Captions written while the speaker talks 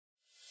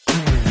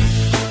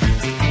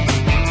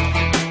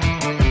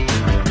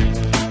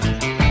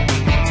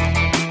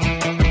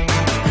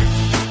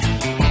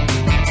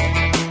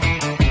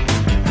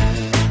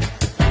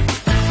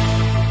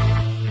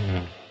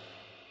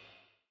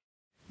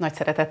Nagy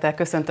szeretettel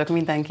köszöntök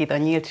mindenkit a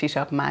NYÍLT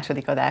SISAK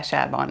második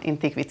adásában. Én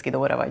Tikvicki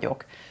Dóra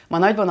vagyok. Ma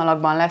nagy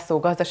vonalakban lesz szó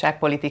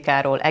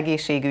gazdaságpolitikáról,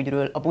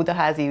 egészségügyről, a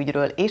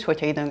Budaházy-ügyről, és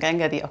hogyha időnk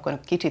engedi, akkor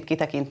kicsit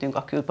kitekintünk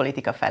a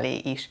külpolitika felé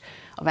is.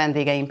 A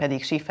vendégeim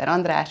pedig Schiffer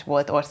András,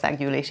 volt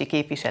országgyűlési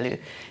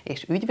képviselő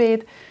és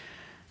ügyvéd,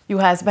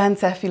 Juhász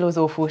Bence,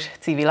 filozófus,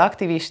 civil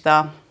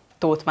aktivista,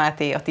 Tóth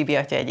Máté, a Tibi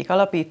Atya egyik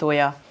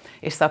alapítója,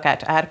 és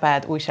Szakács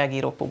Árpád,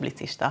 újságíró,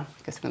 publicista.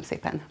 Köszönöm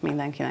szépen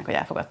mindenkinek, hogy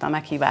elfogadta a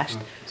meghívást.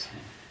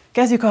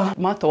 Kezdjük a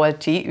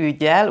Matolcsy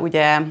üggyel.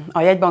 Ugye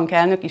a jegybank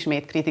elnök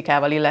ismét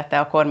kritikával illette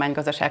a kormány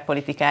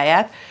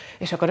gazdaságpolitikáját,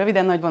 és akkor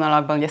röviden nagy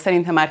vonalakban, ugye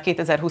szerintem már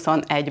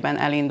 2021-ben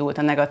elindult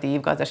a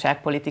negatív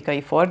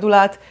gazdaságpolitikai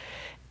fordulat,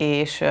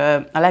 és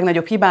a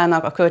legnagyobb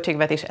hibának a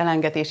költségvetés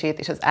elengedését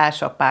és az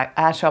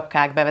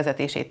álsapkák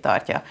bevezetését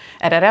tartja.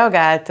 Erre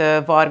reagált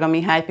Varga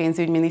Mihály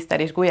pénzügyminiszter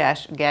és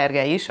Gulyás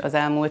Gergely is az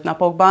elmúlt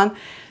napokban.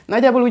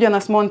 Nagyjából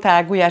ugyanazt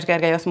mondták, Gulyás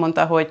Gergely azt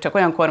mondta, hogy csak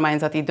olyan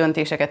kormányzati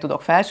döntéseket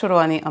tudok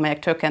felsorolni, amelyek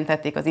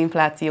csökkentették az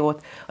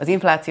inflációt. Az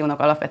inflációnak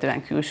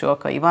alapvetően külső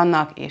okai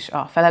vannak, és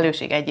a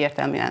felelősség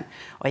egyértelműen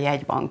a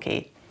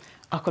jegybanké.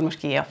 Akkor most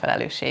kié a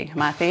felelősség?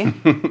 Máté?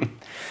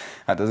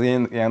 Hát ez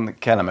ilyen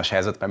kellemes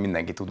helyzet, mert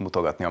mindenki tud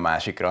mutogatni a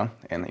másikra.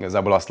 Én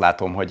igazából azt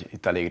látom, hogy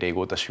itt elég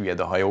régóta süllyed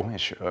a hajó,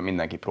 és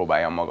mindenki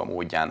próbálja maga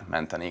módján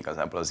menteni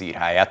igazából az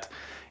írháját.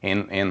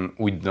 Én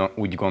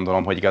úgy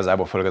gondolom, hogy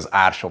igazából főleg az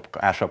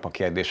ársapka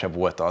kérdése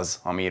volt az,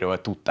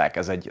 amiről tudták,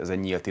 ez egy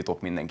nyílt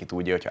titok, mindenki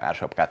tudja, hogyha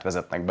ársapkát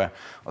vezetnek be,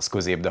 az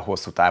közép, de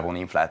hosszú távon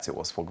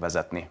inflációhoz fog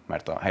vezetni,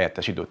 mert a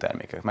helyettes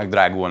időtermékek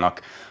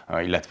megdrágulnak,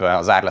 illetve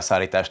az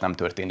árleszállítás nem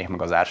történik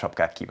meg az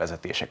ársapkák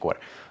kivezetésekor.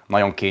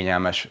 Nagyon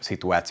kényelmes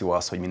szituáció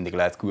az, hogy mindig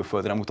lehet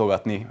külföldre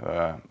mutogatni,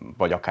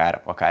 vagy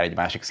akár egy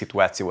másik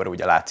szituációra.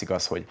 Ugye látszik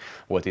az, hogy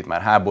volt itt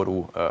már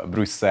háború,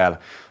 Brüsszel,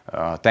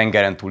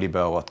 tengeren túli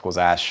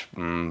beavatkozás,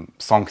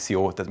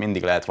 szankció, tehát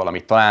mindig lehet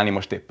valamit találni,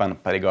 most éppen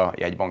pedig a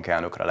jegybank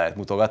elnökre lehet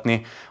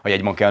mutogatni. A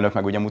jegybank elnök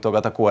meg ugye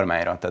mutogat a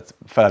kormányra, tehát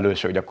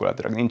felelősségek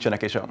gyakorlatilag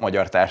nincsenek, és a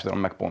magyar társadalom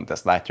meg pont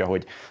ezt látja,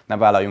 hogy ne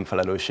vállaljunk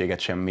felelősséget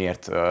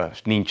semmiért,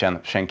 nincsen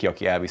senki,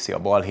 aki elviszi a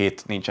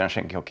balhét, nincsen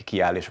senki, aki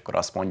kiáll, és akkor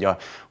azt mondja,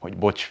 hogy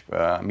bocs,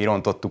 mi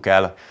rontottuk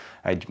el.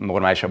 Egy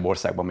normálisabb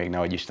országban még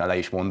nehogy Isten le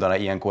is mondana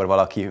ilyenkor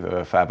valaki,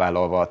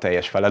 felvállalva a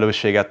teljes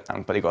felelősséget,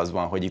 nem pedig az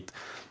van, hogy itt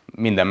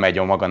minden megy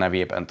a maga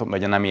nevében,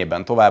 vagy a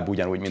nemében tovább,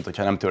 ugyanúgy, mint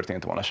hogyha nem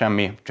történt volna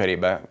semmi,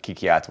 cserébe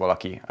kikiált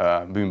valaki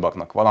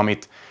bűnbaknak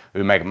valamit,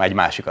 ő meg egy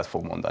másikat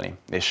fog mondani.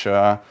 És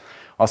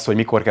az, hogy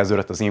mikor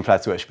kezdődött az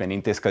infláció és milyen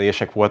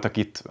intézkedések voltak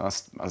itt,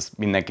 azt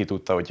mindenki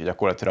tudta, hogy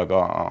gyakorlatilag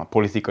a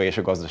politikai és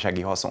a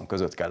gazdasági haszon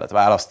között kellett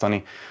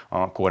választani.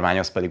 A kormány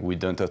az pedig úgy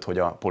döntött, hogy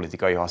a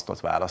politikai hasznot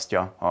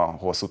választja a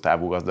hosszú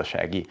távú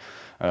gazdasági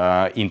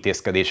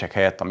intézkedések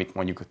helyett, amit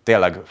mondjuk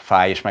tényleg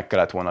fáj és meg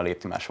kellett volna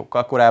lépni már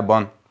sokkal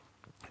korábban.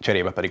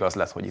 Cserébe pedig az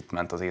lett, hogy itt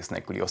ment az ész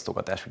nélküli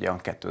osztogatás ugye a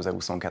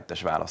 2022-es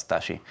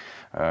választási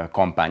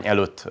kampány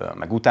előtt,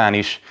 meg után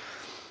is.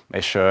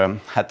 És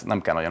hát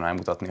nem kell nagyon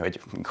elmutatni,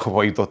 hogy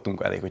hova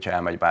jutottunk, elég, hogyha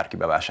elmegy bárki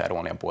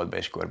bevásárolni a boltba,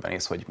 és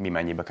körbenéz, hogy mi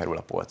mennyibe kerül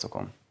a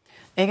polcokon.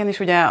 Igen, és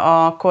ugye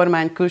a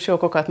kormány külső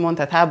okokat mond,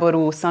 tehát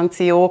háború,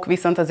 szankciók,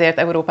 viszont azért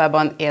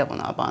Európában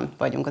élvonalban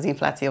vagyunk az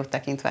inflációt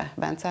tekintve,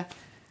 Bence.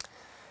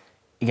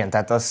 Igen,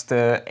 tehát azt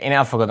én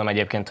elfogadom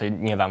egyébként, hogy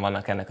nyilván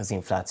vannak ennek az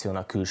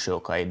inflációnak külső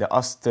okai, de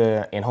azt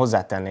én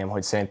hozzátenném,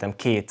 hogy szerintem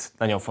két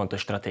nagyon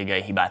fontos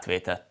stratégiai hibát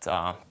vétett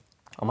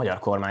a magyar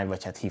kormány,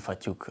 vagy hát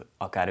hívhatjuk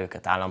akár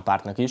őket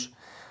állampártnak is.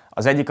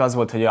 Az egyik az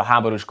volt, hogy a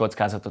háborús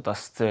kockázatot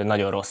azt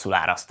nagyon rosszul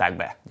árazták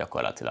be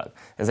gyakorlatilag.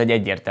 Ez egy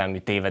egyértelmű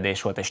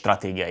tévedés volt, egy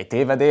stratégiai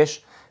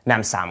tévedés,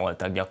 nem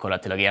számoltak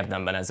gyakorlatilag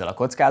érdemben ezzel a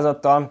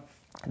kockázattal,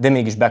 de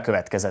mégis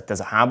bekövetkezett ez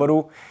a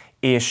háború,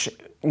 és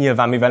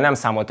nyilván, mivel nem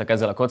számoltak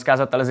ezzel a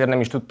kockázattal, ezért nem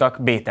is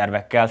tudtak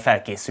B-tervekkel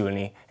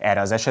felkészülni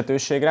erre az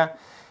esetőségre,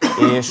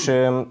 és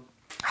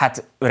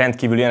hát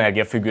rendkívüli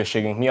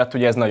energiafüggőségünk miatt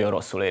ugye ez nagyon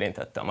rosszul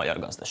érintette a magyar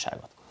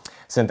gazdaságot.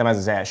 Szerintem ez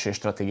az első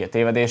stratégia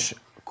tévedés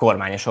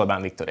kormány és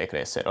Orbán Viktorék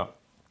részéről.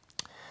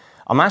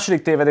 A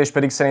második tévedés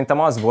pedig szerintem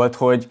az volt,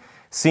 hogy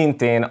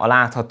szintén a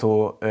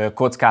látható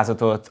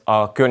kockázatot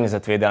a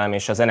környezetvédelem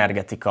és az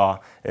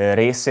energetika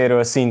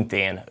részéről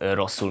szintén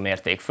rosszul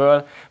mérték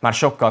föl. Már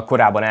sokkal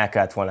korábban el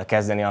kellett volna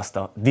kezdeni azt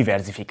a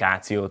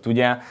diverzifikációt,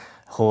 ugye,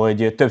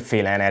 hogy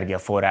többféle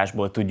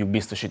energiaforrásból tudjuk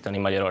biztosítani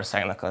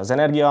Magyarországnak az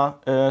energia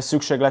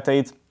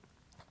szükségleteit,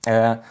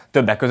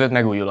 többek között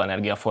megújuló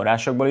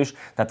energiaforrásokból is,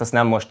 tehát azt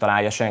nem most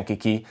találja senki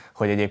ki,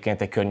 hogy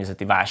egyébként egy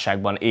környezeti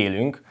válságban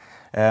élünk.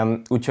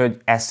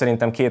 Úgyhogy ez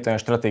szerintem két olyan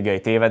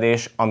stratégiai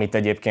tévedés, amit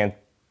egyébként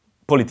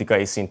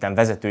politikai szinten,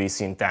 vezetői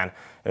szinten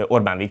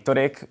Orbán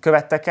Viktorék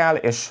követtek el,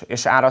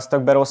 és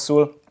áraztak be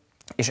rosszul,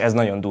 és ez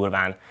nagyon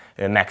durván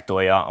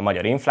megtolja a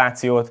magyar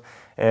inflációt.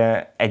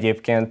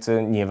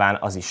 Egyébként nyilván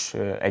az is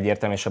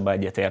egyértelmű, és abban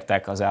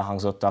egyetértek az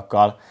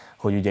elhangzottakkal,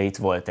 hogy ugye itt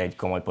volt egy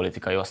komoly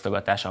politikai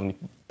osztogatás, ami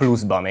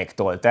pluszba még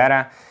tolt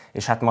erre,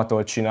 és hát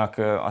Matolcsynak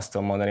azt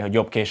tudom mondani, hogy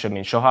jobb később,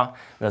 mint soha,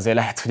 de azért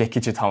lehet, hogy egy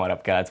kicsit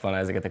hamarabb kellett volna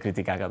ezeket a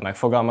kritikákat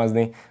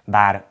megfogalmazni,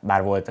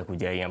 bár voltak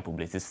ugye ilyen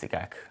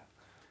publicisztikák.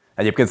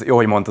 Egyébként jó,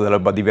 hogy mondtad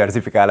előbb a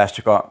diversifikálás,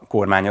 csak a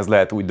kormány az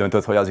lehet úgy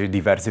döntött, hogy az is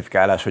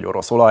diversifikálás, hogy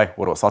orosz olaj,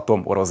 orosz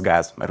atom, orosz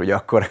gáz, mert ugye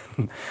akkor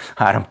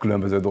 3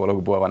 különböző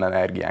dologból van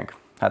energiánk.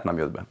 Hát nem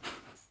jött be.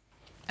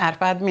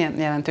 Árpád, milyen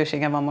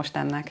jelentősége van most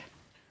ennek?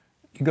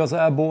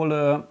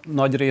 Igazából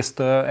nagyrészt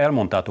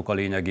elmondtátok a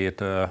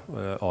lényegét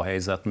a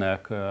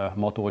helyzetnek,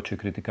 Matolcsy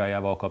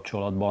kritikájával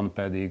kapcsolatban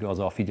pedig az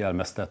a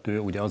figyelmeztető,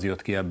 ugye az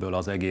jött ki ebből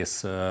az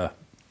egész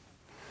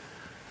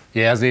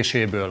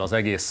jelzéséből, az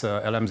egész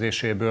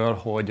elemzéséből,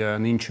 hogy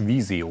nincs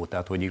vízió,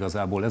 tehát hogy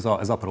igazából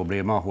ez a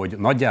probléma, hogy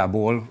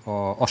nagyjából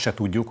azt se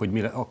tudjuk,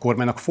 hogy a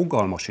kormánynak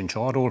fogalma sincs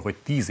arról, hogy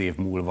 10 év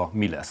múlva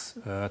mi lesz.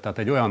 Tehát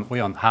egy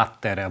olyan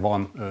háttere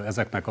van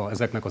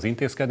ezeknek az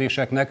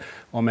intézkedéseknek,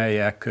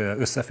 amelyek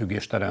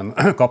összefüggéstelen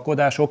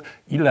kapkodások,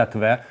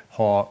 illetve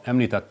ha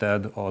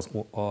említetted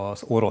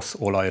az orosz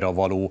olajra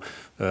való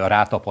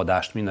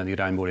rátapadást minden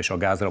irányból és a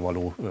gázra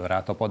való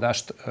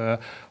rátapadást,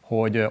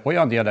 hogy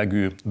olyan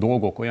jellegű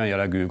dolgok, olyan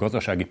jellegű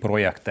gazdasági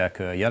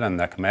projektek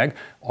jelennek meg,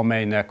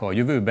 amelynek a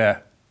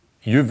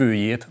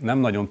jövőjét nem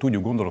nagyon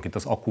tudjuk, gondolok itt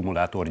az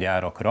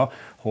akkumulátorgyárakra,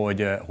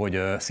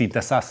 hogy szinte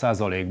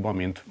 100%-ban,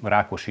 mint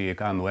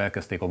Rákosiék annó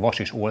elkezdték a vas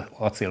és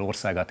acél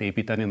országát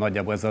építeni,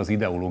 nagyjából ezzel az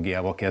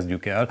ideológiával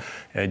kezdjük el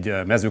egy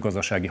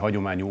mezőgazdasági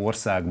hagyományú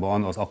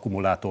országban az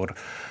akkumulátor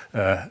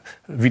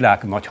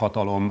világ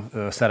nagyhatalom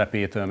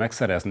szerepét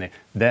megszerezni.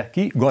 De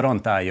ki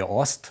garantálja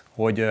azt,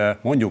 hogy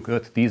mondjuk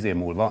 5-10 év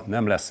múlva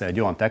nem lesz egy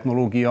olyan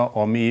technológia,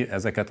 ami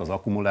ezeket az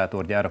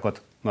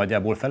akkumulátorgyárakat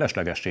nagyjából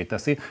feleslegessé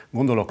teszi.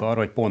 Gondolok arra,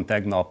 hogy pont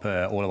tegnap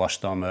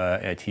olvastam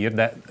egy hír,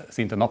 de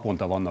szinte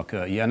naponta vannak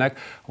ilyenek,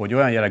 hogy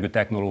olyan jellegű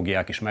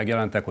technológiák is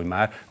megjelentek, hogy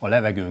már a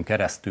levegőn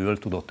keresztül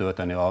tudod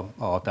tölteni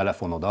a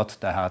telefonodat,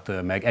 tehát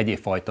meg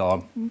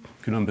egyébfajta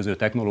különböző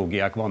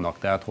technológiák vannak.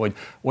 Tehát, hogy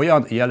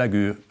olyan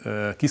jellegű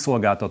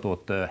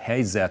kiszolgáltatott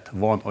helyzet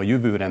van a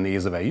jövőre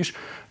nézve is,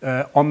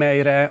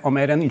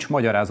 amelyre nincs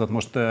magyarázat.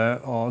 Most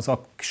az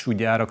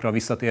akkusgyárakra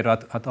visszatérve,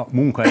 hát a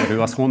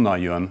munkaerő az honnan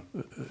jön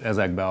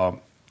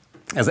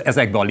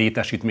ezekbe a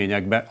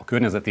létesítményekbe, a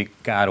környezeti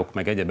károk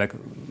meg egyebek,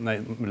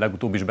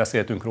 legutóbb is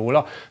beszéltünk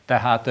róla,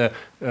 tehát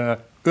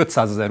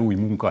 500 000 új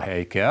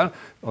munkahely kell.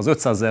 Az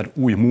 500 000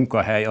 új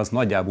munkahely az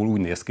nagyjából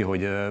úgy néz ki,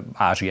 hogy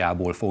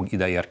Ázsiából fog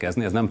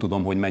ideérkezni. Ez nem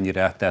tudom, hogy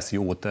mennyire tesz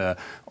jót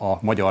a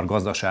magyar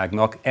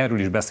gazdaságnak. Erről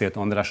is beszélt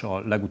András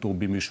a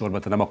legutóbbi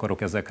műsorban, tehát nem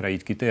akarok ezekre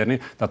így kitérni.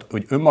 Tehát,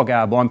 hogy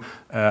önmagában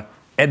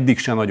eddig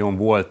se nagyon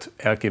volt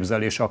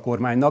elképzelése a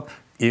kormánynak,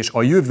 és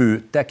a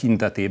jövő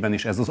tekintetében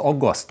is ez az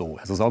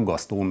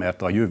aggasztó,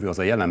 mert a jövő az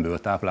a jelenből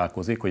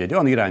táplálkozik, hogy egy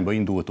olyan irányba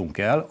indultunk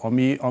el,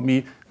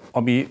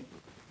 ami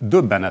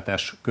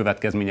döbbenetes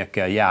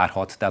következményekkel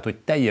járhat, tehát hogy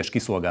teljes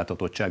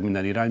kiszolgáltatottság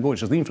minden irányból,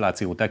 és az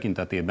infláció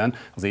tekintetében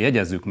azért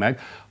jegyezzük meg,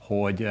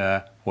 hogy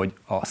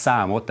a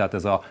számot, tehát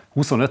ez a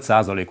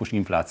 25%-os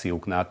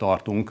inflációknál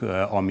tartunk,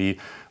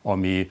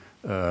 ami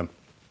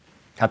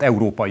hát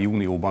Európai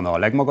Unióban a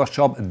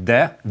legmagasabb,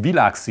 de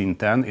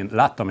világszinten, én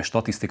láttam egy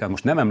statisztikát,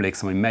 most nem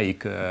emlékszem, hogy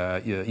melyik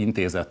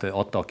intézet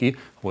adta ki,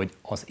 hogy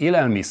az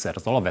élelmiszer,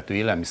 az alapvető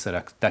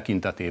élelmiszerek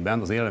tekintetében,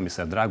 az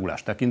élelmiszer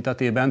drágulás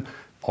tekintetében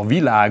a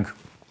világ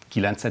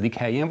 9.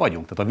 helyén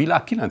vagyunk. Tehát a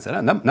világ 9.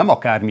 Nem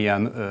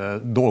akármilyen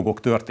dolgok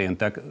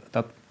történtek,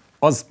 tehát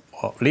az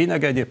a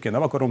lényeg egyébként,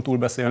 nem akarom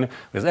túlbeszélni,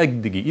 hogy az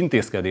eddigi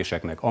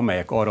intézkedéseknek,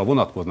 amelyek arra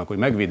vonatkoznak, hogy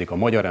megvédik a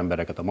magyar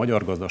embereket, a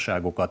magyar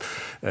gazdaságokat,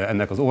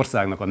 ennek az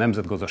országnak a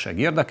nemzetgazdaság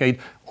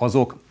érdekeit,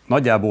 azok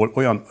nagyjából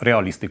olyan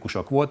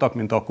realisztikusak voltak,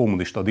 mint a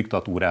kommunista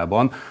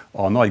diktatúrában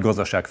a nagy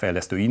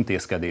gazdaságfejlesztő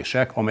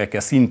intézkedések,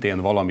 amelyekkel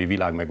szintén valami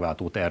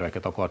világmegváltó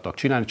terveket akartak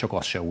csinálni, csak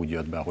az se úgy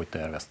jött be, ahogy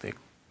tervezték.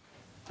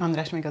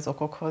 András, még az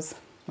okokhoz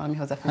valami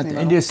hozzáfűzni Hát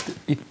való? egyrészt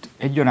itt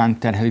egyaránt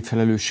terheli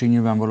felelősség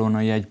nyilvánvalóan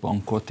a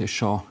jegybankot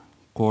és a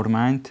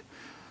kormányt.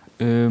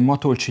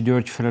 Matolcsy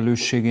György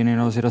felelősségénél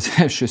azért az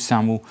első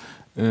számú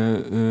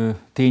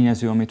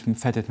tényező, amit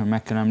feltétlenül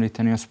meg kell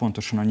említeni, az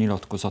pontosan a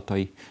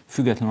nyilatkozatai.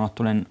 Független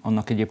attól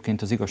annak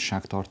egyébként az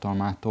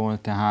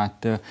igazságtartalmától,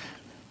 tehát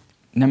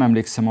nem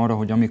emlékszem arra,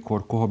 hogy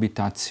amikor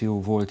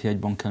kohabitáció volt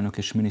jegybankelnök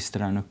és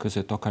miniszterelnök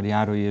között, akár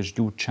Járói és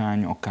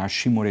Gyurcsány, akár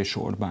Simor és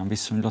Orbán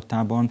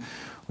viszonylatában,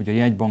 hogy a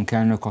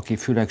jegybankelnök, aki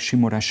főleg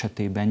Simor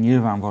esetében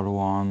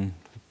nyilvánvalóan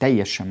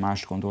teljesen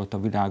mást gondolt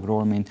a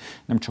világról, mint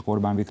nem csak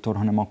Orbán Viktor,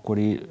 hanem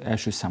akkori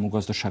első számú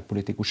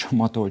gazdaságpolitikus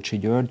Matolcsy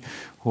György,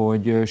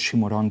 hogy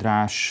Simor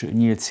András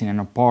nyílt színen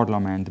a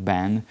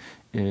parlamentben,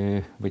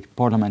 vagy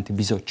parlamenti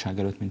bizottság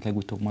előtt, mint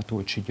legutóbb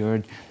Matolcsy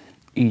György,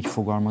 így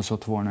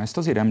fogalmazott volna. Ezt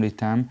azért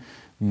említem,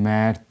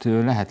 mert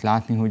lehet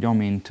látni, hogy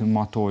amint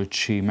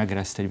Matolcsy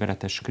megereszte egy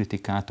veretes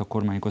kritikát a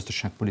kormány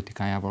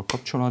gazdaságpolitikájával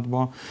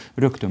kapcsolatban,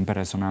 rögtön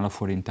berezonál a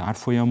forint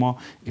árfolyama,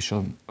 és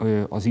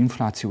az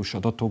inflációs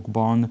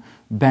adatokban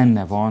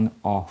benne van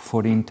a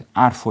forint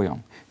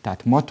árfolyam.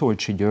 Tehát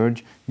Matolcsy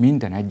György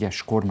minden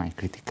egyes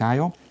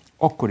kormánykritikája,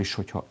 akkor is,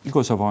 hogyha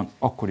igaza van,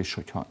 akkor is,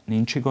 hogyha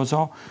nincs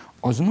igaza,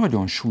 az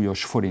nagyon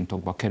súlyos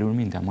forintokba kerül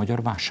minden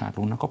magyar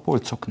vásárlónak a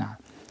polcoknál.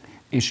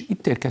 És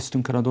itt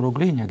érkeztünk el a dolog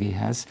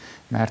lényegéhez,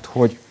 mert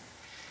hogy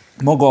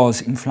maga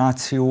az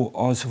infláció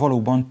az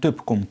valóban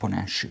több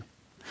komponensű.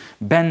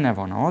 benne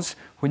van az,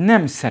 hogy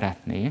nem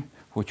szeretné,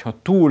 hogyha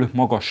túl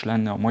magas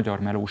lenne a magyar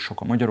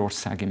melósok, a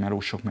magyarországi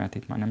melósok, mert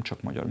itt már nem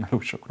csak magyar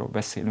melósokról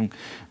beszélünk,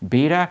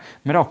 bére,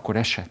 mert akkor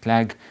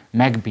esetleg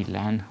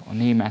megbillen a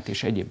német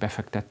és egyéb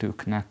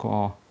befektetőknek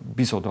a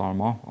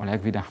bizodalma a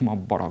legvidámabb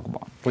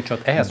barakban.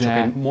 Bocsánat, ehhez csak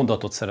egy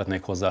mondatot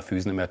szeretnék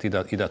hozzáfűzni, mert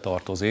ide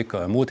tartozik.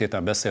 Múlt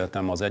héten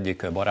beszéltem az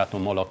egyik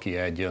barátommal, aki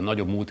egy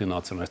nagyobb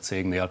multinacionális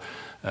cégnél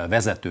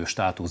vezető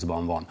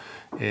státuszban van.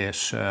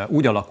 És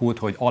úgy alakult,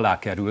 hogy alá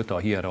került a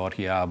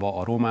hierarchiába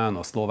a román,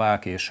 a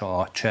szlovák és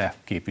a cseh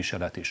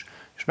képviselet is.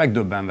 És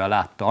megdöbbenve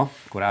látta,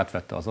 akkor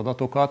átvette az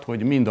adatokat,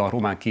 hogy mind a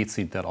román 2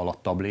 szinttel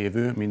alattabb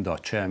lévő, mind a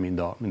cseh,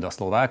 mind a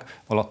szlovák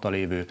alatta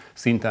lévő,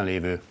 szinten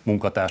lévő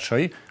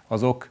munkatársai,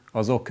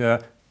 azok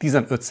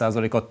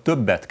 15%-a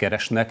többet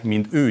keresnek,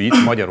 mint ő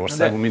itt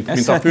Magyarországon,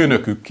 mint a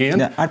főnökükként.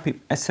 De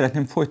Árpi, ezt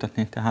szeretném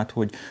folytatni, tehát,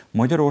 hogy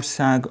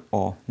Magyarország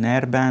a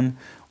NER-ben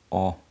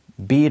a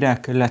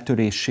bérek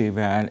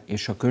letörésével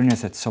és a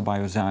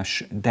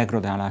környezetszabályozás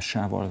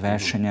degradálásával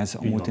versenyez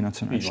a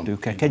multinacionális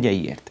tőke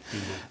kegyeiért.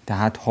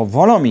 Tehát ha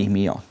valami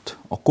miatt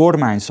a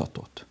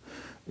kormányzatot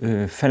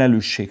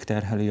felelősség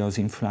terheli az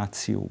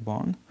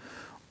inflációban,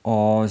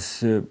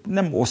 az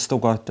nem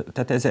osztogat,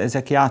 tehát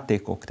ezek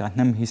játékok, tehát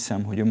nem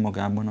hiszem, hogy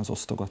önmagában az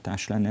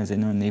osztogatás lenne, ez egy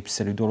nagyon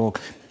népszerű dolog.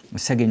 A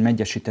szegény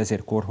Megyesit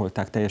ezért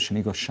korholták teljesen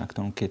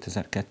igazságtalan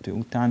 2002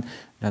 után,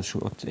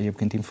 ráadásul ott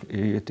egyébként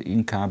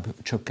inkább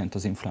csökkent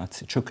az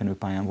infláció, csökkenő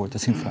pályán volt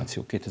az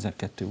infláció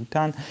 2002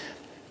 után.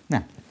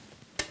 Nem.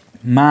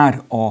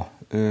 Már a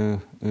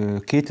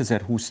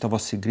 2020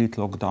 tavaszi grid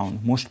lockdown,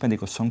 most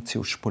pedig a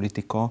szankciós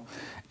politika,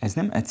 ez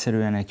nem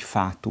egyszerűen egy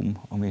fátum,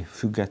 ami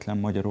független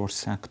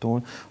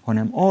Magyarországtól,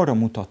 hanem arra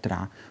mutat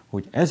rá,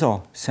 hogy ez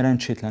a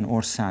szerencsétlen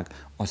ország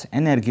az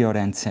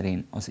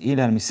energiarendszerén, az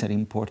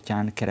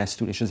élelmiszerimportján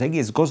keresztül és az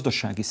egész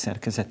gazdasági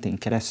szerkezetén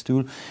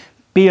keresztül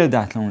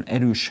példátlanul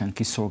erősen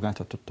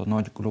kiszolgáltatott a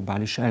nagy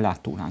globális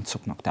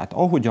ellátóláncoknak. Tehát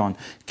ahogyan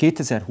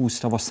 2020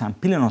 tavaszán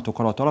pillanatok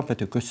alatt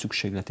alapvető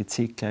közszükségleti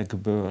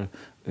cikkekből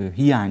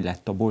hiány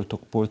lett a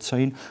boltok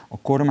polcain, a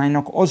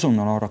kormánynak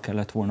azonnal arra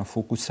kellett volna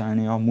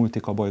fókuszálni a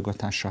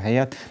multikabajgatása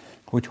helyett,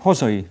 hogy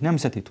hazai,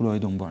 nemzeti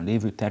tulajdonban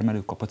lévő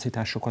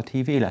termelőkapacitásosokat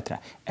hív életre.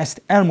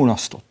 Ezt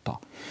elmulasztotta.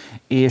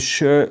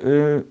 És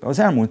az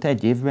elmúlt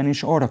 1 évben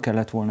is arra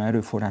kellett volna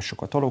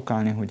erőforrásokat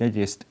allokálni, hogy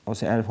egyrészt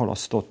az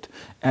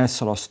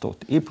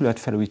elszalasztott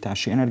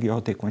épületfelújítási,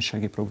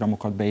 energiahatékonysági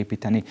programokat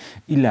beépíteni,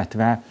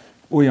 illetve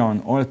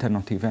olyan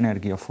alternatív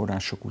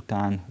energiaforrások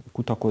után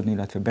kutakodni,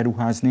 illetve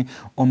beruházni,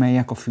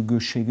 amelyek a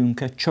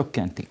függőségünket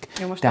csökkentik.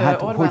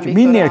 Tehát, hogy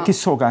minél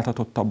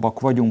kiszolgáltatottabbak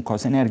vagyunk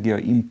az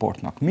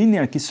energiaimportnak,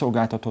 minél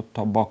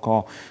kiszolgáltatottabbak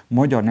a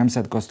magyar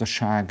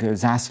nemzetgazdaság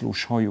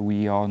zászlós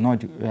hajói a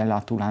nagy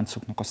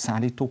ellátóláncoknak, a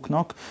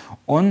szállítóknak,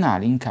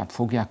 annál inkább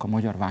fogják a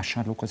magyar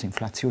vásárlók az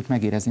inflációt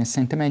megérezni. Ez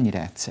szerintem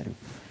ennyire egyszerű.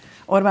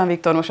 Orbán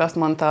Viktor most azt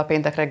mondta a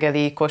péntek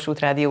reggeli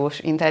Kossuth rádiós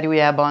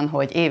interjújában,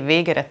 hogy év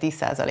végére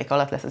 10%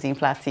 alatt lesz az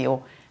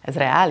infláció. Ez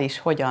reális?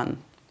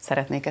 Hogyan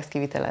szeretnék ezt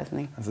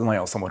kivitelezni? Ez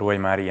nagyon szomorú, hogy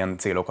már ilyen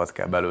célokat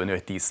kell belőni,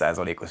 hogy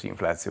 10%-os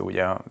infláció.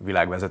 Ugye a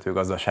világvezető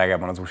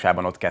gazdaságában, az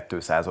USA-ban ott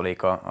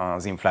 2%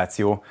 az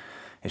infláció.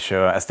 És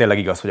ez tényleg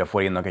igaz, hogy a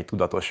forintnak egy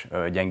tudatos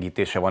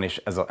gyengítése van,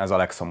 és ez a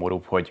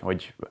legszomorúbb,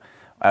 hogy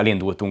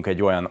elindultunk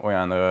egy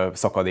olyan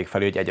szakadék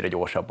felé, hogy egyre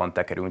gyorsabban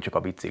tekerünk csak a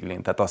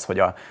biciklin. Tehát az, hogy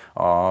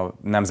a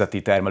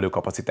nemzeti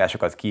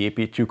termelőkapacitásokat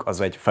kiépítjük,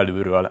 az egy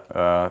felülről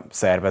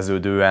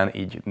szerveződően,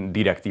 így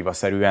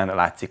direktívaszerűen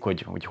látszik,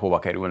 hogy hova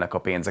kerülnek a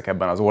pénzek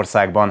ebben az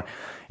országban,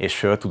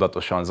 és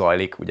tudatosan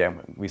zajlik, ugye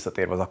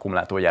visszatérve az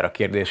akkumulátorgyárak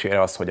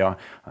kérdésére, az, hogy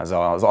az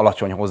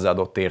alacsony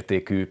hozzáadott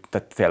értékű,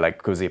 tehát tényleg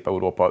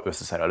Közép-Európa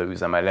összeszerelő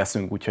üzemmel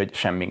leszünk, úgyhogy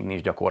semmink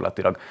nincs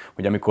gyakorlatilag.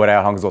 Hogy amikor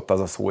elhangzott az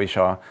a szó is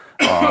a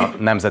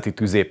nemzeti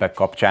tüzépek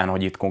kapcsán,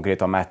 hogy itt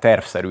konkrétan már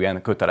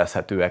tervszerűen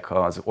kötelezhetőek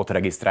az ott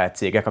regisztrált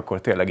cégek,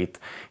 akkor tényleg itt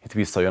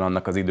visszajön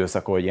annak az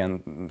időszak, hogy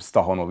ilyen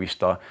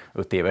stahanovista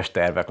 5 éves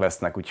tervek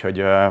lesznek,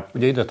 úgyhogy...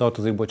 Ugye ide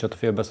tartozik, bocsánat,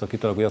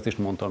 félbeszakítalak, hogy azt is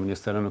mondta a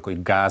miniszterelnök,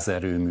 hogy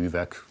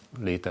gázerőművek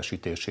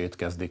létesítését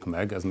kezdik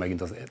meg. Ez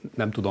megint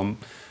nem tudom,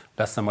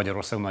 lesz-e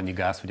Magyarországon annyi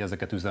gáz, hogy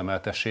ezeket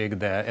üzemeltessék,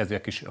 de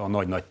ezek is a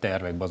nagy-nagy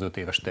tervekbe, az 5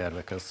 éves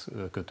tervekhez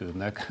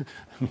kötődnek,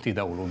 mint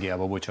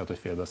ideológiába. Bocsánat, hogy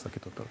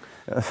félbeszakítottak.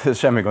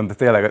 Semmi gond, de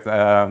tényleg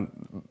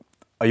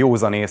a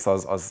józanész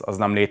az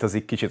nem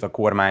létezik, kicsit a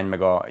kormány,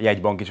 meg a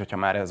jegybank is, hogyha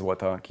már ez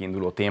volt a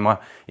kiinduló téma,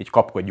 így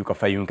kapkodjuk a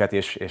fejünket,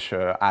 és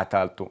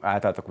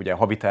átálltak ugye a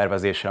havi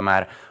tervezésre,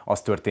 már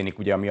az történik,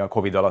 ugye, ami a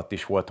Covid alatt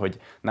is volt, hogy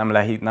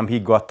nem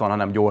higgadtan,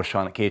 hanem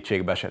gyorsan,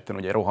 kétségbe esetten,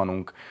 ugye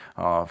rohanunk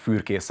a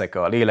fürkészek,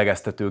 a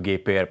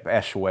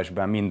lélegeztetőgépért,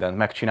 SOS-ben mindent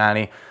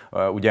megcsinálni.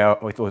 Ugye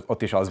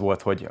ott is az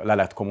volt, hogy le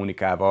lett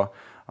kommunikálva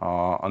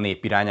a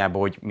nép irányába,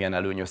 hogy milyen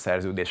előnyös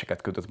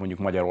szerződéseket kötött mondjuk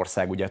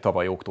Magyarország ugye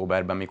tavaly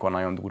októberben, mikor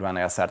nagyon durván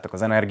elszártak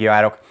az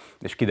energiaárak,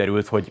 és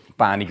kiderült, hogy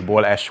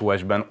pánikból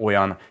SOS-ben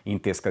olyan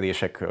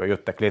intézkedések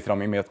jöttek létre,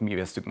 ami miatt mi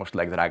vesztük most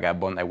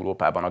legdrágábban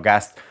Európában a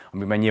gázt,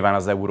 amiben nyilván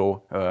az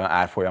euró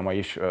árfolyama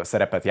is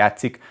szerepet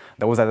játszik,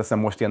 de hozzáteszem,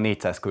 most ilyen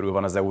 400 körül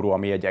van az euró,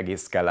 ami egy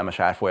egész kellemes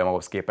árfolyam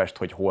ahhoz képest,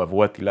 hogy hol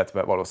volt,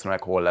 illetve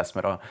valószínűleg hol lesz,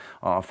 mert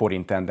a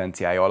forint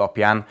tendenciája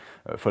alapján,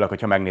 főleg,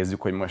 hogyha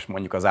megnézzük, hogy most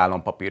mondjuk az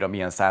állampapírra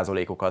milyen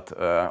százalékokat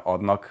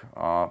adnak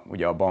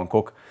ugye a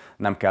bankok,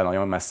 nem kell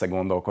nagyon messze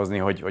gondolkozni,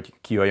 hogy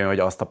kijöjjön, hogy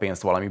azt a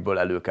pénzt valamiből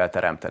elő kell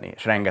teremteni.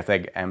 És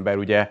rengeteg ember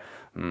ugye,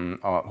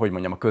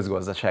 a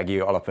közgazdasági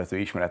alapvető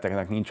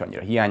ismereteknek nincs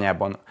annyira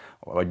hiányában,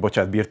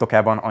 vagy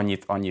birtokában,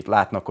 annyit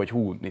látnak, hogy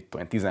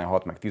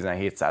 16 meg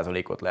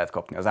 17%-ot lehet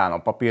kapni az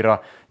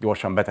állampapírra,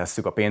 gyorsan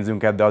betesszük a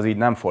pénzünket, de az így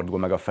nem fordul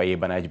meg a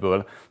fejében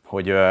egyből,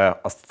 hogy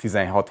azt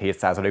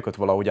 16-7%-ot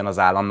valahogyan az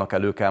államnak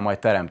elő kell majd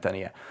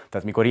teremtenie.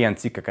 Tehát mikor ilyen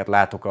cikkeket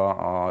látok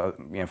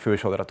ilyen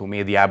fősodratú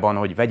médiában,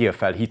 hogy vegyél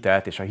fel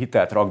hitelt, és a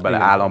hitelt rak bele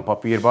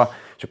állampapírba,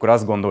 és akkor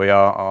azt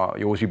gondolja a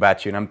Józsi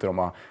bácsi, nem tudom,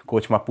 a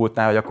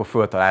kocsmapultnál, hogy akkor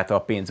föltalálta a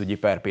pénzügyi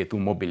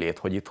perpétum mobilét,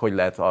 hogy itt hogy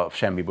lehet a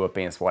semmiből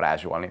pénzt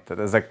varázsolni.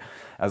 Tehát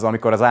ez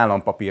amikor az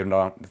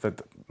állampapírna,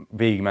 tehát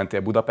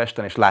végigmentél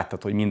Budapesten, és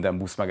láttad, hogy minden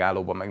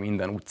buszmegállóban, meg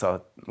minden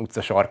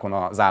utca sarkon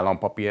az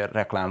állampapír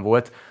reklám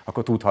volt,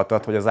 akkor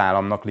tudhattad, hogy az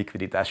államnak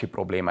likviditási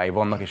problémái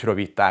vannak, és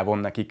rövid távon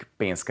nekik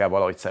pénzt kell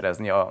valahogy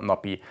szerezni a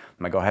napi,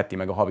 meg a heti,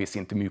 meg a havi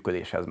szintű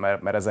működéshez,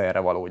 mert ez erre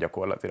való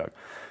gyakorlatilag.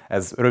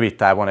 Ez rövid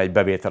távon egy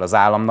bevétel az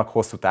államnak,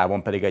 hosszú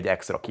távon pedig egy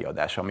extra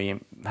kiadás, ami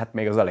hát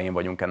még az elején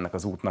vagyunk ennek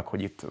az útnak,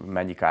 hogy itt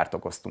mennyi kárt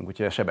okoztunk,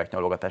 úgyhogy a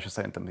sebeknyalogatása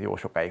szerintem jó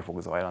sokáig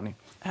fog zajlani.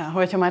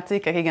 Hogyha már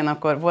cikkek, igen,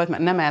 akkor volt,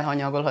 nem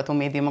elhanyagolható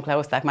médiumok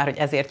lehozták már, hogy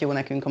ezért jó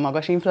nekünk a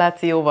magas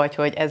infláció, vagy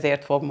hogy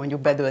ezért fog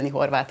mondjuk bedőlni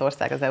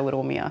Horvátország az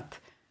euró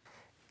miatt.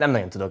 Nem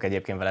nagyon tudok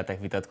egyébként veletek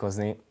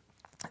vitatkozni,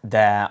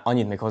 de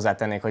annyit még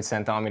hozzátennék, hogy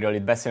szerintem amiről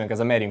itt beszélünk, ez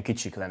a merjünk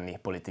kicsik lenni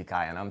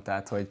politikája, nem?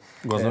 Tehát, hogy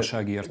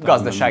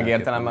gazdasági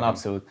értelemben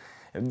abszolút.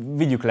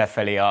 Vigyük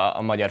lefelé a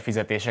magyar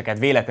fizetéseket,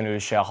 véletlenül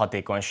se a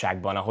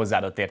hatékonyságban, a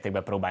hozzáadott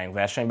értékben próbáljunk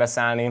versenybe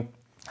szállni.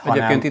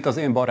 Egyébként itt az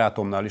én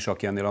barátomnál is,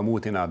 aki ennél a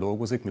multinál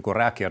dolgozik, mikor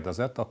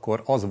rákérdezett,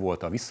 akkor az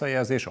volt a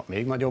visszajelzés, a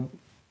még nagyobb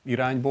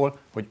irányból,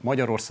 hogy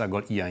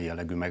Magyarországgal ilyen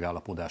jellegű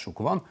megállapodásuk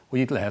van, hogy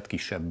itt lehet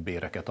kisebb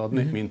béreket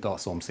adni, mint a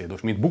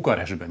szomszédos, mint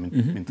Bukarestben,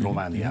 mint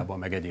Romániában,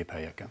 meg egyéb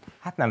helyeken.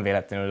 Hát nem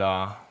véletlenül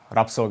a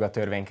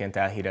rabszolgatörvényként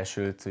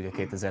elhíresült, ugye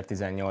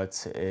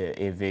 2018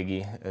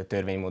 évvégi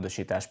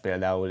törvénymódosítás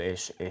például,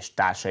 és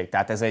társai.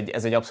 Tehát ez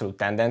egy abszolút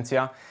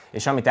tendencia,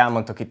 és amit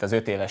elmondtok itt az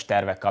 5 éves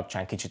tervek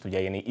kapcsán, kicsit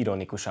ugye én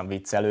ironikusan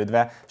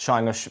viccelődve,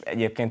 sajnos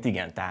egyébként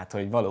igen, tehát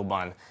hogy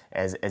valóban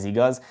ez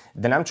igaz,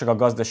 de nem csak a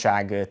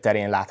gazdaság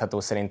terén látható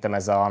szerintem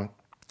ez a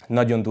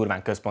nagyon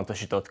durván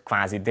központosított,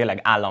 kvázi tényleg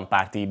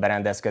állampárti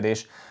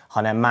berendezkedés,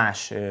 hanem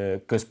más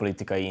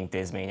közpolitikai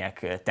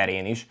intézmények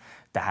terén is.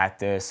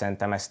 Tehát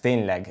szerintem ezt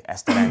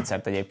a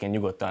rendszert egyébként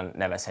nyugodtan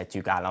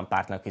nevezhetjük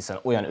állampártnak, hiszen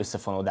olyan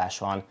összefonódás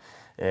van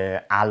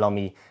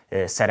állami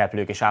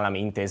szereplők és állami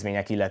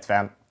intézmények,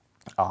 illetve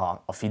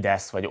a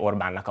Fidesz vagy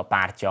Orbánnak a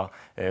pártja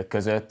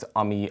között,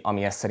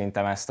 ami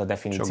szerintem ezt a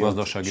definíciót... És a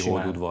gazdasági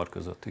holdudvar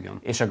között, igen.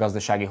 És a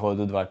gazdasági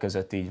holdudvar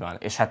között, így van.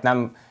 És hát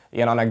nem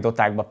ilyen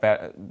anekdotákba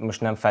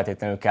most nem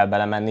feltétlenül kell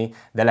belemenni,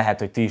 de lehet,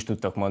 hogy ti is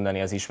tudtok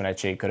mondani az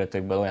ismeretségi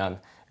körötökből olyan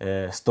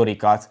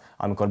sztorikat,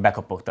 amikor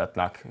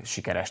bekopogtatnak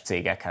sikeres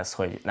cégekhez,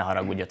 hogy ne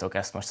haragudjatok,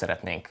 ezt most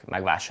szeretnénk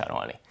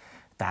megvásárolni.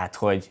 Tehát,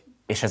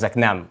 és ezek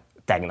nem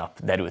tegnap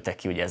derültek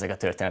ki ugye ezek a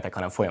történetek,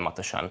 hanem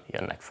folyamatosan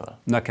jönnek föl.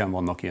 Nekem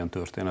vannak ilyen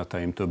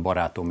történeteim, több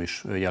barátom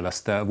is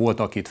jelezte. Volt,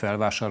 akit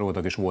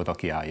felvásároltak, és volt,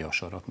 aki állja a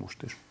sarat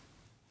most is.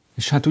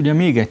 És hát ugye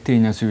még egy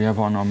tényezője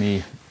van,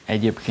 ami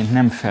egyébként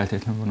nem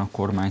feltétlenül van a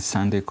kormány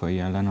szándékai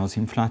ellen az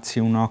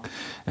inflációnak,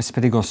 ez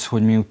pedig az,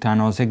 hogy miután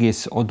az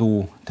egész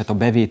adó, tehát a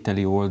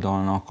bevételi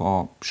oldalnak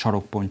a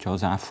sarokpontja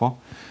az áfa,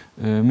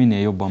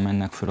 minél jobban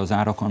mennek föl az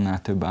árak,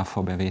 annál több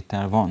áfa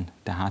bevétel van.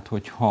 Tehát,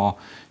 hogyha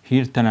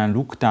hirtelen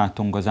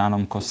luktáltunk az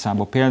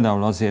államkasszába,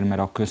 például azért,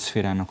 mert a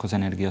közszférának az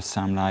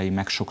energiaszámlái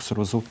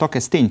megsokszorozódtak,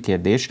 ez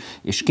ténykérdés,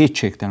 és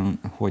kétségtelen,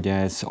 hogy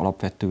ez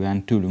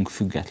alapvetően tőlünk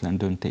független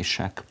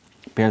döntések,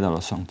 például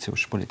a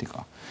szankciós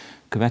politika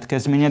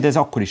következménye, de ez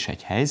akkor is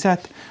egy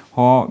helyzet,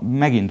 ha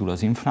megindul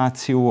az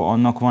infláció,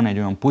 annak van egy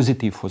olyan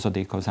pozitív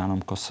hozadéka az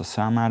államkassa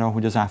számára,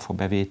 hogy az áfa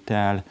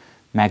bevétel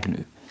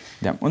megnő.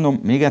 De mondom,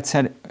 még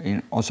egyszer,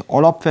 én az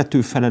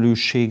alapvető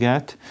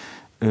felelősséget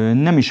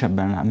nem is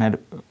ebben lát, mert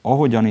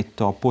ahogyan itt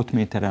a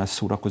potméterrel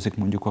szórakozik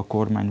mondjuk a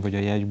kormány vagy a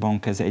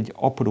jegybank, ez egy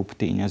apróbb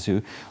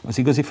tényező. Az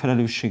igazi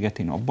felelősséget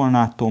én abban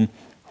látom,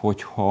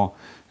 hogyha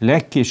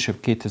legkésőbb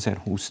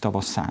 2020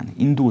 tavaszán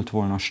indult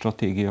volna a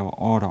stratégia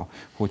arra,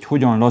 hogy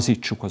hogyan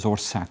lazítsuk az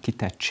ország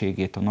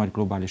kitettségét a nagy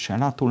globális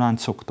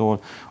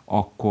ellátóláncoktól,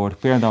 akkor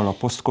például a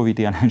post-covid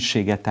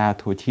jelensége,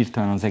 tehát hogy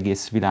hirtelen az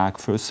egész világ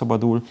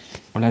felszabadul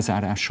a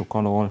lezárások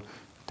alól,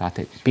 tehát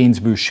egy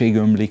pénzbőség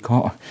ömlik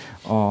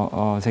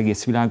az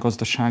egész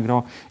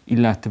világgazdaságra,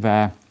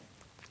 illetve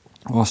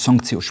a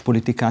szankciós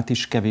politikát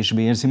is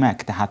kevésbé érzi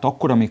meg. Tehát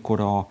akkor, amikor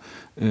a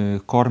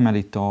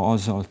karmelita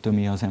azzal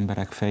tömi az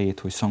emberek fejét,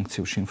 hogy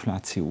szankciós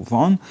infláció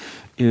van,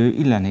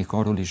 illenék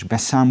arról is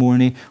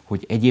beszámolni,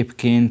 hogy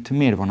egyébként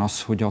miért van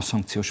az, hogy a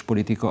szankciós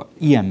politika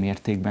ilyen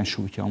mértékben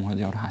sújtja a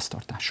magyar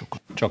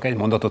háztartásokat. Csak egy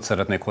mondatot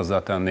szeretnék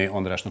hozzátenni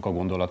Andrásnak a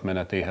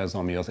gondolatmenetéhez,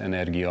 ami az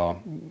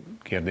energia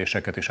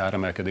kérdéseket és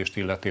áremelkedést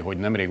illeti, hogy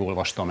nemrég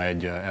olvastam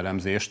egy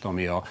elemzést,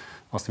 ami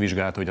azt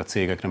vizsgálta, hogy a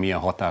cégekre milyen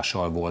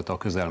hatással volt a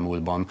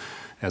közelmúltban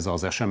ez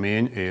az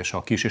esemény, és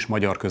a kis és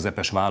magyar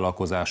közepes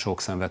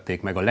vállalkozások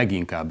szenvedték meg a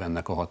leginkább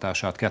ennek a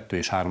hatását, 2-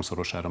 és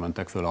 3-szorosára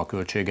mentek föl a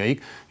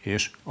költségeik,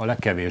 és a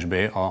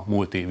legkevésbé a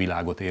multi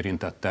világot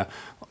érintette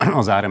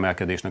az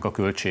áremelkedésnek a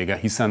költsége,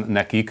 hiszen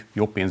nekik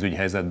jobb pénzügyi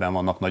helyzetben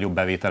vannak, nagyobb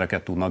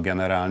bevételeket tudnak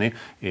generálni,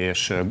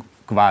 és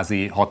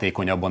kvázi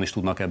hatékonyabban is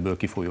tudnak ebből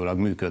kifolyólag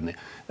működni.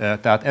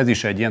 Tehát ez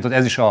is egy ilyen,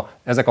 tehát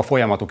ezek a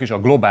folyamatok is a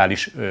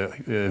globális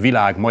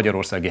világ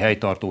magyarországi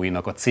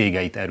helytartóinak a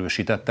cégeit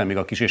erősítette, míg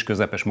a kis és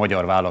közepes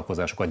magyar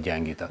vállalkozásokat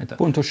gyengítette.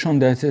 Pontosan,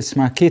 de ezt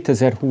már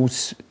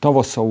 2020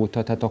 tavasza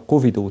óta, tehát a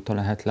Covid óta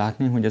lehet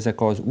látni, hogy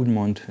ezek az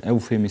úgymond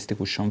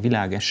eufémisztikusan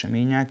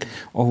világesemények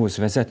ahhoz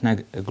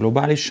vezetnek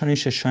globálisan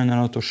is, és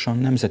sajnálatosan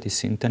nemzeti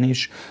szinten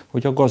is,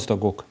 hogy a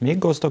gazdagok még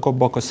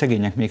gazdagabbak, a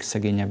szegények még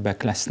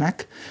szegényebbek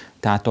lesznek,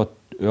 tehát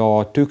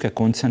a tőke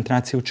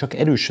koncentráció csak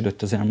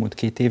erősödött az elmúlt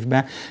 2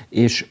 évben,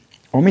 és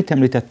amit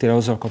említettél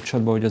azzal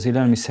kapcsolatban, hogy az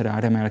élelmiszer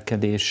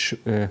áremelkedés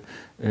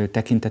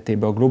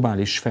tekintetében a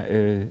globális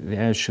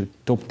első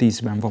top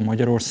 10-ben van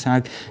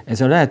Magyarország,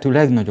 ez a lehető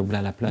legnagyobb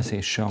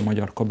leleplezése a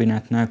magyar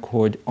kabinetnek,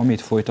 hogy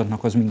amit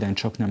folytatnak, az minden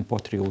csak nem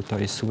patrióta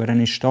és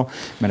szuverenista,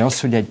 mert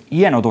az, hogy egy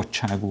ilyen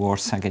adottságú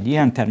ország, egy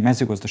ilyen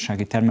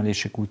mezőgazdasági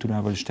termelési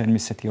kultúrával és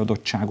természeti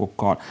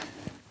adottságokkal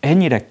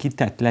ennyire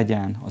kitett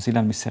legyen az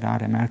élelmiszer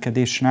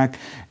áremelkedésnek,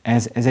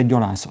 ez egy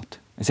gyalázat.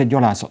 Ez egy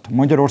gyalázat.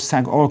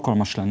 Magyarország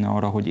alkalmas lenne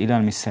arra, hogy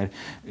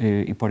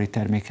élelmiszeripari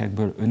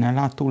termékekből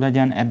önellátó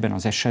legyen, ebben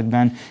az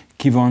esetben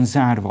ki van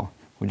zárva,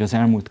 hogy az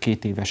elmúlt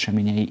 2 év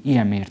eseményei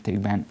ilyen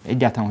mértékben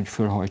egyáltalán, hogy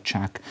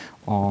fölhajtsák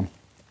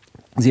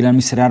az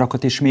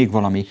élelmiszerárakat, és még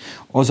valami.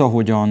 Az,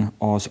 ahogyan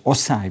az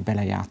asszály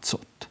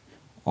belejátszott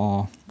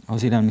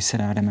az élelmiszer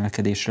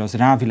áremelkedésre, az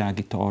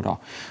rávilágít arra,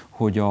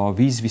 hogy a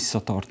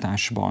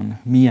vízvisszatartásban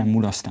milyen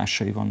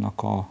mulasztásai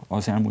vannak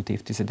az elmúlt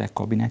évtizedek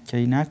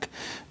kabinetjeinek,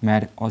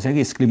 mert az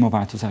egész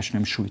klímaváltozás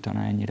nem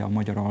sújtaná ennyire a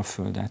magyar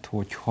alföldet,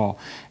 hogyha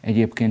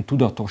egyébként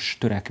tudatos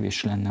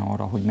törekvés lenne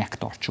arra, hogy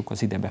megtartsuk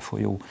az ide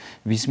befolyó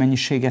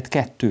vízmennyiséget.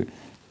 2.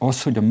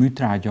 Az, hogy a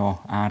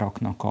műtrágya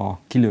áraknak a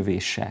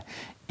kilövése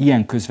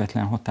ilyen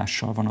közvetlen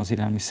hatással van az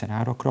élelmiszer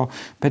árakra,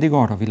 pedig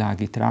arra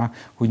világít rá,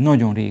 hogy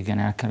nagyon régen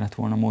el kellett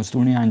volna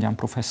mozdulni. Ángyán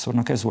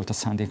professzornak ez volt a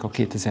szándéka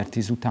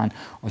 2010 után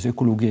az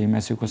ökológiai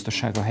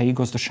mezőgazdaság a helyi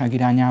gazdaság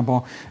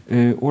irányába.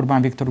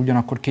 Orbán Viktor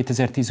ugyanakkor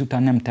 2010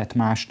 után nem tett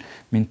mást,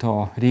 mint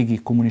a régi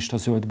kommunista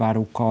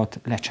zöldbárókat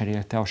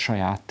lecserélte a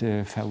saját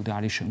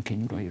feudális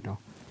önkényuraira.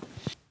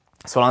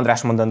 Szóval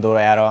András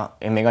mondandójára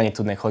én még annyit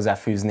tudnék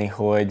hozzáfűzni,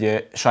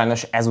 hogy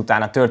sajnos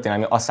ezután a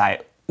történelmi asszály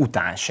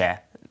után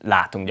se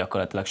látunk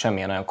gyakorlatilag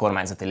semmilyen olyan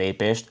kormányzati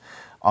lépést,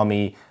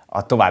 ami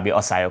a további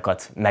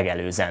asszályokat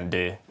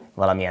megelőzendő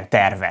valamilyen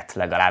tervet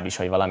legalábbis,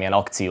 vagy valamilyen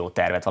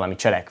akciótervet, valami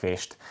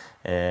cselekvést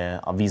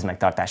a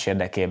vízmegtartás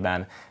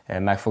érdekében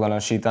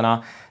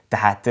megfogalmasítana.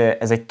 Tehát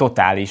ez egy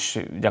totális,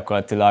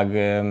 gyakorlatilag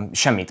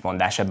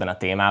semmitmondás ebben a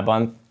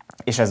témában,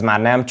 és ez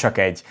már nem csak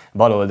egy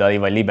baloldali,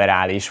 vagy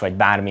liberális, vagy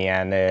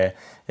bármilyen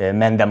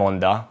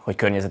mendemonda, hogy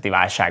környezeti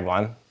válság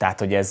van. Tehát,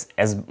 hogy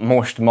ez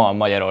most ma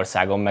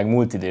Magyarországon, meg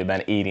múlt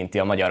időben érinti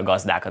a magyar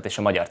gazdákat és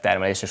a magyar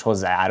termelést, és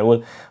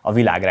hozzájárul a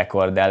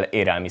világrekorddel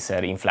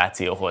élelmiszer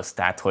inflációhoz.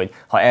 Tehát, hogy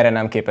ha erre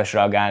nem képes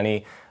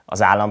reagálni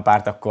az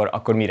állampárt,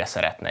 akkor mire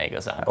szeretne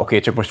igazán? Oké,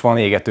 csak most van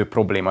égető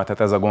probléma,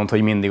 tehát ez a gond,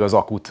 hogy mindig az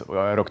akut,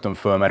 rögtön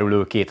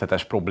fölmerülő 2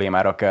 hetes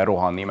problémára kell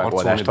rohanni,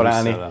 megoldást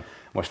találni.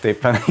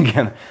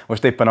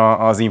 Most éppen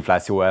az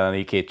infláció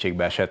elleni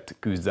kétségbe esett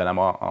küzdelem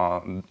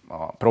a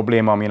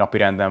probléma, ami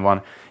napirenden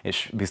van,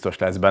 és biztos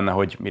lesz benne,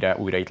 hogy mire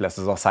újra itt lesz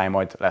az asszály,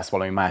 majd lesz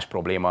valami más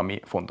probléma, ami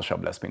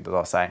fontosabb lesz, mint az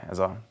asszály.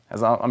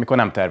 Amikor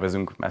nem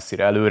tervezünk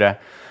messzire előre,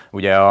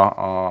 ugye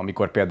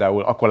amikor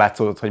például akkor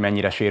látszódott, hogy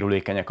mennyire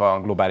sérülékenyek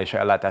a globális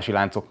ellátási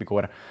láncok,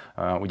 mikor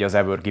ugye az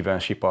Ever Given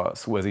Ship a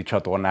Suezi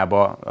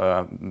csatornába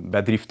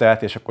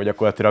bedriftelt, és akkor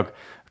gyakorlatilag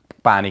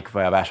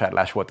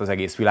pánikfelvásárlás volt az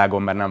egész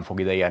világon, mert nem fog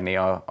ide érni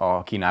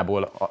a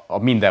Kínából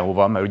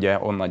mindenhova, mert ugye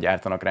onnan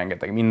gyártanak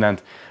rengeteg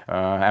mindent.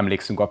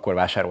 Emlékszünk, akkor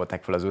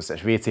vásárolták fel az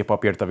összes WC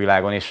papírt a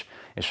világon,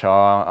 és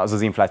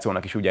az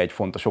inflációnak is ugye egy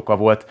fontos oka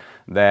volt,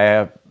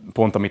 de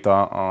pont amit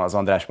az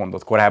András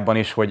mondott korábban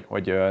is,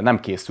 hogy nem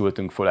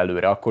készültünk föl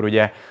előre. Akkor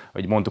ugye,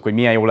 hogy mondtuk, hogy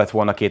milyen jó lett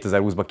volna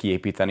 2020-ban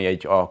kiépíteni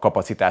a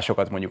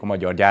kapacitásokat mondjuk a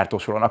magyar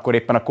gyártósoron, akkor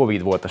éppen a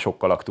Covid volt a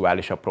sokkal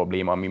aktuálisabb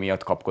probléma, ami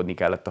miatt kapkodni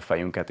kellett a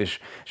fejünket, és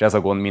ez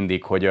a gond mindig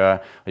mindig,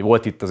 hogy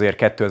volt itt azért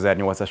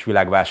 2008-as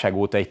világválság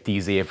óta egy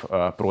 10 év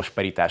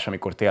prosperitás,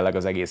 amikor tényleg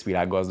az egész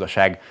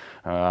világgazdaság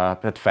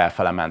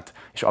felfele ment.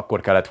 És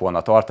akkor kellett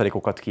volna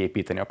tartalékokat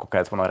kiépíteni, akkor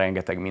kellett volna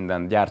rengeteg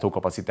minden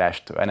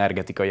gyártókapacitást,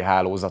 energetikai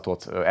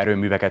hálózatot,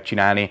 erőműveket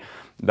csinálni,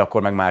 de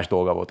akkor meg más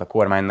dolga volt a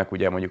kormánynak,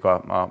 ugye mondjuk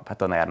a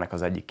NER-nek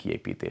az egyik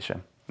kiépítése.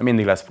 De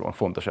mindig lesz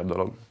fontosabb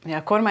dolog.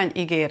 A kormány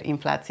ígér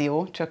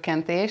infláció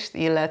csökkentést,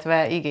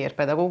 illetve ígér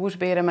pedagógus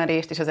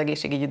béremelést és az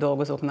egészségügyi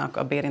dolgozóknak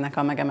a bérének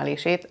a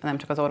megemelését, nem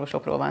csak az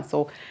orvosokról van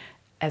szó.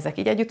 Ezek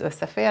így együtt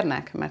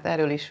összeférnek? Mert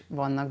erről is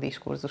vannak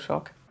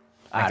diskurzusok.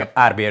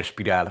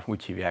 Árbérspirál,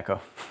 úgy hívják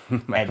a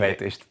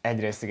megfejtést.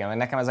 Egyrészt igen, mert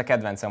nekem ez a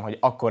kedvencem, hogy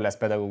akkor lesz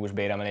pedagógus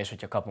béremelés,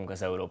 hogyha kapunk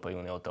az Európai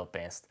Uniótól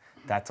pénzt.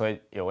 Tehát,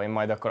 hogy jó, én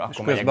majd akkor és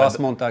közben azt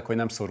mondták, hogy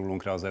nem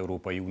szorulunk rá az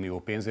Európai Unió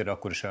pénzére,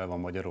 akkor is el van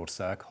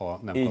Magyarország, ha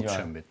nem kap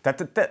semmit.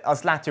 Tehát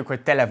azt látjuk,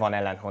 hogy tele van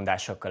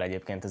ellentmondásokkal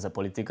egyébként ez a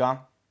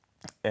politika.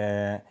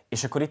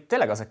 És akkor itt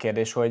tényleg az a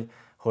kérdés,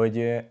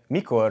 hogy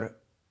mikor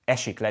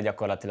esik le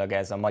gyakorlatilag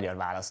ez a magyar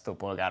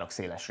választópolgárok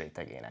széles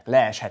rétegének.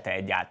 Leeshet-e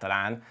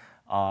egyáltalán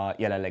a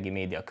jelenlegi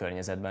média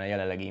környezetben, a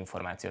jelenlegi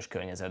információs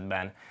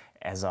környezetben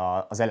ez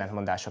az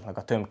ellentmondásoknak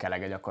a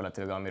tömkelege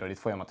gyakorlatilag, amiről itt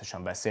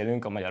folyamatosan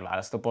beszélünk a magyar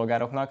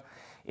választópolgároknak,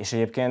 és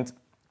egyébként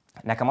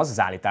nekem az az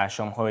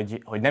állításom,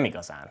 hogy nem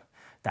igazán.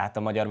 Tehát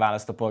a magyar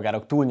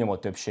választópolgárok túlnyomó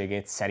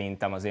többségét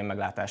szerintem, az én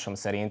meglátásom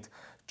szerint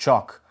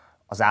csak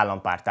az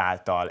állampárt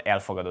által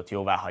elfogadott,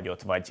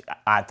 jóváhagyott vagy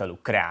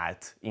általuk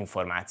kreált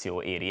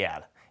információ éri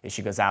el. És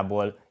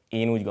igazából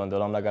én úgy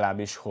gondolom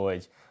legalábbis,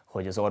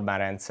 hogy az Orbán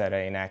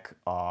rendszereinek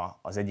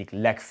az egyik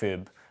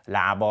legfőbb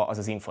lába az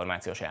az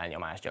információs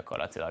elnyomás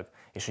gyakorlatilag.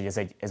 És hogy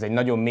ez egy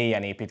nagyon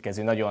mélyen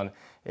építkező, nagyon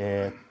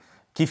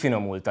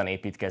kifinomultan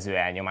építkező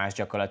elnyomás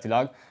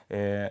gyakorlatilag.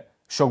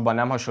 Sokban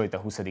nem hasonlít a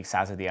 20.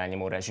 századi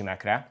elnyomó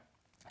rezsimekre,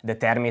 de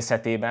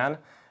természetében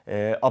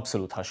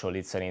abszolút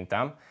hasonlít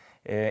szerintem,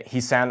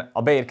 hiszen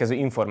a beérkező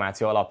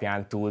információ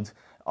alapján tud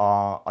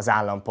az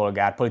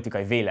állampolgár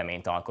politikai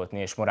véleményt alkotni,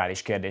 és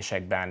morális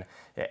kérdésekben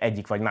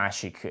egyik vagy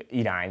másik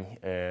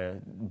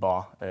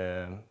irányba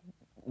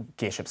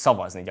később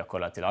szavazni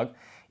gyakorlatilag.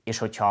 És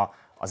hogyha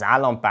az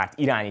állampárt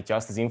irányítja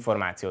azt az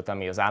információt,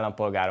 ami az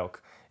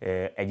állampolgárok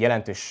egy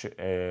jelentős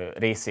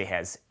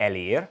részéhez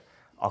elér,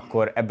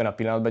 akkor ebben a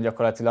pillanatban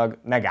gyakorlatilag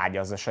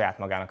megágyazza saját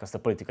magának azt a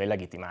politikai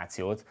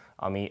legitimációt,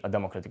 ami a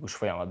demokratikus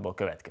folyamatból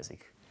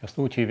következik. Ezt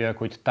úgy hívják,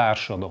 hogy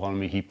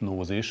társadalmi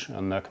hipnózis,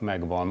 ennek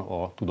megvan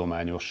a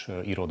tudományos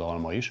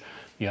irodalma is.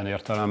 Ilyen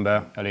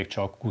értelemben elég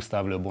csak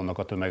Gustav Le Bonnak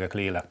a Tömegek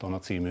lélektana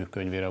című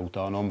könyvére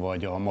utalnom,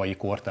 vagy a mai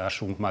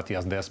kortársunk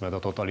Matthias Desmet a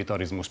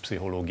totalitarizmus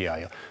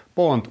pszichológiája.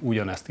 Pont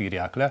ugyanezt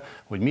írják le,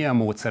 hogy milyen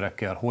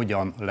módszerekkel,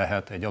 hogyan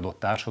lehet egy adott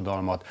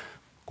társadalmat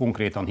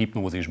konkrétan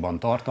hipnózisban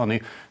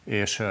tartani,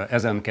 és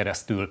ezen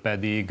keresztül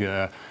pedig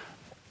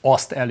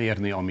azt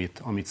elérni,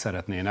 amit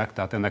szeretnének,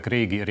 tehát ennek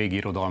régi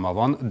irodalma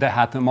van, de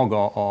hát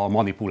maga a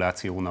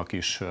manipulációnak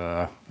is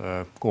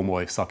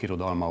komoly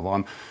szakirodalma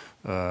van.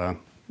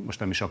 Most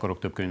nem is akarok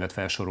több könyvet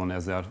felsorolni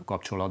ezzel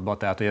kapcsolatban,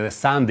 tehát hogy ez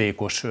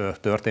szándékos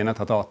történet.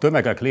 Hát a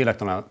Tömegek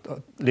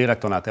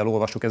lélektanát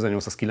elolvassuk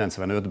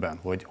 1895-ben,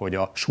 hogy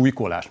a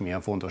súlykolás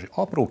milyen fontos, hogy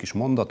apró kis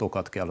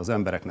mondatokat kell az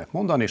embereknek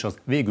mondani, és az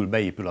végül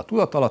beépül a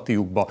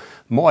tudatalattiukba,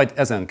 majd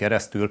ezen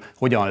keresztül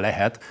hogyan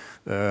lehet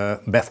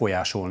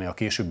befolyásolni a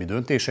későbbi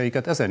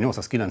döntéseiket.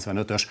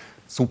 1895-ös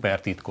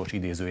szupertitkos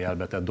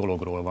idézőjelbe tett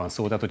dologról van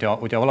szó. Tehát,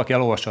 hogyha valaki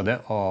elolvassa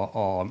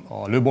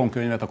a Le Bon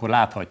könyvet, akkor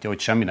láthatja, hogy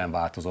semmi nem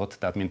változott,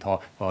 tehát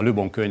mintha a Le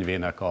Bon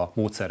könyvének a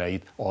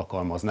módszereit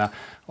alkalmazná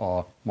a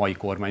mai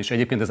kormány, és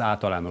egyébként ez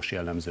általános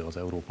jellemző az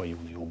Európai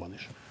Unióban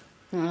is.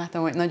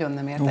 Látom, hogy nagyon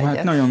nem ért egyet.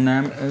 Hát nagyon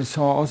nem.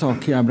 Szóval az a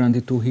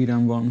kiábrándító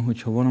hírem van,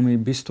 hogyha valami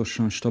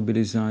biztosan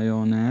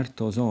stabilizálja a NER-t,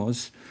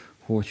 az,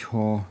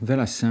 hogyha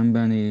vele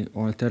szembeni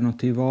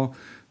alternatíva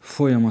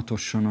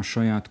folyamatosan a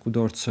saját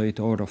kudarcait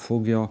arra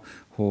fogja,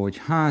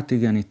 hogy hát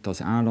igen, itt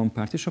az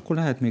állampárt, és akkor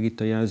lehet még itt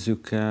a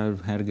jelzőkkel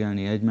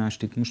hergelni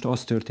egymást. Itt most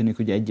az történik,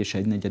 hogy 1 és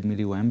 1,4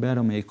 millió ember,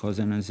 amelyik az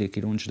ellenzéki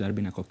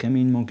roncsderbinek a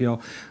kemény magja,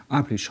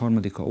 április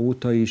 3-a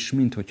óta is,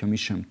 minthogyha mi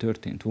sem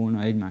történt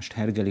volna, egymást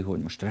hergeli, hogy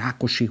most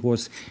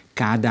Rákosihoz,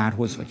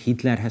 Kádárhoz vagy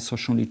Hitlerhez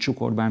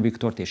hasonlítsuk Orbán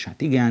Viktort, és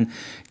hát igen,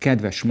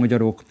 kedves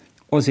magyarok,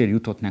 azért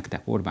jutott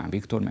nektek Orbán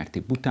Viktor, mert ti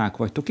buták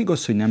vagytok.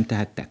 Igaz, hogy nem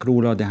tehettek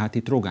róla, de hát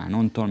itt Rogán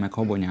Antal, meg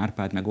Habony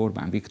Árpád, meg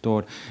Orbán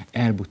Viktor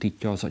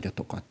elbutítja az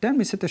agyatokat.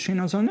 Természetesen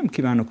én azzal nem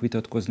kívánok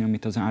vitatkozni,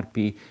 amit az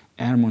Árpi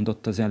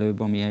elmondott az előbb,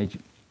 ami egy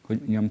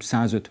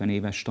 150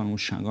 éves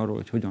tanulság arról,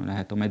 hogy hogyan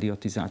lehet a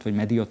mediatizált vagy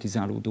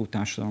mediatizálódó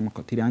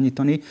társadalmakat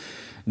irányítani,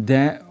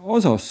 de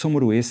az a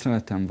szomorú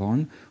észleletem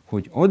van,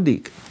 hogy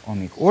addig,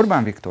 amíg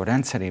Orbán Viktor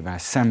rendszerével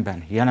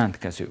szemben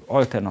jelentkező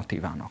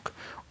alternatívának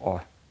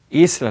a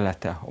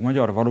észlelete a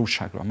magyar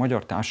valóságról, a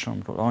magyar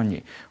társadalomról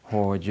annyi,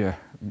 hogy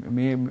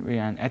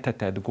ilyen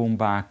etetett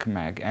gombák,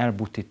 meg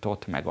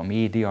elbutított, meg a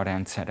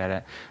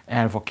médiarendszerre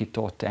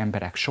elvakított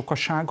emberek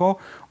sokasága,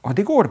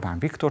 addig Orbán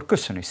Viktor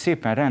köszönjük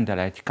szépen rendel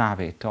egy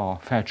kávét a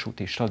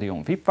Felcsúti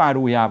stadion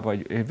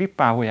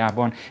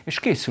VIP-páholyában, és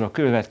készül a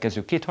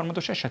következő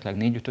kétharmados, esetleg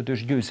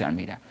 4/5-ös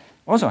győzelmére.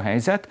 Az a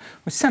helyzet,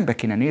 hogy szembe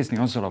kéne nézni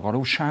azzal a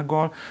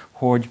valósággal,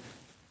 hogy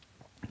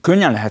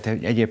könnyen lehet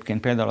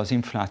egyébként például az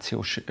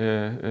inflációs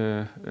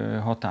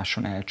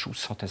hatáson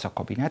elcsúszhat ez a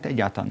kabinet,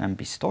 egyáltalán nem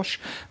biztos.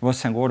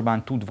 Valószínűleg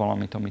Orbán tud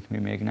valamit, amit mi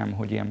még nem,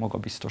 hogy ilyen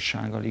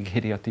magabiztossággal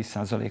ígéri a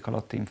 10%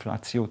 alatti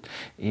inflációt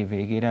év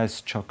végére,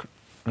 ez csak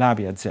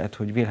lábjegyzet,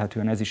 hogy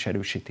vélhetően ez is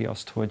erősíti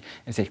azt, hogy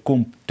ez egy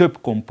több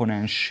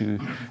komponensű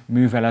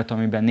művelet,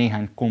 amiben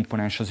néhány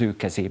komponens az ő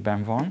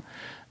kezében van.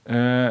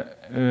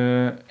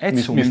 Egy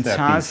szó mint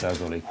 100,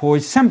 hogy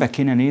szembe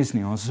kéne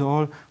nézni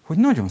azzal, hogy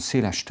nagyon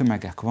széles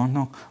tömegek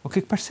vannak,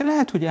 akik persze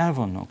lehet, hogy el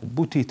vannak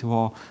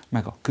butítva,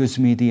 meg a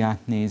közmédiát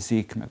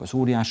nézik, meg az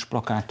óriás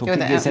plakátok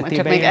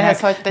idézetében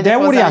élnek, de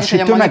óriási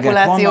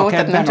tömegek vannak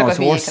ebben az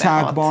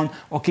országban,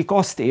 akik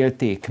azt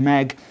élték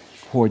meg,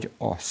 hogy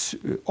az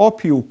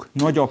apjuk,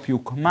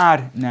 nagyapjuk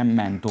már nem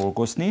ment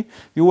dolgozni,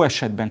 jó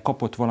esetben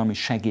kapott valami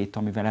segélyt,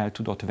 amivel el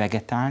tudott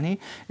vegetálni,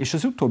 és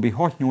az utóbbi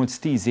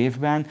 6-8-10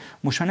 évben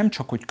most már nem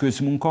csak hogy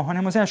közmunka,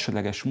 hanem az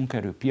elsődleges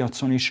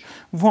munkaerőpiacon is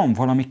van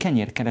valami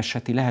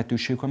kenyérkereseti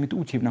lehetőség, amit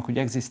úgy hívnak, hogy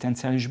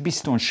egzisztenciális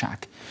biztonság.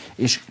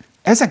 És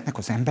ezeknek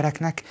az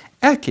embereknek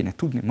el kéne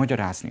tudni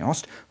magyarázni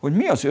azt, hogy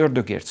mi az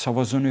ördögért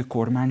szavazzon ő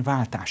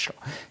kormányváltásra.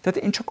 Tehát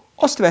én csak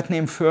azt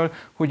vetném föl,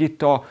 hogy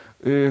itt a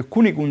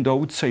Kunigunda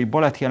utcai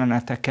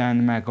balettjeleneteken,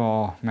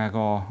 meg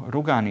a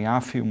Rogáni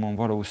áfiumon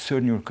való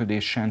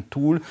szörnyűködésen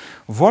túl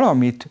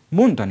valamit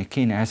mondani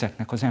kéne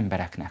ezeknek az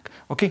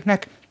embereknek,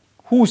 akiknek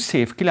 20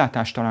 év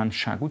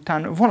kilátástalanság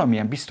után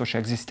valamilyen biztos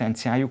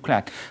egzisztenciájuk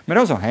lett. Mert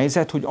az a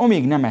helyzet, hogy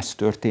amíg nem ez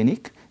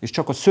történik, és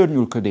csak a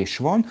szörnyűködés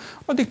van,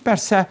 addig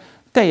persze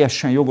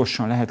teljesen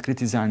jogosan lehet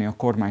kritizálni a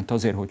kormányt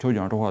azért, hogy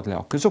hogyan rohad le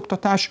a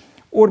közoktatás.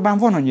 Orbán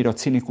van annyira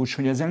cinikus,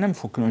 hogy ezzel nem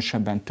fog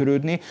különösebben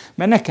törődni,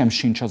 mert nekem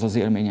sincs az az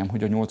élményem,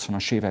 hogy a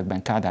 80-as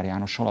években Kádár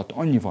János alatt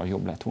annyival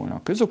jobb lett volna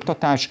a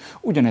közoktatás,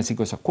 ugyanez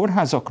igaz a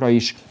kórházakra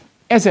is.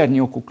 Ezernyi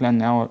okuk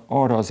lenne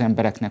arra az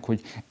embereknek,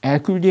 hogy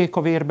elküldjék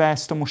a vérbe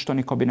ezt a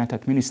mostani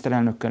kabinetet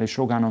miniszterelnökkel és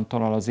Rogán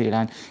Antallal az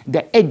élen,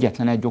 de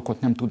egyetlen egy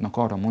okot nem tudnak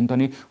arra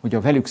mondani, hogy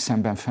a velük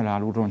szemben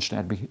felálló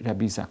roncsnerbre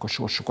bízzák a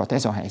sorsukat.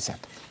 Ez a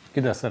helyzet.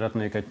 Ide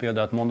szeretnék egy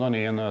példát mondani.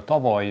 Én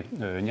tavaly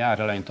nyár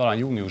elején, talán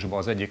júniusban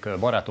az egyik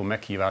barátom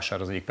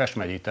meghívására az egyik Pest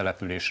megyei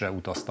településre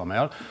utaztam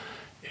el,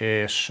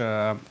 és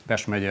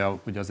Pest megye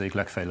ugye az egyik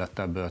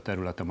legfejlettebb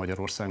területe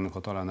Magyarországnak,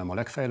 ha talán nem a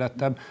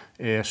legfejlettebb,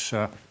 és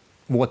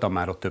voltam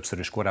már ott többször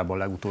is korábban,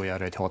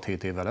 legutoljára egy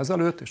 6-7 évvel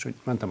ezelőtt, és hogy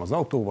mentem az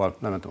autóval,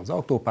 lementem az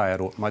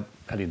autópályáról, majd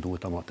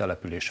elindultam a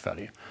település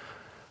felé.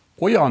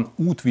 Olyan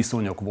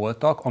útviszonyok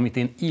voltak, amit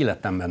én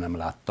életemben nem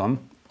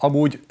láttam.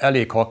 Amúgy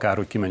elég, ha akár,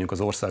 hogy kimenjünk az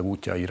ország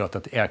útjaira,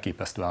 tehát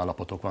elképesztő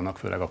állapotok vannak,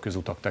 főleg a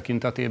közutak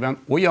tekintetében.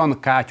 Olyan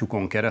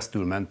kátyukon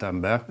keresztül mentem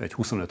be egy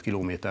 25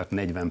 kilométert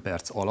 40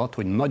 perc alatt,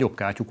 hogy nagyobb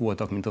kátyuk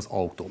voltak, mint az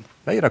autóm.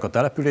 Beérek a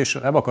településre,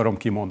 nem akarom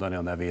kimondani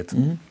a nevét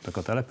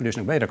a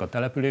településnek, beérek a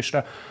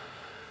településre,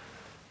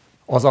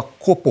 az a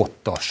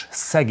kopottas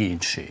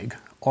szegénység,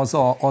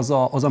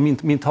 az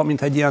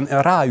mint egy ilyen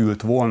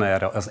ráült volna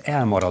erre, az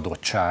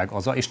elmaradottság,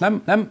 és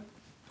nem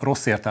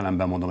rossz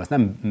értelemben mondom, ezt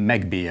nem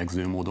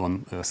megbélyegző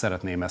módon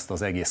szeretném ezt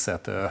az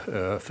egészet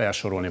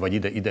felsorolni, vagy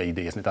ide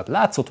idézni. Tehát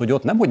látszott, hogy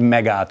ott nem, hogy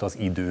megállt az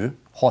idő,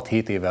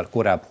 6-7 évvel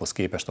korábbhoz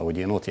képest, ahogy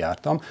én ott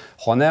jártam,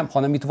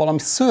 hanem itt valami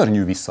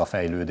szörnyű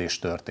visszafejlődés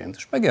történt.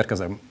 És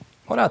megérkezem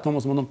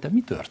barátomhoz, mondom, te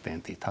mi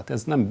történt itt? Hát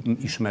ez nem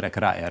ismerek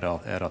rá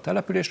erre a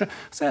településre.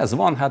 Ez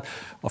van, hát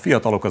a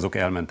fiatalok azok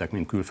elmentek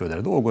mind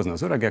külföldre dolgozni,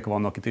 az öregek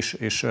vannak itt,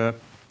 és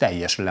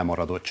teljes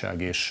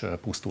lemaradottság és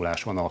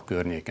pusztulás van a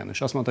környéken.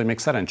 És azt mondta, hogy még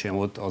szerencsém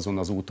volt azon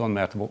az úton,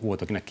 mert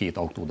volt, akinek 2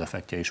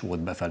 autódefektje is volt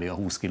befelé a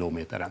 20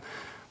 kilométeren.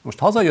 Most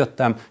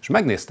hazajöttem, és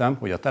megnéztem,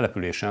 hogy a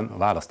településen a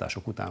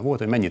választások után volt,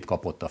 hogy mennyit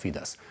kapott a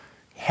Fidesz.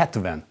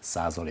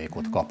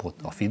 70%-ot kapott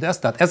a Fidesz,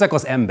 tehát ezek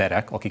az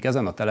emberek, akik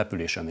ezen a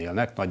településen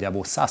élnek,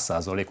 nagyjából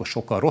 100%-os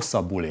sokkal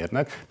rosszabbul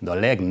érnek, de a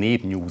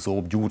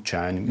legnépnyúzóbb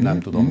Gyurcsány, nem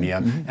tudom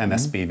milyen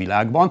MSZP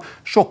világban,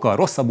 sokkal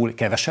rosszabbul,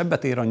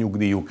 kevesebbet ér a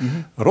nyugdíjuk,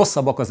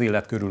 rosszabbak az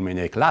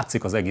életkörülményeik,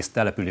 látszik az egész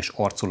település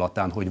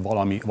arculatán, hogy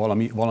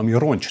valami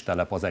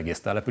roncstelep az egész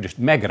település,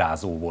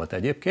 megrázó volt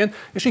egyébként,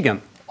 és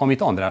igen,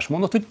 amit András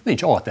mondott, hogy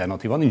nincs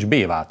alternatíva, nincs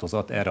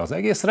B-változat erre az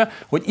egészre,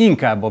 hogy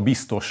inkább a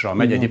biztosra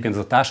megy. Egyébként ez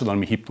a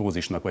társadalmi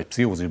hipnózisnak vagy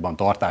pszichózisban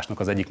tartásnak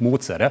az egyik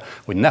módszere,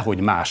 hogy nehogy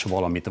más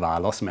valamit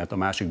válasz, mert a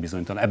másik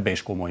bizonytalan, ebbe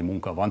is komoly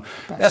munka van.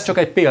 Persze. Ez csak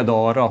egy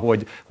példa arra,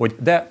 hogy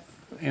de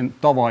én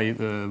tavaly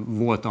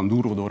voltam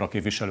Duró Dóra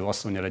képviselő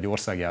asszonnyal egy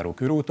országjáró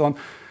körúton,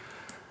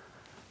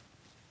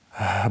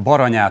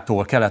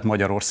 Baranyától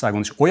Kelet-Magyarországon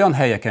is olyan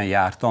helyeken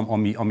jártam,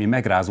 ami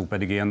megrázó,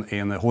 pedig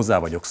én hozzá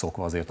vagyok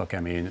szokva azért a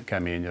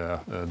kemény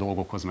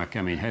dolgokhoz, meg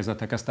kemény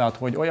helyzetekhez. Tehát,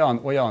 hogy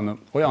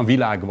olyan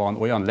világ van,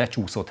 olyan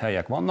lecsúszott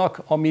helyek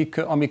vannak,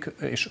 amik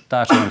és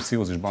társadalmi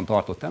pszichózisban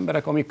tartott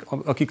emberek,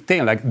 akik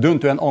tényleg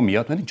döntően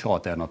amiatt, mert nincs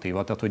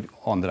alternatíva. Tehát, hogy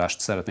Andrást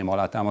szeretném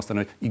alátámasztani,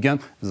 hogy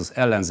igen, ez az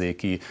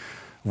ellenzéki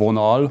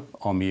vonal,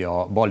 ami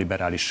a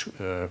balliberális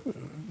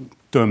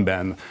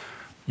tömbben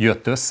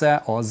jött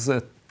össze, az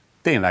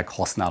tényleg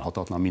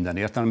használhatatlan minden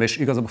értelemben, és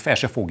igazából fel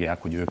se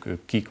fogják, hogy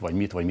ők kik,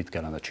 vagy mit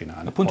kellene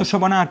csinálni.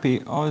 Pontosabban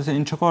Árpi,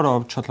 én csak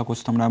arra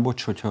csatlakoztam rá,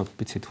 bocs, hogyha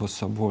picit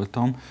hosszabb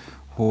voltam,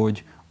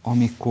 hogy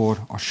amikor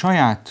a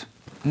saját,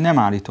 nem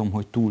állítom,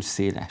 hogy túl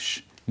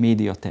széles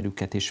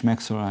médiaterüket és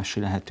megszólalási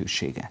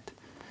lehetőséget,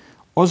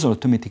 azzal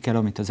tömítik el,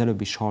 amit az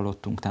előbb is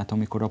hallottunk, tehát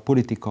amikor a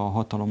politika, a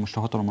hatalom, most a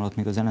hatalom alatt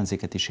még az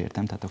ellenzéket is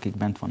értem, tehát akik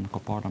bent vannak a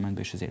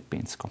parlamentben és ezért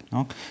pénzt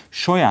kapnak,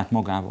 saját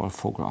magával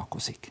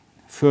foglalkozik.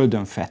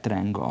 Földön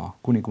fetreng a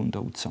Kunigunda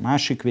utca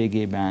másik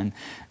végében,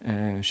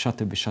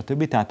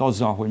 stb. Tehát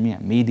azzal, hogy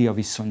milyen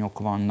médiaviszonyok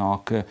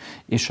vannak,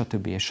 és a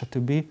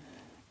többi,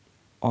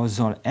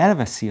 azzal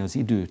elveszi az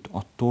időt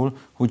attól,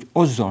 hogy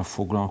azzal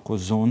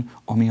foglalkozzon,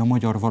 ami a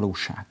magyar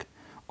valóság,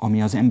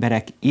 ami az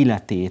emberek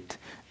életét,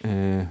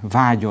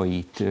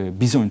 vágyait,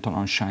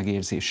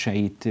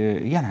 bizonytalanságérzéseit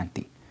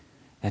jelenti.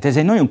 Tehát ez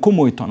egy nagyon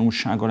komoly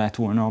tanulsága lett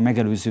volna a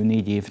megelőző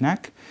 4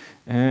 évnek,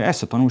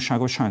 ezt a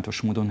tanulságot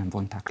sajnos módon nem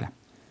vonták le.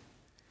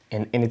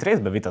 Én itt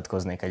részben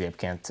vitatkoznék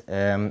egyébként.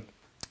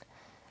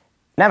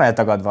 Nem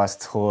eltagadva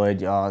azt,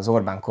 hogy az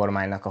Orbán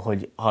kormánynak,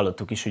 ahogy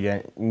hallottuk is,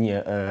 ugye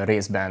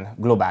részben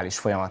globális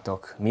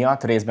folyamatok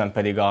miatt, részben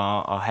pedig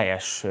a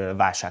helyes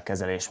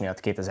válságkezelés miatt,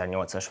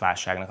 2008-as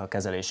válságnak a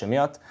kezelése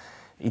miatt,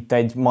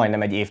 itt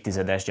majdnem egy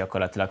évtizedes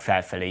gyakorlatilag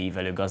felfelé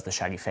ívelő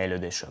gazdasági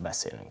fejlődésről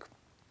beszélünk.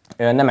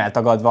 Nem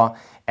eltagadva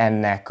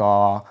ennek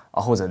a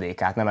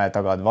hozadékát, nem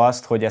eltagadva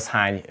azt, hogy ez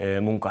hány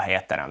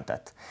munkahelyet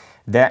teremtett.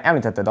 De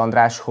említetted,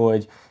 András,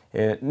 hogy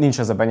nincs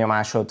az a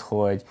benyomásod,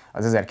 hogy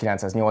az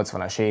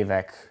 1980-as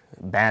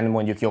években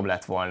mondjuk jobb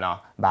lett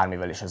volna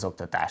bármivel is az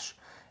oktatás,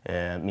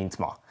 mint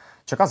ma.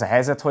 Csak az a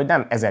helyzet, hogy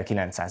nem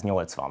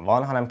 1980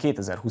 van, hanem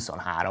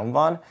 2023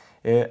 van,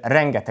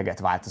 rengeteget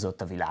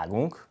változott a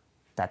világunk,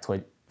 tehát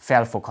hogy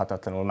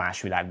felfoghatatlanul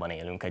más világban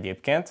élünk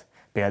egyébként,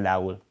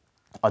 például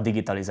a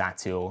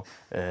digitalizáció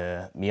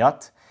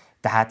miatt,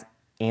 tehát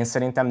én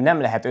szerintem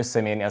nem lehet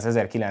összemérni az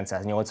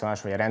 1980-as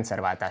vagy a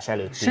rendszerváltás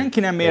előtti. Senki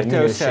nem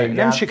mérte össze,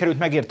 nem sikerült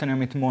megérteni,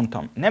 amit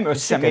mondtam. Nem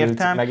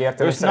összemértem,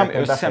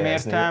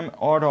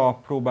 arra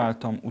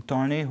próbáltam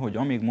utalni, hogy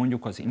amíg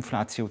mondjuk az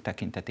infláció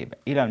tekintetében,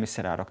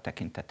 élelmiszerárak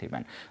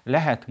tekintetében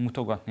lehet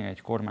mutogatni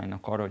egy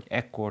kormánynak arra, hogy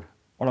ekkor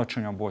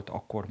alacsonyabb volt,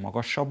 akkor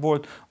magasabb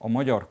volt. A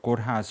magyar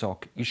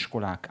kórházak,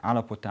 iskolák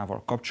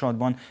állapotával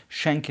kapcsolatban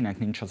senkinek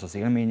nincs az az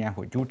élménye,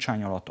 hogy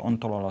Gyurcsány alatt,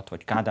 Antall alatt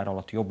vagy Kádár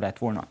alatt jobb lett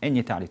volna.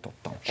 Ennyit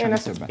állítottam.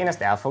 Én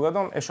ezt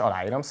elfogadom, és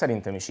aláírom,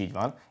 szerintem is így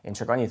van. Én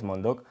csak annyit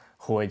mondok,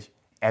 hogy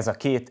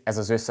ez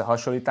az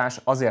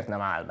összehasonlítás azért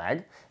nem áll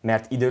meg,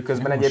 mert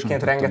időközben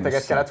egyébként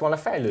rengeteget kellett volna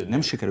fejlődni.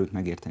 Nem sikerült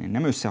megérteni,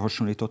 nem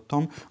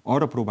összehasonlítottam,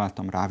 arra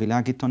próbáltam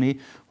rávilágítani,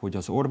 hogy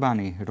az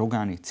Orbáni,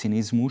 Rogáni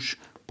cinizmus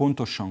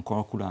pontosan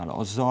kalkulál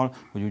azzal,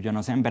 hogy ugyan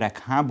az emberek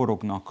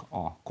háborognak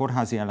a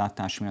kórházi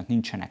ellátás miatt,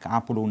 nincsenek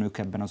ápolónők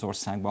ebben az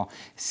országban,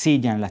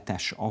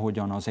 szégyenletes,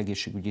 ahogyan az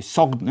egészségügyi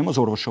nem az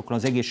orvosokkal,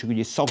 az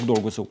egészségügyi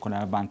szakdolgozókkal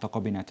elbánt a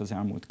kabinet az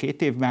elmúlt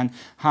 2 évben,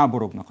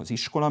 háborognak az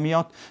iskola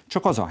miatt,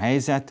 csak az a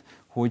helyzet,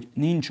 hogy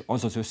nincs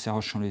az az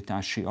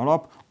összehasonlítási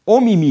alap,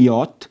 ami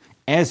miatt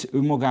ez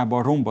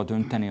önmagában romba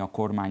dönteni a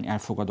kormány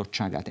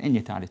elfogadottságát.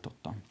 Ennyit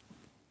állítottam.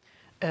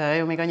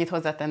 Jó, még annyit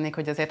hozzátennék,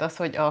 hogy azért az,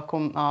 hogy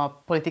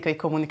a politikai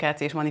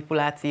kommunikáció és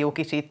manipuláció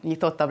kicsit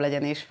nyitottabb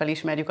legyen és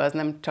felismerjük, az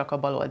nem csak a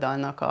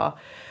baloldalnak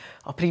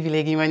a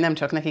privilégium, vagy nem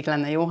csak nekik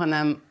lenne jó,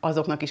 hanem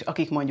azoknak is,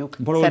 akik mondjuk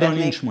baloldal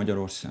nincs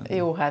Magyarországon.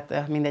 Jó,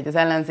 hát mindegy az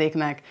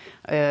ellenzéknek,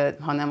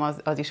 hanem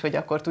az is, hogy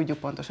akkor tudjuk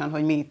pontosan,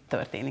 hogy mi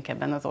történik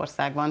ebben az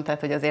országban. Tehát,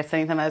 hogy azért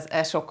szerintem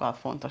ez sokkal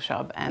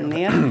fontosabb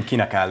ennél.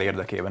 Kinek áll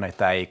érdekében egy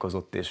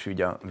tájékozott és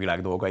ugye a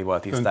világ dolgaival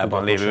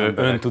tisztában lévő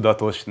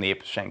öntudatos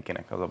nép,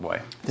 senkinek az a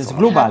baj. De ez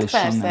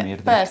globálisan persze, nem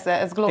érdekel. Persze,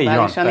 ez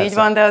globálisan így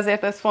van, de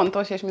azért ez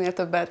fontos, és minél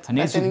többet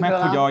nézzük meg,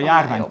 hogy a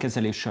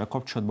járványkezeléssel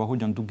kapcsolatban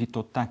hogyan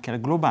dugították el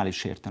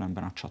globális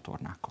értelemben a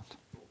csatornákat.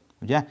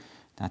 Ugye?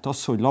 Tehát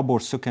az, hogy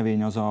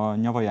laborszökevény az a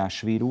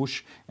nyavajás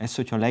vírus, ezt,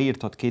 hogyha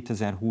leírtad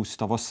 2020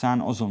 tavaszán,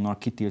 azonnal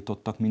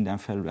kitiltottak minden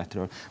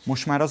felületről.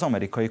 Most már az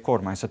amerikai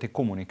kormányzati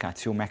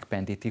kommunikáció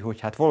megpendíti, hogy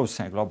hát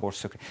valószínűleg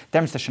laborszökevény.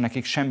 Természetesen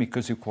nekik semmi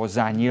közük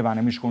hozzá, nyilván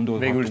nem is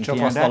gondolhatunk végül csak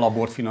ilyenre. Azt a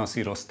labort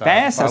finanszírozták.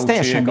 Persze, az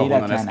teljesen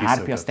véletlen,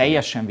 Árpi, az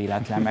teljesen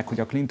véletlen, meg hogy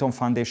a Clinton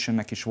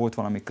Foundationnek is volt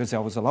valami köze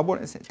ahhoz a labor,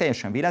 ez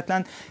teljesen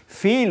véletlen.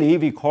 Fél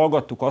évig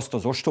hallgattuk azt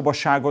az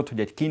ostobaságot, hogy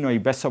egy kínai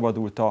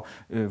beszabadult a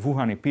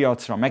wuhani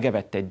piacra,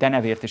 megevett egy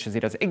denevért, és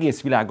ezért az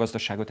egész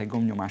világgazdaságot egy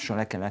gombnyomással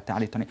le kellett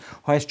állítani.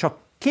 Ha ezt csak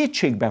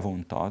kétségbe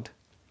vontad,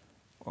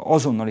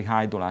 azonnali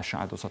hájdolás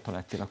áldozata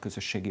lettél a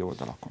közösségi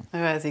oldalakon.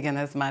 Ez igen,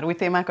 ez már új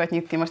témákat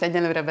nyit ki. Most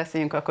egyelőre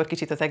beszéljünk akkor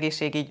kicsit az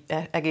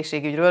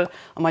egészségügyről,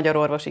 a Magyar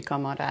Orvosi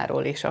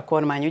Kamaráról és a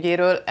kormány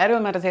ügyéről. Erről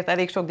már azért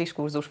elég sok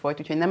diskurzus folyt,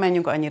 úgyhogy nem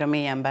menjünk annyira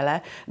mélyen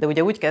bele, de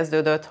ugye úgy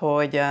kezdődött,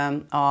 hogy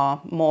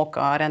a MOK,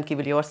 a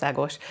rendkívüli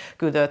országos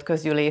küldött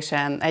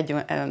közgyűlésen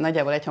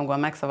nagyjából egyhangúan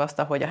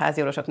megszavazta, hogy a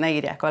háziorvosok ne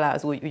írják alá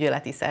az új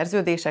ügyeleti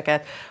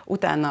szerződéseket.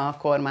 Utána a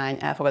kormány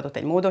elfogadott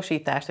egy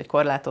módosítást, hogy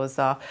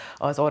korlátozza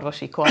az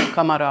orvosi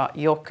kamara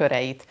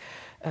jogköreit.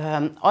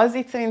 Az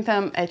itt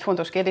szerintem egy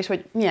fontos kérdés,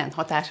 hogy milyen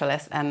hatása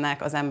lesz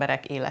ennek az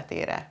emberek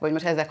életére. Vagy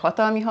most ezek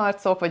hatalmi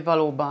harcok, vagy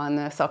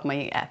valóban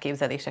szakmai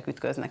elképzelések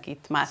ütköznek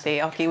itt. Máté,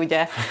 aki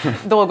ugye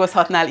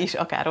dolgozhatnál is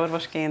akár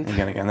orvosként.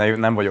 Igen,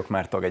 nem vagyok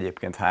már tag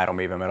egyébként 3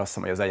 éve, mert azt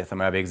hiszem, hogy az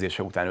egyetem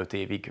elvégzése után 5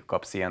 évig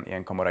kapsz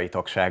ilyen kamarai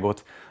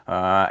tagságot.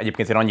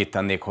 Egyébként én annyit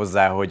tennék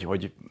hozzá,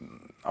 hogy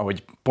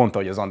ahogy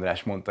az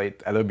András mondta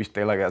itt előbb is,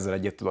 tényleg ezzel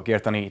egyet tudok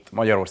érteni, itt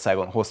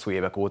Magyarországon hosszú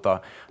évek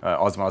óta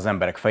az van az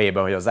emberek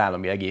fejében, hogy az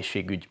állami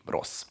egészségügy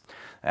rossz.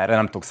 Erre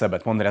nem tudok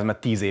szebbet mondani, ez mert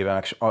 10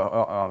 éve,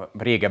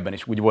 régebben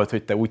is úgy volt,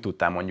 hogy te úgy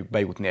tudtál mondjuk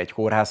bejutni egy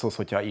kórházhoz,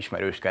 hogyha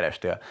ismerőst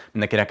kerestél.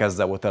 Mindenkinek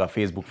ezzel volt el a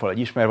Facebook fal, hogy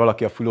ismer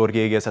valaki a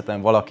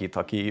fülorgégészeten, valakit,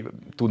 aki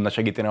tudna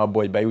segíteni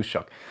abból, hogy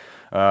bejussak.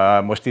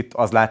 Most itt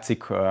az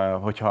látszik,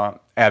 hogyha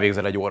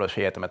elvégzel egy orvosi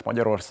egyetemet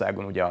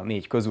Magyarországon, ugye a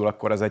 4 közül,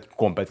 akkor ez egy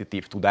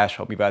kompetitív tudás,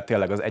 amivel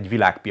tényleg az egy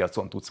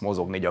világpiacon tudsz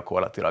mozogni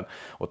gyakorlatilag.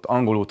 Ott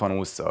angolul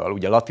tanulsz,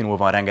 ugye latinul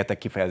van rengeteg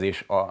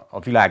kifejezés, a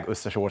világ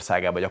összes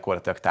országában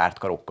gyakorlatilag tárt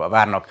karokkal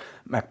várnak,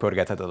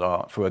 megpörgetheted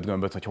a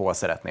földgömböt, hogy hol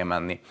szeretnél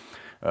menni.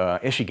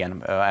 És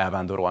igen,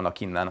 elvándorolnak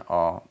innen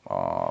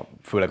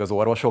főleg az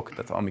orvosok,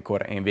 tehát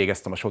amikor én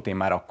végeztem a sotén,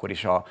 már akkor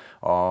is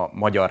a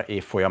magyar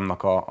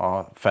évfolyamnak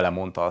a fele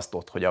mondta azt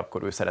ott, hogy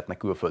akkor ő szeretne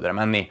külföldre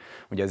menni.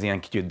 Ugye ez ilyen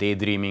kicsit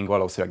daydreaming,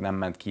 valószínűleg nem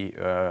ment ki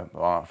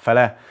a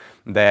fele,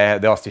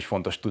 de azt is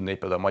fontos tudni, hogy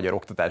például a magyar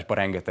oktatásban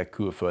rengeteg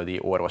külföldi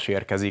orvos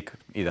érkezik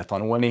ide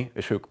tanulni,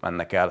 és ők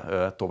mennek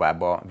el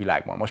tovább a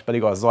világban. Most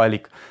pedig az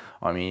zajlik,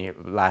 ami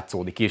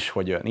látszódik is,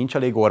 hogy nincs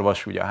elég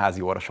orvos, ugye a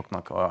házi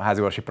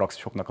orvosi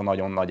praxisoknak a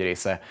nagyon nagy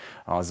része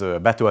az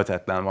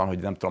betöltetlen van, hogy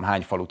nem tudom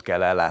hány falut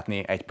kell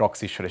ellátni egy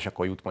praxissal, és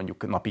akkor jut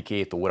mondjuk napi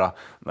 2 óra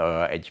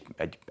egy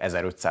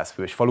 1500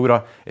 fős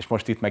falura, és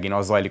most itt megint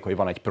az zajlik, hogy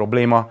van egy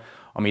probléma,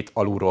 amit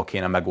alulról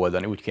kéne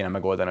megoldani. Úgy kéne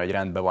megoldani, hogy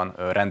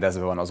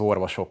rendezve van az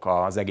orvosok,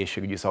 az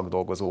egészségügyi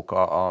szakdolgozók,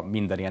 a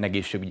minden ilyen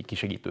egészségügyi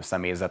kisegítő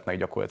személyzetnek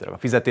gyakorlatilag a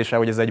fizetése,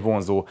 hogy ez egy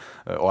vonzó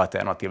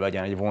alternatív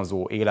legyen, egy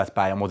vonzó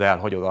életpályamodell,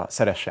 hogy oda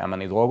szeressen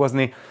menni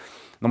dolgozni.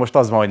 Na most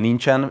az van, hogy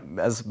nincsen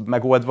ez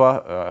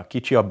megoldva,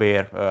 kicsi a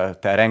bér,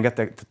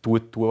 rengeteg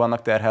túl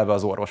vannak terhelve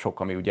az orvosok,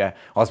 ami ugye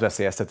az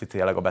veszélyezteti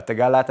tényleg a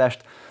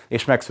betegállátást,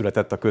 és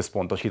megszületett a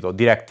központosított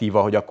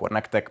direktíva, hogy akkor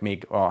nektek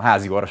még a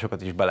házi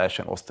orvosokat is be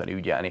lehessen osztani,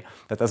 ügyelni.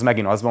 Tehát ez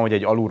megint az van, hogy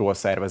egy alulról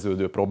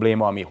szerveződő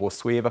probléma, ami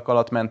hosszú évek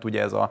alatt ment,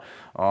 ugye ez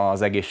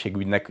az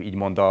egészségügynek így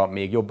mondta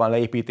még jobban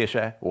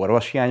leépítése,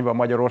 orvoshiányban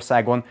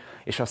Magyarországon,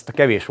 és azt a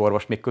kevés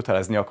orvost még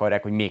kötelezni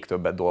akarják, hogy még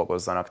többet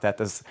dolgozzanak. Tehát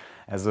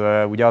ez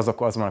ugye az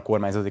van a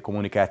kormányzati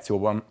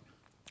kommunikációban,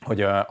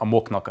 hogy a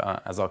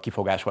MOK-nak ez a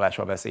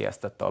kifogásolása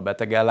veszélyeztette a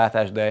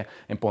betegellátást, de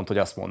én pont, hogy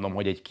azt mondom,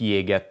 hogy egy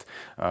kiégett,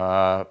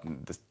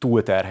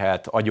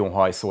 túlterhelt,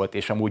 agyonhajszolt,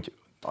 és amúgy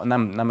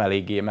nem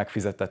eléggé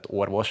megfizetett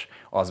orvos,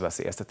 az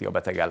veszélyezteti a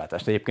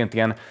betegellátást. Egyébként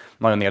ilyen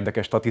nagyon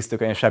érdekes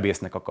statisztika, én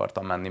sebésznek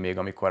akartam menni még,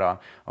 amikor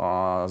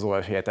az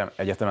orvosi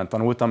egyetemen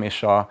tanultam,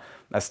 és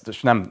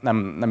ezt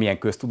nem ilyen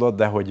köztudott,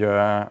 de hogy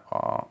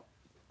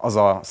az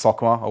a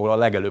szakma, ahol a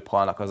legelőbb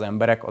halnak az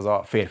emberek, az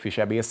a férfi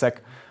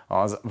sebészek,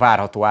 az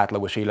várható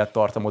átlagos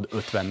élettartamod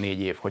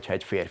 54 év, hogyha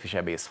egy férfi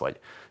sebész vagy.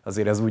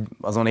 Azért ez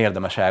azon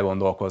érdemes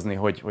elgondolkozni,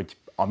 hogy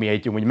ami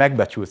egy úgy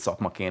megbecsült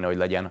szakma kéne, hogy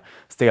legyen,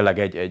 az tényleg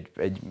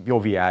egy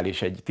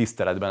joviális, egy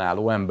tiszteletben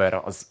álló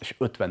ember, és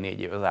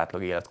 54 év az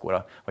átlag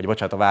életkora, vagy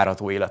bocsánat, a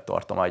várható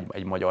élettartama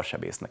egy magyar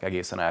sebésznek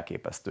egészen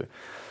elképesztő.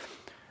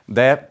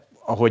 De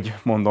ahogy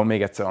mondom,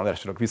 még egyszer András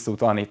tudok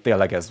visszautalni,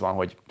 tényleg ez van,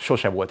 hogy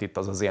sose volt itt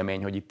az az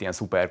élmény, hogy itt ilyen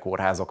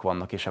szuperkórházak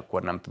vannak, és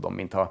akkor nem tudom,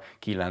 mintha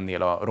ki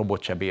lennél a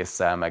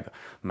robotsebésszel,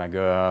 meg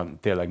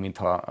tényleg,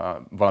 mintha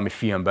valami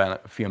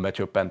filmbe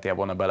csöppentél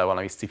volna bele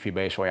valami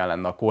sci-fibe, és olyan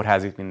lenne a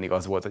kórház, itt mindig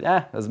az volt, hogy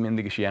ez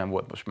mindig is ilyen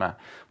volt, most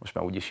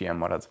már úgyis ilyen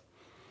marad.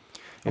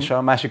 És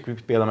a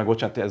másik példa, meg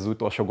bocsánat, ez az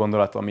utolsó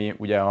gondolat, ami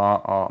ugye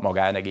a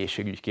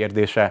magánegészségügy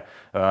kérdése.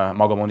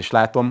 Magamon is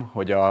látom,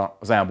 hogy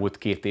az elmúlt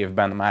 2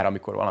 évben már,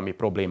 amikor valami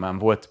problémám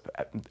volt,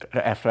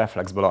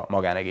 reflexből a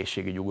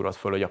magánegészségügy ugrott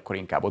föl, hogy akkor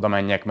inkább oda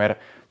menjek,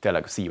 mert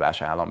tényleg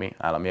szívás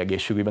állami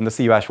egészségügyben, de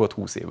szívás volt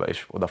 20 éve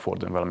is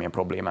odafordulni valamilyen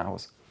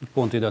problémához.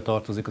 Pont ide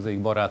tartozik az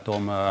egyik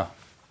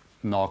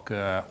barátomnak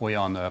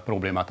olyan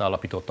problémát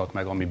állapítottak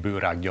meg, ami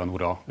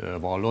bőrákgyanúra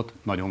vallott.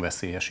 Nagyon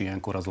veszélyes,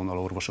 ilyenkor azonnal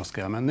orvoshoz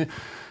kell menni.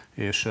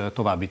 És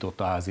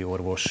továbbított a házi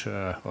orvos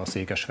a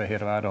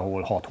Székesfehérvárra,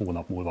 ahol 6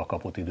 hónap múlva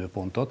kapott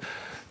időpontot.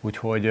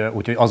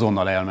 Úgyhogy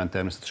azonnal elment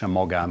természetesen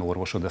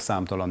magánorvosod, de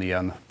számtalan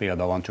ilyen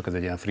példa van, csak ez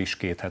egy ilyen friss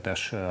 2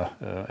 hetes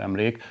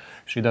emlék.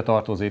 És ide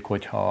tartozik,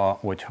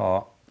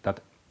 hogyha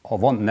tehát ha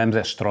van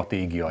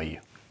nemzetstratégiai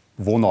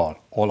vonal,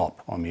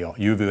 alap, ami a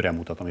jövőre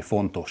mutat, ami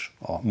fontos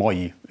a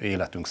mai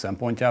életünk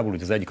szempontjából,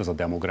 ugye az egyik az a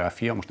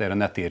demográfia, most erre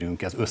ne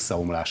térjünk, ez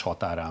összeomlás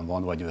határán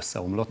van, vagy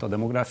összeomlott a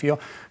demográfia.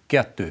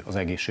 2 az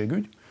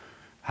egészségügy,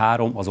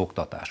 3 az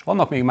oktatás.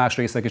 Vannak még más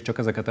részek is, csak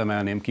ezeket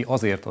emelném ki,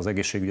 azért az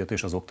egészségügyet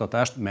és az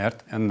oktatást,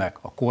 mert ennek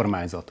a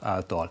kormányzat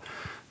által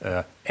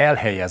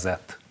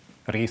elhelyezett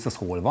rész az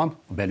hol van?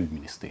 A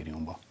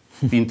belügyminisztériumban.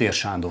 Pintér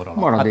Sándor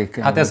alatt.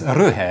 Hát ez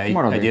röhely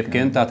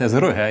egyébként, tehát ez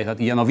röhely, tehát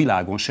ilyen a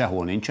világon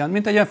sehol nincsen,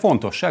 mint egy ilyen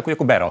fontosság, hogy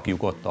akkor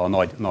berakjuk ott a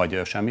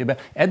nagy semmibe.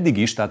 Eddig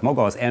is, tehát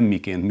maga az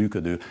emmiként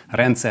működő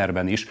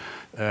rendszerben is,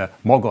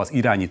 maga az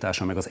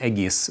irányítása, meg az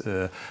egész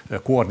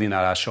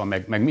koordinálása,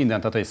 meg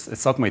minden, tehát egy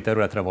szakmai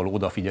területre való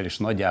odafigyelés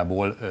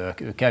nagyjából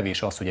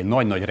kevés az, hogy egy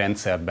nagy-nagy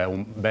rendszerbe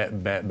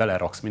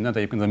beleraksz mindent.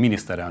 Egyébként a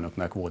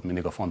miniszterelnöknek volt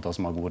mindig a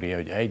fantazmagória,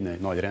 hogy egy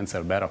nagy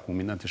rendszerbe berakunk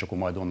mindent, és akkor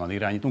majd onnan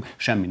irányítunk,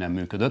 semmi nem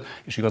működött,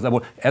 és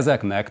igazából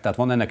ezeknek, tehát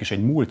van ennek is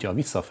egy múltja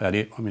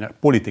visszafelé, aminek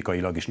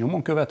politikailag is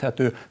nyomon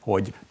követhető,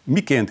 hogy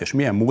miként és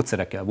milyen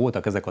módszerekkel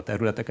voltak ezek a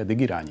területek eddig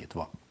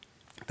irányítva.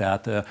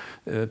 Tehát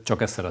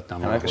csak ezt szerettem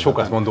volna.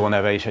 Sokat mondó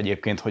neve is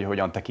egyébként, hogy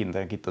hogyan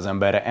tekintenek itt az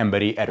emberre,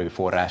 emberi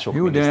erőforrások.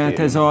 Jó, de hát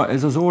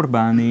ez az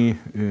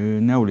Orbáni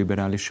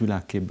neoliberális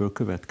világképből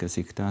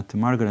következik. Tehát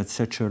Margaret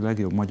Thatcher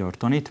legjobb magyar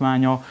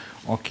tanítványa,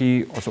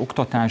 aki az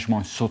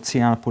oktatásban,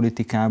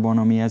 szociálpolitikában,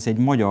 ami ez egy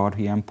magyar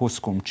ilyen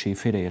posztkomcsi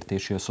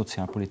félreértésű, a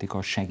szociálpolitika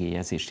a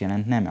segélyezést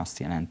jelent, nem azt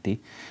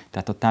jelenti.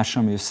 Tehát a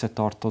társadalmi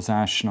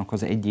összetartozásnak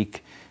az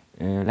egyik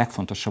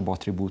legfontosabb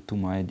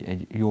attribútuma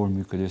egy jól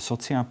működő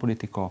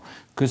szociálpolitika,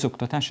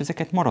 közoktatás,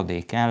 ezeket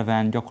maradék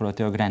elven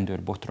gyakorlatilag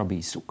rendőrbotra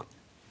bízzuk.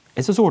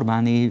 Ez az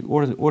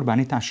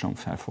Orbáni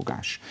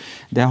társadalomfelfogás.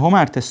 De ha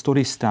már te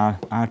sztorisztál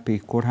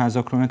RP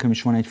kórházakról, nekem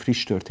is van egy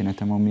friss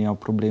történetem, ami a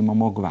probléma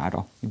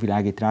magvára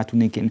világít rá.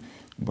 Tudnék én,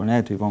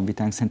 lehet, hogy van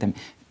vitánk, szerintem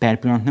per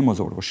pillanat nem az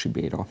orvosi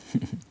béra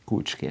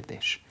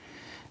kulcskérdés.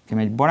 Nekem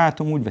egy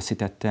barátom úgy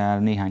veszítette el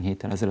néhány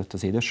héttel ezelőtt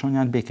az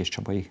édesanyját,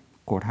 Békéscsabai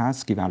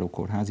kórház, kiváló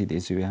kórház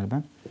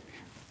idézőjelben.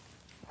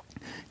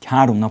 Egy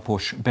 3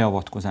 napos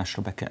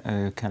beavatkozásra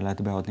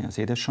kellett beadni az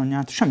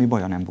édesanyját, semmi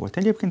baja nem volt.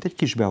 Egyébként egy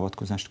kis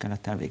beavatkozást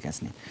kellett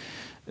elvégezni.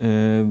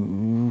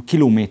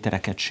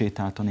 Kilométereket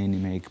sétált a néni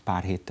még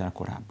pár héttel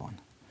korábban.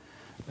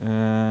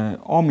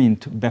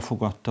 Amint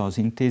befogadta az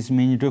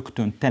intézmény,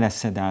 rögtön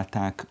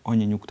teleszedálták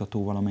annyi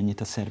nyugtatóval,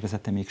 amennyit a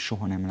szervezete még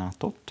soha nem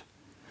látott.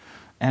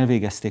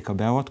 Elvégezték a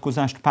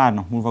beavatkozást, pár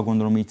nap múlva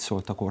gondolom így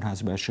szólt a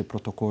kórház belső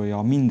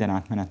protokollja, minden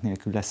átmenet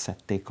nélkül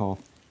leszették a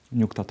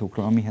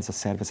nyugtatókról, amihez a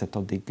szervezet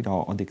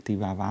addigra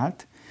addiktívá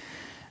vált.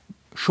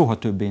 Soha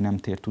többé nem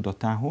tért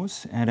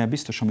tudatához, erre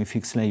biztos, ami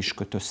fix le is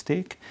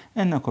kötözték.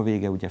 Ennek a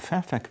vége ugye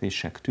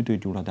felfekvések,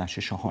 tüdőgyulladás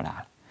és a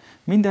halál.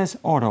 Mindez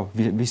arra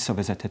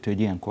visszavezethető egy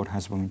ilyen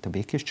kórházban, mint a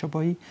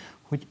Békéscsabai,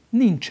 hogy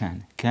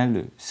nincsen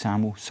kellő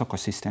számú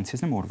szakasszisztencia, ez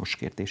nem orvos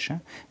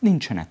kérdése,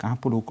 nincsenek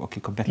ápolók,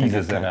 akik a betegekkel...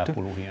 10 000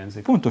 ápoló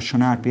hiányzik.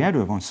 Pontosan, Árpi,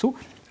 erről van szó.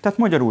 Tehát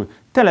magyarul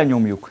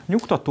telenyomjuk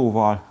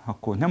nyugtatóval,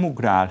 akkor nem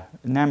ugrál,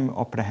 nem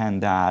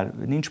apprehendál,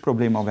 nincs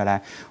probléma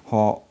vele.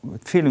 Ha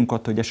félünk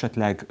attól, hogy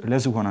esetleg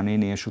lezuhan a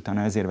néni, és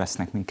utána ezért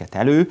vesznek minket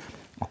elő,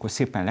 akkor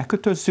szépen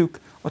lekötözzük,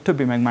 a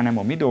többi meg már nem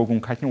a mi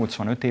dolgunk, hát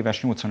 85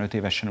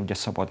 évesen ugye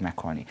szabad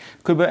meghalni.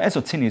 Körülbelül ez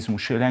a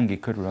cinizmus lengi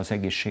körül az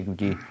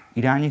egészségügyi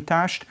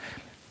irányítást,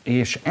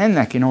 és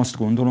ennek én azt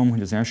gondolom,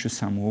 hogy az első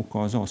számú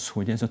oka az az,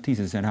 hogy ez a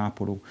 10 000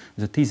 ápoló,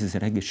 ez a 10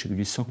 000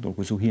 egészségügyi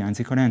szakdolgozó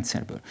hiányzik a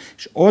rendszerből.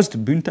 És azt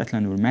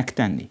büntetlenül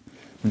megtenni,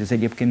 hogy ez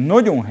egyébként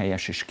nagyon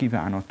helyes és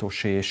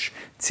kívánatos és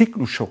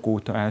ciklusok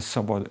óta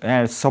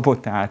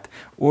elszabotált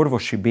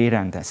orvosi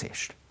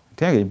bérrendezést,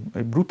 tényleg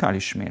egy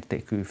brutális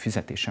mértékű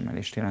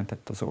fizetésemelést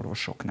jelentett az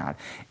orvosoknál.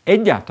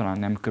 Egyáltalán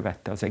nem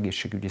követte az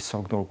egészségügyi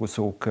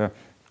szakdolgozók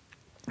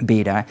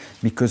bére,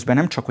 miközben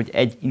nem csak, hogy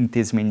egy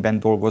intézményben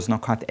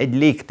dolgoznak, hát egy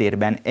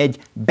légtérben,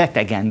 egy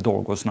betegen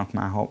dolgoznak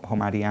már, ha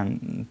már ilyen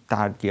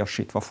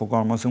tárgyasítva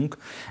fogalmazunk.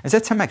 Ez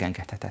egyszerűen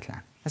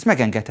megengedhetetlen. Ez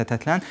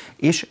megengedhetetlen,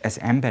 és ez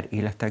ember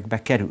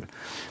életekbe kerül.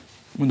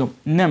 Mondom,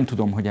 nem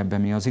tudom, hogy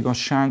ebben mi az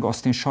igazság,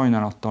 azt én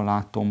sajnálattal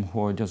látom,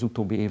 hogy az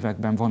utóbbi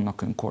években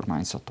vannak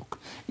önkormányzatok.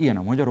 Ilyen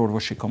a Magyar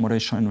Orvosi Kamara,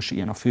 és sajnos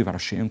ilyen a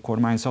fővárosi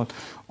önkormányzat,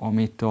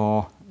 amit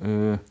a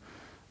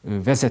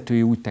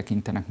vezetői úgy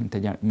tekintenek,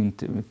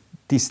 mint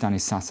tisztán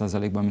és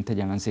 100%-ban, mint egy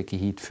ellenzéki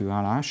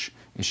hídfőállás,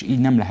 és így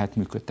nem lehet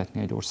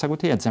működtetni egy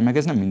országot. Jegyzem meg,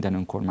 ez nem minden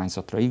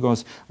önkormányzatra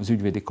igaz, az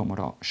ügyvédi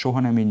kamara soha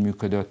nem így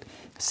működött,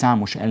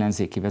 számos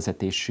ellenzéki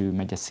vezetésű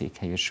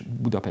megyeszékhely és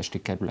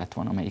budapesti kerület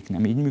van, amelyik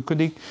nem így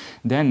működik,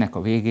 de ennek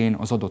a végén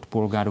az adott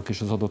polgárok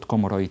és az adott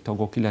kamarai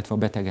tagok, illetve a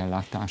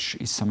betegellátás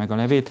issza meg a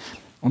levét,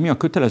 ami a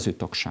kötelező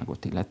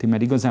tagságot illeti,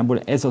 mert igazából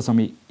ez az,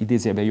 ami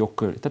idézőjelben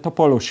jogkör. Tehát a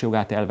pallós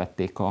jogát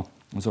elvették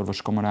az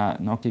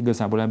orvoskamarának,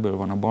 igazából ebből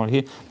van a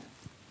balhé.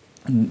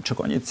 Csak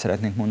annyit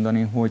szeretnék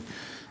mondani, hogy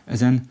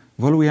ezen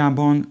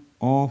valójában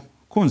a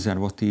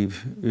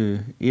konzervatív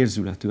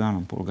érzületű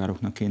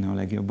állampolgároknak kéne a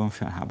legjobban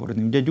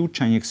felháborodni. Ugye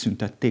Gyurcsányék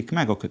szüntették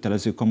meg a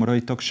kötelező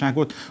kamarai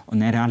tagságot, a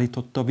NER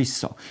állította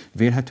vissza.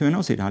 Vélhetően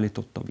azért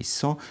állította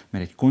vissza,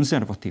 mert egy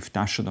konzervatív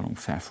társadalom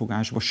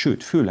felfogásba,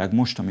 sőt, főleg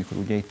most, amikor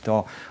ugye itt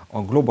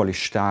a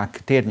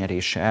globalisták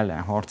térnyerése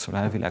ellen harcol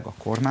elvileg a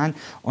kormány,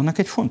 annak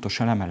egy fontos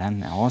eleme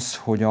lenne az,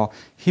 hogy a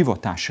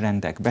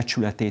hivatásrendek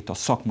becsületét, a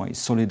szakmai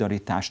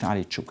szolidaritást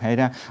állítsuk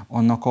helyre,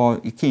 annak a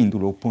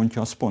kiinduló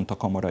pontja az pont a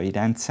kamarai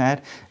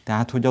rendszer,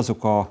 tehát hogy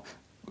azok a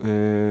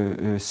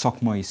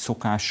szakmai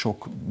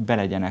szokások be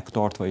legyenek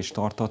tartva és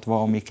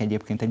tartatva, amik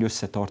egyébként egy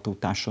összetartó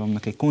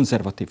társadalomnak egy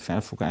konzervatív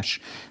felfogás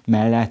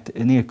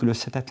mellett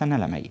nélkülözhetetlen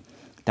elemei.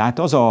 Tehát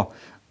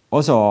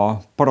az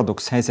a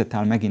paradox helyzet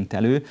áll megint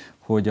elő,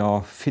 hogy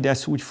a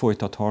Fidesz úgy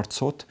folytat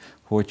harcot,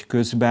 hogy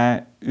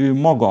közben ő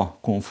maga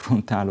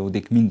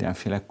konfrontálódik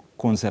mindenféle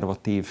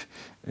konzervatív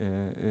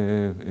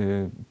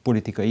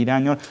politikai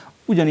iránnyal.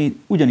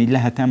 Ugyanígy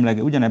lehet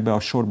ugyanebbe a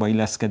sorba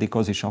illeszkedik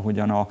az is,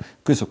 ahogyan a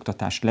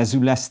közoktatást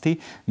lezülleszti,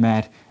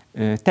 mert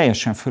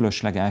teljesen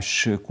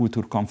fölösleges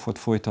kultúrkampot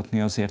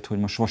folytatni azért, hogy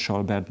most Vas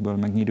Albertből,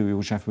 meg Nyírő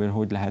Józsefből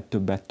hogy lehet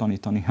többet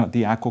tanítani a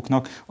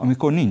diákoknak,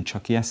 amikor nincs,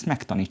 aki ezt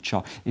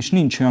megtanítsa. És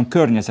nincs olyan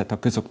környezet a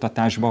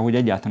közoktatásban, hogy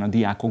egyáltalán a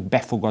diákok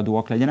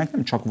befogadóak legyenek,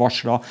 nem csak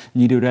Vasra,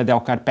 Nyírőre, de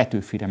akár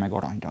Petőfire, meg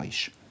Aranyra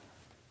is.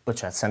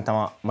 Bocsánat, szerintem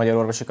a Magyar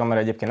Orvosi Kamara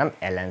egyébként nem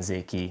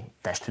ellenzéki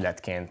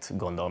testületként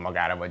gondol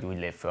magára, vagy úgy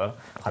lép föl,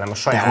 hanem a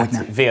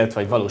saját vélt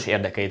vagy valós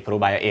érdekeit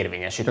próbálja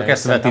érvényesíteni. Csak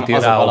ezt vetíti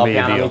rá a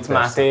média, amit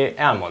Máté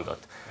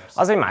elmondott.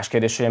 Az egy más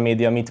kérdés, hogy a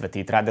média mit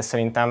vetít rá, de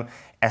szerintem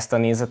ezt a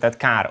nézetet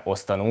kár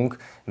osztanunk,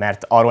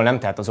 mert arról nem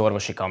tehet az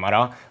orvosi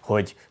kamara,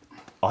 hogy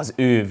az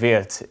ő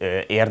vélt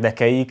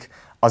érdekeik,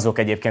 azok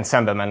egyébként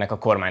szembe mennek a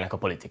kormánynak a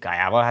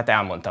politikájával. Hát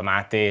elmondta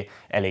Máté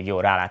elég jó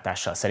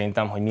rálátással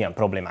szerintem, hogy milyen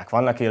problémák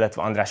vannak,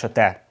 illetve András, a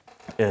te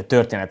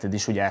történeted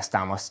is ugye ezt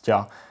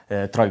támasztja,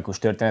 tragikus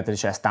történeted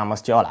is ezt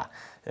támasztja alá.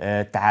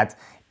 Tehát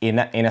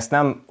én ezt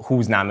nem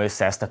húznám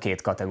össze, ezt a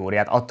két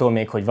kategóriát, attól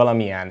még, hogy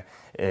valamilyen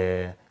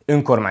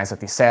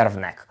önkormányzati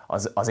szervnek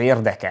az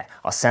érdeke,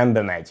 a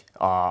szembe megy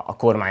a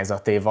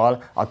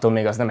kormányzatéval, attól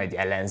még az nem egy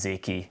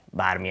ellenzéki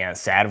bármilyen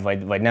szerv,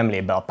 vagy nem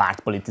lép be a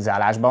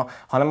pártpolitizálásba,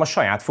 hanem a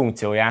saját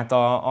funkcióját,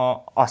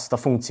 azt a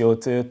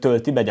funkciót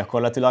tölti be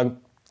gyakorlatilag,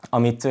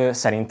 amit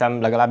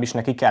szerintem legalábbis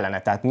neki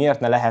kellene. Tehát miért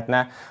ne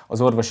lehetne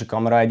az orvosi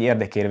kamara egy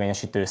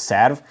érdekérvényesítő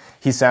szerv,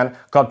 hiszen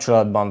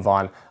kapcsolatban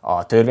van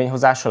a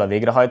törvényhozással, a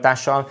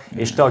végrehajtással,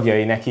 és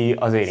tagjai neki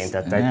az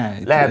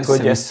érintettek. Lehet,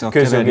 hogy ezt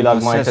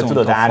közjogilag majd te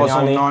tudod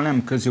árnyalni.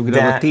 Nem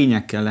közjogilag, a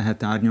tényekkel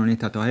lehet árnyalni.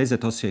 Tehát a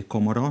helyzet az, hogy egy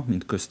kamara,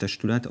 mint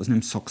köztestület, az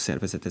nem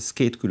szakszervezet, ez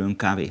két külön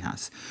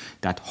kávéház.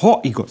 Tehát ha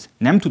igaz,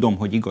 nem tudom,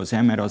 hogy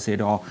igaz-e, mert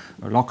azért a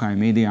lakály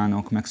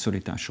médiának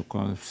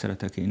megszorításokkal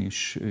szeretek én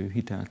is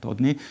hitelt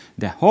adni,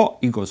 de ha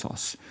igaz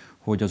az,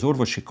 hogy az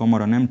orvosi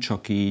kamara nem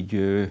csak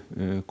így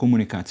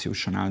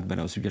kommunikációsan állt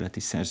bele az ügyeleti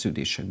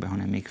szerződésekbe,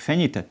 hanem még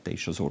fenyítette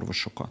is az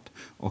orvosokat,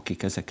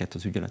 akik ezeket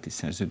az ügyeleti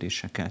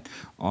szerződéseket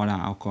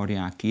alá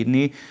akarják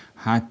írni.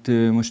 Hát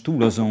most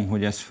túl azon,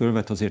 hogy ez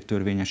fölvet azért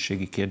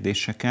törvényességi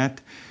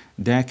kérdéseket,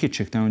 de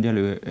kétségtelen,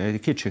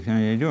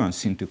 hogy egy olyan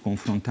szintű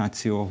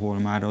konfrontáció, ahol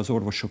már az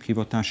orvosok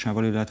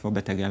hivatásával, illetve a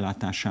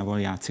betegellátásával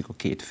játszik a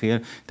két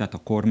fél, tehát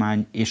a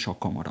kormány és a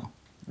kamara.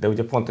 De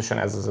ugye pontosan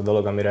ez az a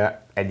dolog,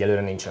 amire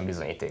egyelőre nincsen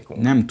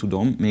bizonyítékunk. Nem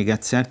tudom, még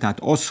egyszer, tehát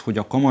az, hogy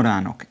a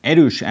kamarának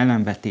erős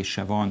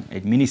ellenvetése van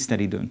egy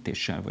miniszteri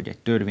döntéssel vagy egy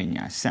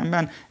törvénnyel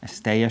szemben, ez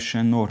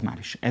teljesen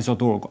normális. Ez a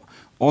dolga.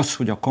 Az,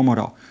 hogy a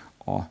kamara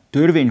a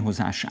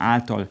törvényhozás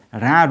által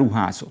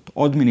ráruházott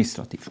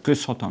adminisztratív,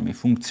 közhatalmi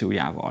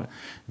funkciójával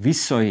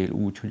visszaél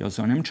úgy, hogy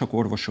azzal nem csak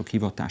orvosok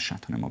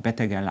hivatását, hanem a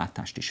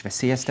betegellátást is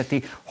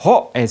veszélyezteti.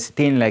 Ha ez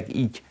tényleg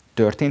így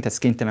történt, ezt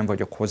kénytelen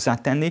vagyok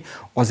hozzátenni,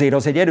 azért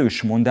az egy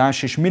erős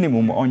mondás, és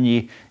minimum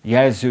annyi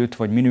jelzőt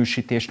vagy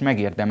minősítést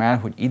megérdemel,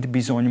 hogy itt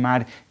bizony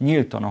már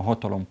nyíltan a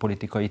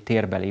hatalompolitikai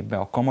térbe lép be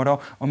a kamara,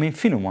 ami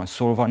finoman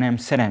szólva nem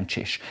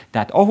szerencsés.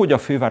 Tehát ahogy a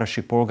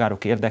fővárosi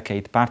polgárok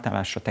érdekeit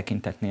pártállásra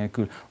tekintet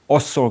nélkül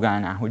azt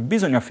szolgálná, hogy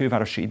bizony a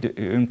fővárosi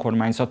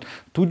önkormányzat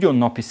tudjon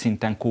napi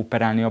szinten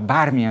kooperálni a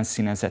bármilyen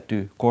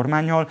színezetű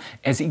kormánnyal,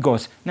 ez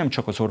igaz nem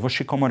csak az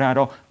orvosi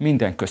kamarára,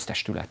 minden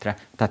köztestületre.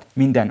 Tehát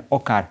minden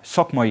akár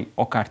szakmai,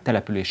 akár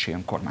települési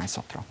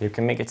önkormányzatra.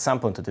 Egyébként még egy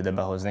szempontot ide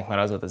behoznék,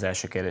 mert az volt az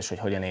első kérdés, hogy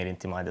hogyan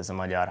érinti majd ez a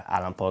magyar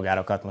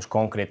állampolgárokat. Most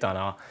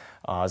konkrétan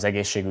az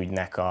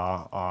egészségügynek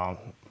a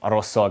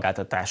rossz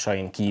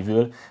szolgáltatásain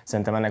kívül.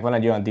 Szerintem ennek van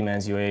egy olyan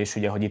dimenziója is,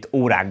 ugye, hogy itt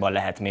órákban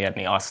lehet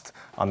mérni azt,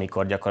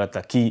 amikor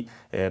gyakorlatilag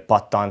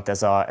kipattant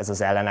ez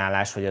az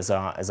ellenállás, vagy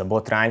ez a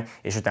botrány,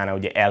 és utána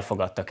ugye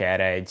elfogadtak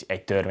erre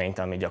egy törvényt,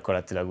 ami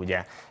gyakorlatilag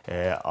ugye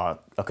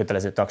a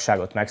kötelező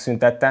tagságot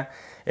megszüntette.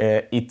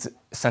 Itt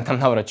szerintem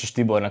Navracsics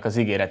Tibornak az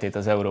ígéretét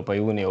az Európai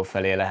Unió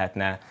felé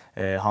lehetne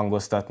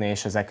hangoztatni,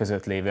 és ezek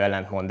között lévő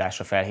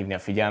ellentmondásra felhívni a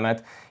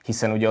figyelmet,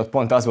 hiszen ugye ott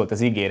pont az volt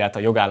az ígéret, a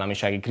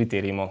jogállamisági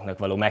kritériumoknak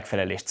való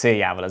megfelelés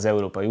céljával az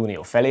Európai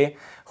Unió felé,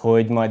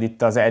 hogy majd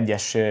itt az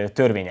egyes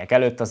törvények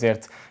előtt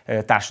azért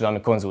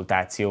társadalmi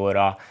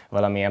konzultációra,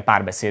 valamilyen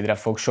párbeszédre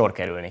fog sor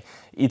kerülni.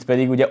 Itt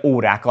pedig ugye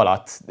órák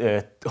alatt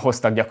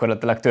hoztak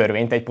gyakorlatilag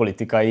törvényt egy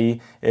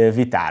politikai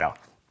vitára.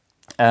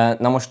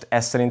 Na most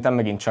ez szerintem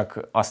megint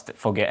csak azt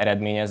fogja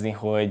eredményezni,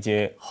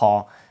 hogy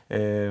ha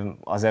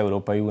az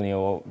Európai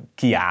Unió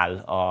kiáll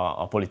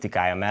a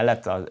politikája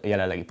mellett, a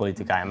jelenlegi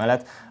politikája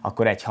mellett,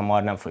 akkor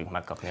egyhamar nem fogjuk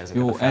megkapni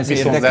ezeket. Jó,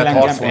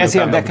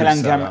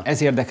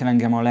 ez érdekel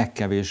engem a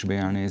legkevésbé,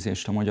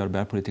 elnézést a magyar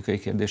belpolitikai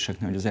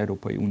kérdéseknél, hogy az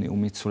Európai Unió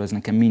mit szól. Ez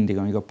nekem mindig,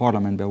 amíg a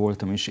parlamentben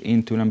voltam, és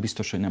én tőlem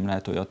biztos, hogy nem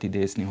lehet olyat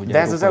idézni, hogy de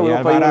ez az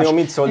Európai Unió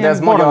mit szól, de ez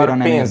magyar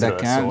pénzről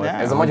szól.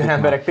 Ez a magyar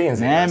emberek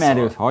pénzéről szól. Nem,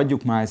 erről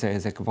hagyjuk már,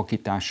 ezek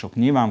vakítások.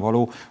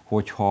 Nyilvánvaló,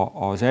 hogyha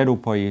az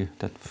európai,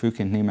 tehát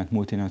főként német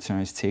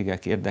multinacionális cégek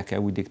érdeke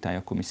úgy diktálja,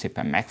 akkor mi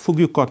szépen meg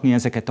fogjuk kapni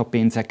ezeket a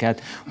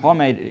pénzeket.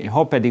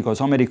 Ha pedig az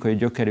amerikai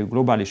gyökerű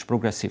globális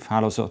progresszív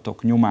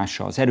hálózatok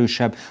nyomása az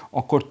erősebb,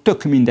 akkor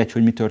tök mindegy,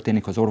 hogy mi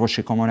történik az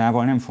orvosi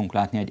kamarával, nem fogunk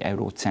látni egy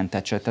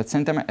eurócentet se. Tehát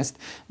szerintem ezt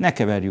ne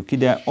keverjük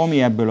ide.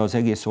 Ami ebből az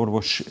egész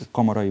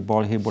orvoskamarai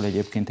balhéból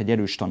egyébként egy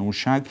erős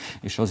tanulság,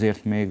 és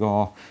azért még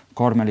a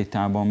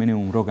Karmelitában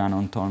minimum Rogán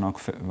Antalnak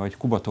vagy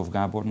Kubatov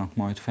Gábornak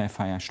majd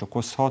felfájást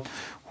okozhat,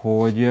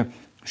 hogy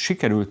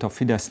sikerült a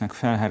Fidesznek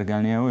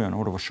felhergelnie olyan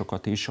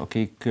orvosokat is,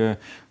 akik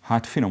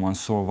hát finoman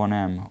szólva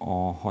nem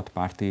a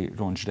hatpárti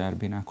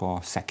roncsderbinek a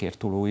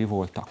szekértolói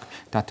voltak.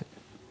 Tehát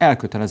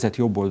elkötelezett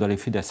jobboldali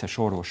fideszes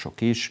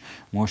orvosok is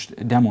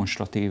most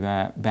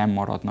demonstratíve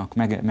bennmaradnak,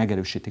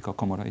 megerősítik a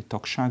kamarai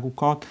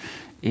tagságukat,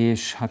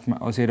 és hát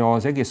azért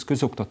az egész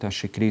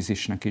közoktatási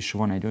krízisnek is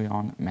van egy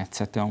olyan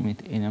metszete,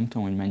 amit én nem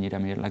tudom, hogy mennyire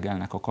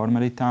mérlegelnek a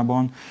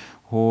Karmelitában,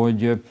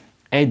 hogy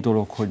egy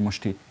dolog, hogy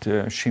most itt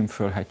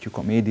simfölhetjük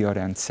a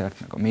médiarendszert,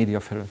 meg a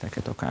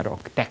médiafelületeket, akár a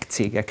tech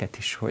cégeket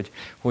is, hogy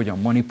hogyan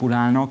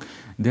manipulálnak,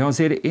 de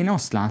azért én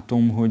azt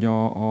látom, hogy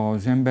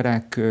az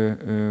emberek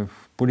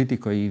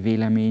politikai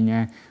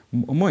véleménye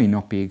a mai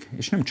napig,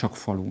 és nem csak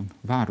falun,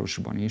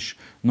 városban is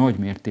nagy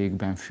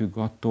mértékben függ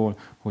attól,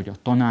 hogy a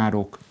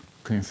tanárok,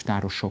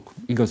 könyvtárosok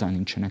igazán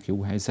nincsenek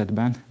jó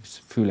helyzetben,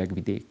 főleg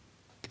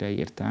vidékre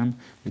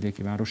értem,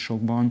 vidéki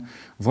városokban,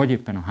 vagy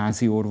éppen a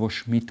házi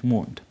orvos mit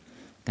mond.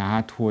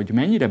 Tehát, hogy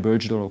mennyire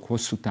bölcs dolog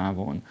hosszú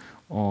távon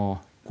a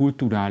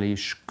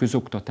kulturális,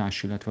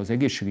 közoktatás, illetve az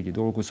egészségügyi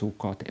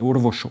dolgozókat,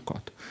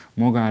 orvosokat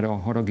magára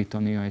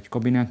haragítania egy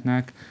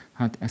kabinetnek,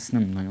 hát ezt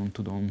nem nagyon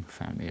tudom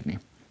felmérni.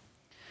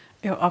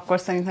 Jó, akkor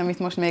szerintem itt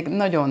most még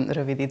nagyon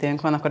rövid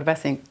időnk van, akkor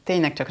beszéljünk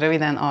tényleg csak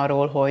röviden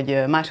arról,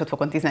 hogy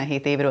másodfokon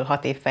 17 évről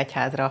 6 év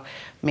fegyházra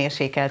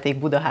mérsékelték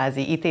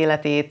Budaházy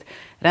ítéletét.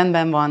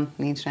 Rendben van,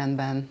 nincs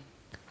rendben?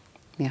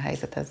 Mi a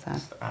helyzet ezzel?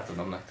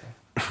 Átadom nektek.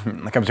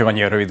 Nekem csak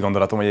annyi rövid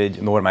gondolatom, hogy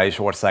egy normális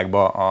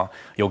országban a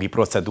jogi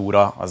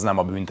procedúra az nem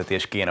a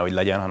büntetés kéne, hogy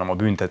legyen, hanem a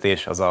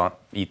büntetés az a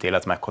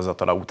ítélet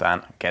meghozatala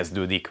után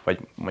kezdődik, vagy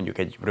mondjuk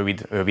egy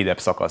rövidebb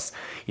szakasz.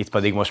 Itt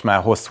pedig most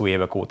már hosszú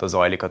évek óta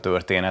zajlik a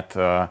történet.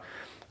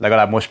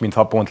 Legalább most,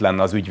 mintha pont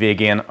lenne az ügy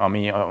végén,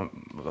 ami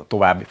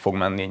tovább fog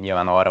menni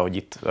nyilván arra, hogy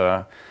itt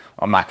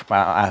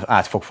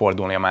át fog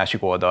fordulni a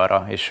másik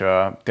oldalra, és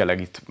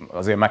tényleg itt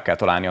azért meg kell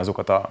találni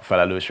azokat a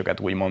felelősöket,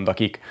 úgymond,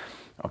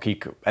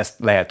 akik ezt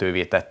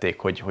lehetővé tették,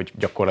 hogy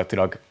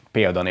gyakorlatilag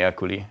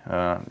példanélküli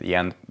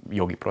ilyen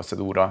jogi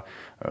procedúra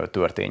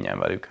történjen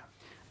velük.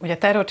 Ugye a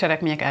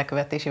terrorcselekmények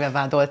elkövetésével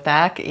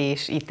vádolták,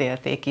 és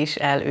ítélték is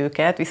el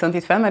őket, viszont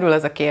itt felmerül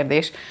az a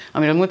kérdés,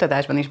 amiről múlt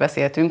adásban is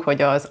beszéltünk,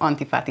 hogy az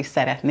antifát is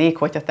szeretnék,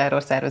 hogyha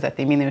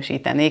terrorszervezetté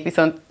minősítenék,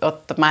 viszont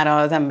ott már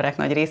az emberek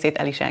nagy részét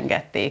el is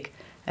engedték.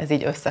 Ez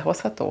így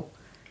összehozható?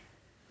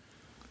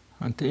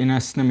 Hát én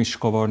ezt nem is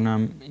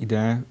kavarnám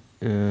ide.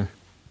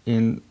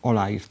 Én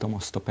aláírtam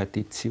azt a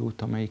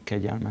petíciót, amelyik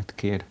kegyelmet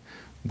kér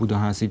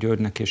Budaházy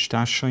Györgynek és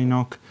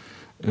társainak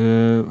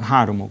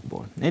 3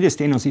 okból. Egyrészt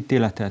én az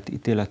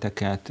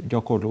ítéleteket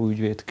gyakorló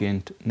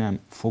ügyvédként nem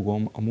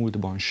fogom, a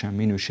múltban sem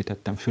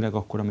minősítettem, főleg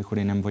akkor, amikor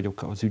én nem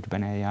vagyok az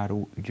ügyben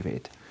eljáró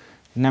ügyvéd.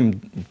 Nem,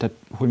 tehát,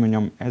 hogy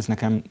mondjam, ez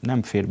nekem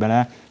nem fér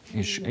bele,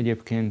 és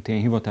egyébként én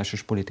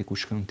hivatásos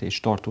politikusként is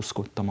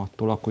tartózkodtam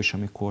attól, akkor is,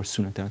 amikor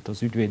szünetelt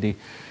az ügyvédi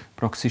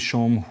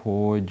praxisom,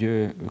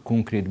 hogy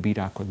konkrét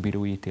bírákat,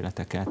 bírói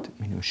ítéleteket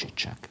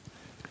minősítsek.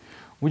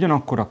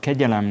 Ugyanakkor a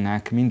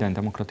kegyelemnek minden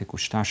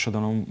demokratikus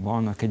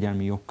társadalomban, a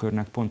kegyelmi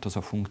jogkörnek pont az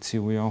a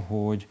funkciója,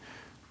 hogy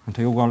hát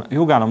a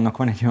jogállamnak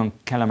van egy olyan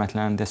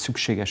kellemetlen, de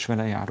szükséges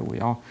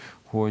velejárója,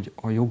 hogy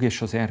a jog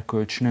és az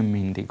erkölcs nem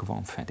mindig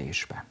van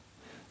fedésben.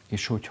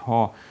 És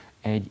hogyha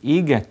egy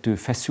égető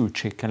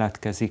feszültség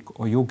keletkezik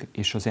a jog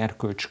és az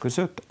erkölcs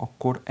között,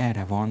 akkor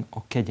erre van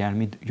a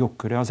kegyelmi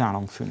jogköre az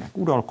államfőnek,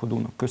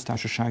 uralkodónak,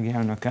 köztársasági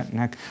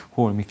elnöknek,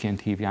 hol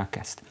miként hívják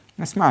ezt.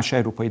 Ezt más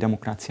európai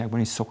demokráciákban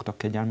is szoktak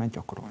kegyelmet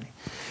gyakorolni.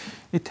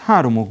 Itt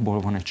 3 okból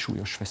van egy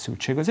súlyos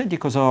feszültség. Az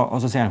egyik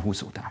az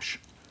elhúzódás.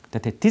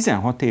 Tehát egy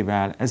 16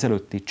 évvel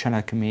ezelőtti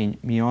cselekmény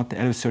miatt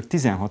először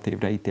 16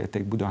 évre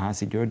ítélték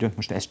Budaházy Györgyöt,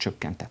 most ezt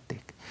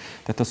csökkentették.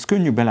 Tehát az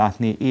könnyű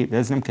belátni,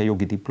 ez nem kell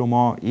jogi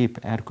diploma, épp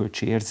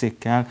erkölcsi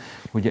érzékkel,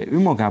 hogy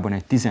önmagában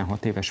egy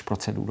 16 éves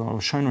procedúra,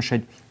 sajnos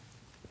egy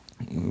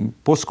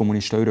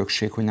posztkommunista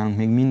örökség, hogy nálunk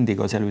még mindig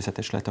az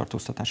előzetes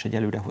letartóztatás egy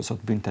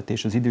előrehozott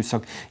büntetés. Az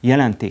időszak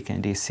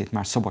jelentékeny részét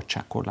már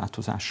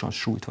szabadságkorlátozással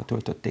sújtva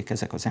töltötték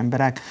ezek az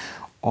emberek.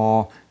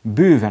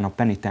 Bőven a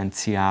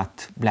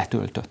penitenciát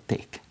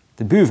letöltötték.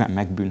 Bőven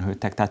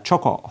megbűnhődtek. Tehát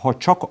ha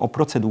csak a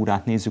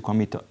procedúrát nézzük,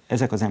 amit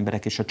ezek az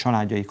emberek és a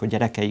családjaik, a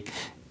gyerekeik,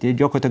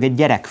 gyakorlatilag egy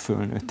gyerek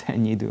fölnőtt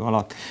ennyi idő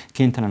alatt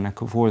kénytelenek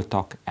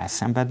voltak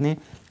elszenvedni,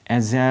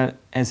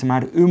 ez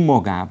már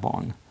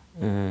önmagában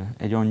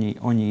egy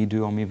annyi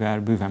idő,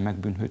 amivel bőven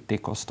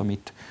megbűnhődték azt,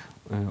 amit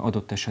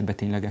adott esetben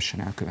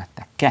ténylegesen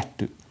elkövettek.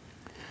 2.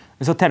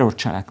 Ez a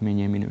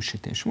terrorcselekményé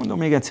minősítés. Mondom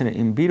még egyszer,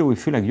 én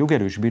főleg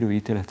jogerős bírói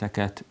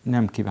ítéleteket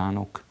nem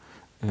kívánok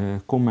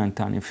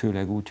kommentálni,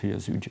 főleg úgy, hogy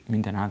az ügy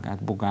minden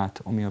ágát, bogát,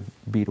 ami a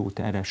bírót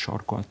erre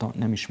sarkalta,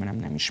 nem ismerem,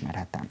 nem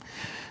ismerhetem.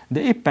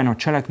 De éppen a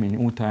cselekmény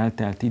óta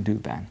eltelt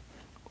időben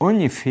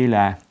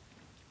annyiféle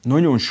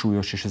nagyon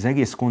súlyos és az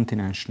egész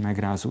kontinenst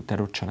megrázó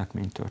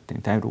terrorcselekmény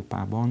történt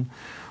Európában,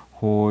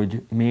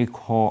 hogy még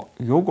ha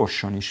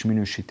jogosan is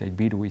minősít egy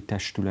bírói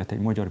testület, egy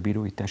magyar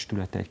bírói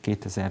testület egy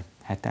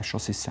 2007-es,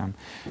 azt hiszem,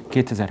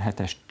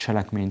 2007-es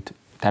cselekményt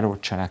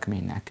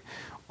terrorcselekménynek,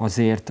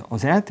 azért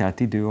az eltelt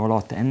idő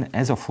alatt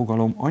ez a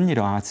fogalom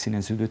annyira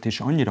átszíneződött és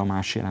annyira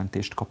más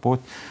jelentést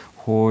kapott,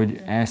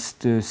 hogy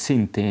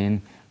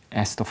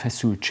ezt a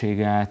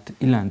feszültséget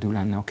illendő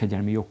lenne a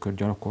kegyelmi jogkör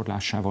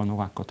gyakorlásával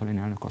Novák Katalin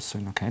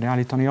elnökasszonynak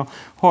helyreállítania.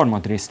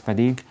 Harmadrészt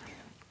pedig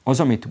az,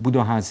 amit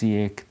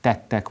Budaházyék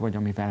tettek, vagy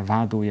amivel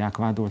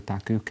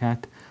vádolták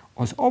őket,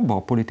 az abba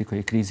a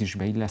politikai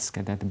krízisbe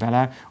illeszkedett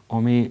bele,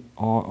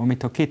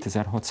 amit a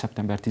 2006.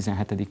 szeptember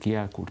 17-i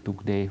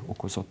elkurtuk-díj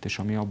okozott, és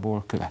ami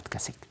abból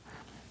következik.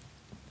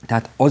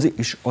 Tehát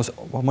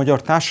a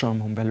magyar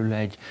társadalmon belül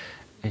egy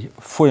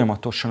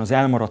folyamatosan az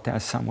elmaradt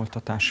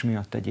elszámoltatás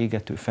miatt egy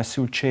égető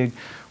feszültség,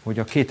 hogy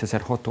a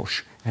 2006-os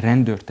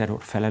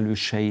rendőrterror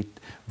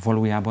felelőseit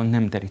valójában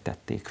nem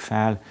derítették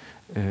fel,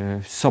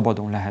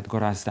 szabadon lehet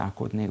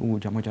garázdálkodni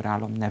úgy a magyar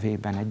állam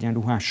nevében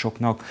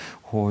egyenruhásoknak,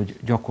 hogy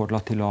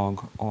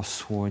gyakorlatilag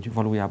az, hogy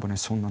valójában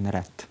ez honnan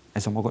eredt,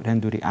 ez a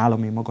rendőri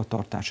állami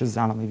magatartás, ez az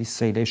állami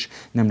visszaélés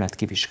nem lett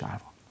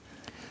kivizsgálva.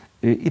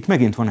 Itt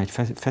megint van egy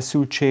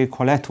feszültség,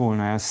 ha lett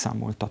volna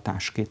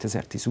elszámoltatás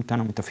 2010 után,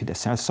 amit a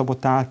Fidesz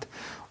elszabotált,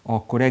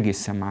 akkor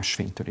egészen más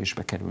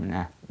fénytörésbe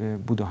kerülne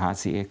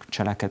Budaházyék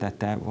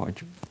cselekedete,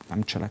 vagy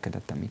nem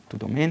cselekedete, mit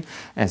tudom én.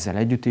 Ezzel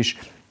együtt is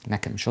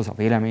nekem is az a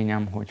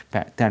véleményem, hogy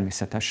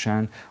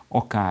természetesen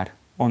akár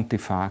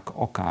antifák,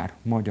 akár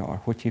magyar,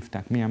 hogy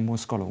hívták, milyen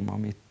mozgalom,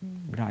 amit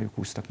rájuk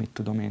húztak, mit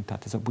tudom én,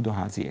 tehát ez a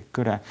Budaházyék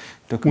köre,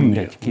 tök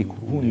mindegy,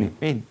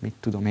 mit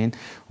tudom én,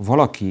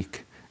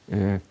 valakik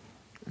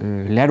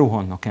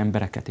lerohannak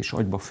embereket és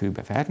agyba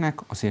főbe vernek,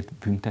 azért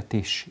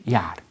büntetés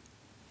jár.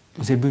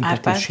 Azért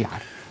büntetés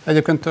jár.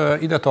 Egyébként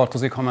ide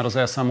tartozik, ha már az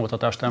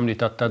elszámoltatást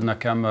említetted,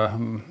 nekem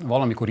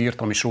valamikor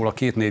írtam is róla,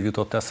 2 név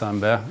jutott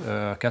eszembe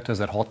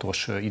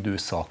 2006-os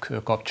időszak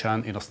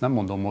kapcsán. Én azt nem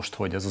mondom most,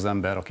 hogy ez az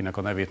ember, akinek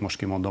a nevét most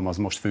kimondom, az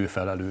most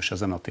főfelelős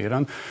ezen a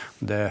téren,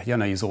 de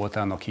Jenei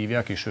Zoltánnak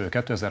hívják, és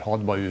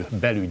 2006-ban ő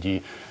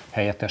belügyi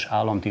helyettes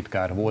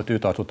államtitkár volt, ő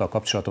tartotta a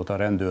kapcsolatot a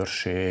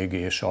rendőrség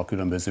és a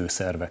különböző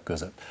szervek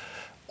között.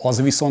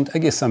 Az viszont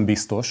egészen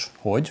biztos,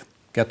 hogy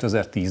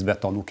 2010-ben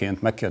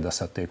tanúként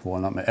megkérdezhették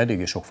volna, mert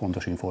eléggé sok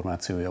fontos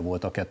információja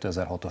volt a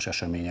 2006-os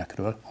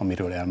eseményekről,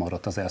 amiről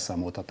elmaradt az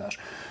elszámoltatás.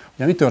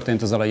 Ugye mi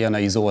történt ezzel a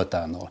Jenei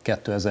Zoltánnal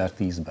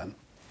 2010-ben?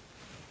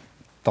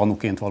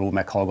 Tanúként való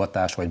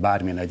meghallgatás, vagy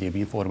bármilyen egyéb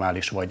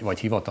informális, vagy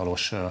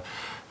hivatalos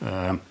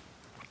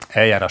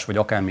eljárás, vagy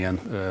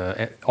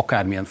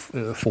akármilyen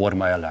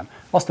forma ellen.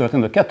 Az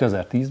történt, hogy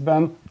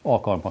 2010-ben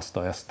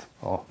alkalmazta ezt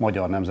a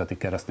Magyar Nemzeti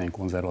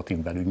Keresztény-Konzervatív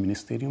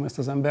Belügyminisztérium, ezt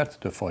az embert,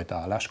 többfajta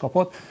állást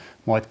kapott,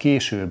 majd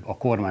később a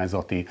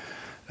kormányzati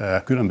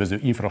különböző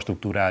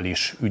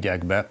infrastrukturális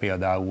ügyekbe,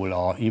 például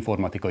a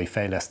informatikai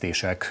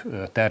fejlesztések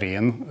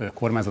terén,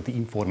 kormányzati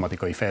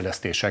informatikai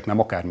fejlesztések, nem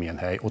akármilyen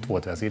hely, ott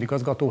volt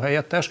vezérigazgató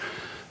helyettes.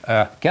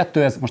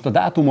 Most a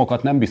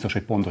dátumokat nem biztos,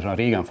 hogy pontosan,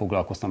 régen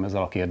foglalkoztam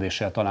ezzel a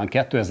kérdéssel, talán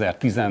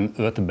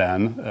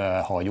 2015-ben,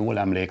 ha jól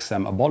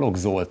emlékszem, a Balogh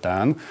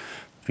Zoltán,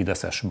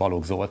 fideszes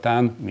Balogh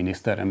Zoltán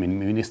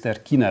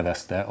miniszter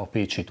kinevezte a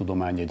Pécsi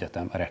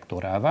Tudományegyetem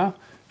rektorává,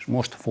 és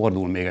most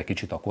fordul még egy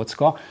kicsit a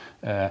kocka.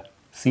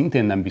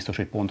 Szintén nem biztos,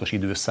 hogy pontos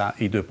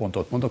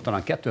időpontot mondok,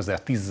 talán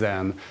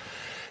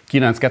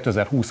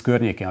 2019-2020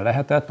 környékén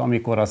lehetett,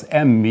 amikor az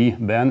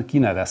MI-ben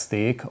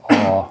kinevezték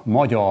a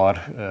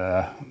magyar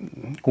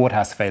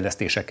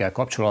kórházfejlesztésekkel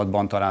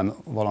kapcsolatban talán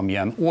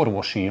valamilyen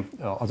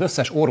az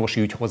összes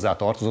orvosi ügy hozzá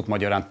tartozott,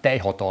 magyarán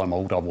teljhatalma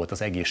ura volt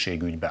az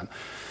egészségügyben.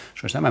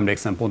 És most nem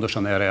emlékszem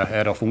pontosan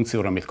erre a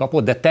funkcióra, amit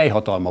kapott, de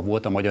teljhatalma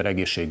volt a magyar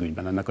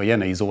egészségügyben. Ennek a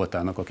Jenei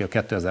Zoltánnak, aki a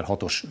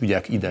 2006-os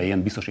ügyek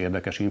idején biztos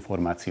érdekes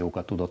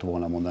információkat tudott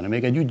volna mondani.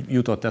 Még egy ügy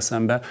jutott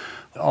eszembe.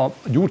 A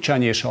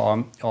Gyurcsány és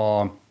a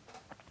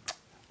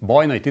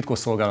bajnai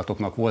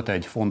titkosszolgálatoknak volt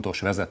egy fontos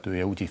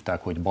vezetője, úgy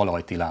hívták, hogy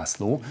Balajti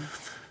László.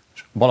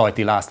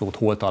 Balajti Lászlót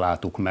hol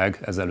találtuk meg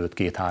ezelőtt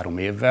 2-3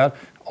 évvel?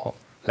 A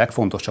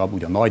legfontosabb,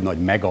 ugye a nagy-nagy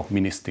mega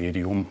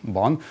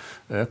minisztériumban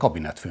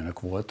kabinetfőnök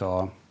volt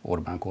a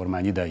Orbán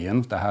kormány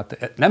idején.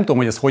 Tehát nem tudom,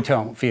 hogy ez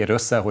hogyan fér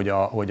össze,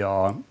 hogy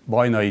a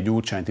bajnai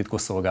Gyurcsány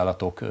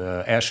titkosszolgálatok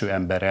első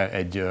embere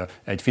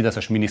egy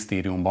fideszes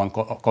minisztériumban,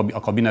 a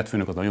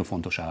kabinetfőnök az nagyon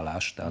fontos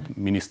állás, tehát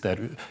miniszter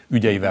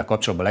ügyeivel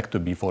kapcsolatban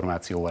legtöbb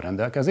információval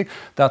rendelkezik.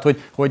 Tehát,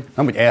 hogy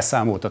nem, hogy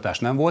elszámoltatás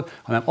nem volt,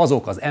 hanem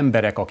azok az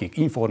emberek, akik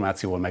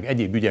információval meg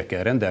egyéb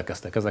ügyekkel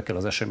rendelkeztek ezekkel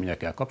az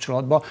eseményekkel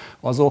kapcsolatban,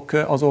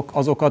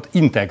 azokat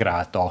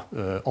integrálta,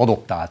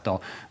 adoptálta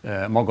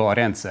maga a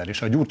rendszer.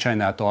 És a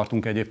Gyurcsánynál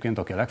tartunk egyébként,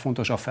 aki a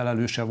legfontosabb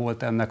felelőse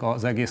volt ennek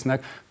az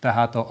egésznek,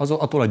 tehát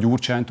attól a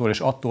Gyurcsánytól és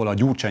attól a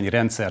gyurcsányi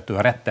rendszertől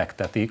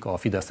rettegtetik a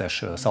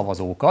fideszes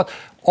szavazókat,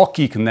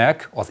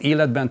 akiknek az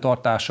életben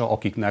tartása,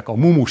 akiknek a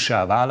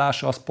mumussá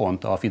válása, az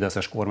pont a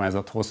fideszes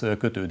kormányzathoz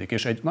kötődik.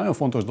 És egy nagyon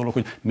fontos dolog,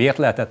 hogy miért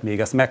lehetett még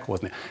ezt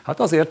meghozni. Hát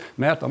azért,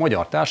 mert a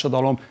magyar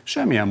társadalom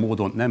semmilyen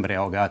módon nem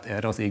reagált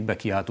erre az égbe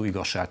kiáltó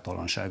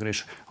igazságtalanságra.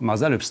 És már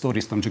az előbb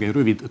sztoriztam, csak egy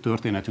rövid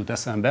történet jut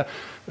eszembe.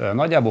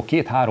 Nagyjából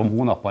 2-3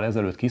 hónappal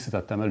ezelőtt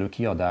készítettem elő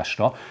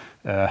kiadásra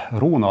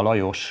Róna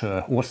Lajos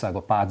Ország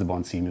a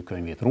Pácban című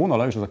könyvét. Róna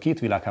Lajos az a két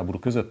világháború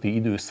közötti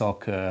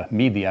időszak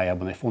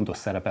médiájában egy fontos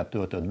szerepet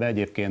töltött be.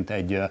 Egyébként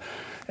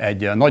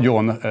egy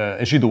nagyon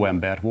zsidó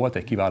ember volt,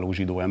 egy kiváló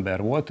zsidó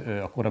ember volt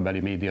a korabeli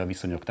média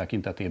viszonyok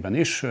tekintetében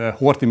is.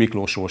 Horthy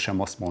Miklósról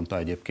sem azt mondta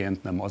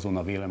egyébként, nem azon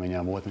a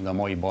véleményen volt, mint a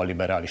mai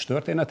balliberális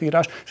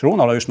történetírás. És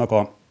Róna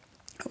Lajosnak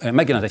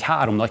megjelent egy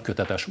 3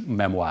 nagykötetes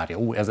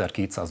memoárja,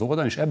 1200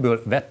 oldalon, és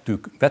ebből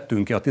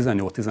vettünk ki a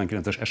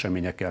 18-19-es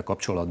eseményekkel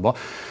kapcsolatban.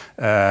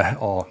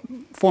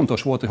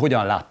 Fontos volt, hogy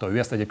hogyan látta ő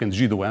ezt, egyébként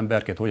zsidó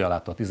emberként, hogyan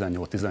látta a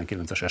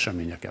 18-19-es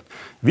eseményeket.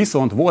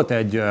 Viszont volt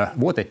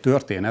egy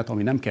történet,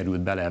 ami nem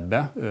került bele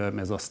ebbe,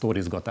 ez a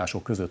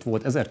sztorizgatások között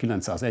volt.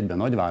 1901-ben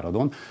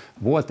Nagyváradon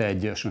volt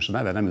egy, és most a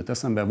neve nem jut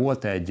eszembe,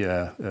 volt egy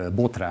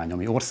botrány,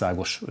 ami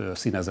országos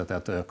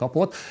színezetet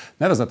kapott.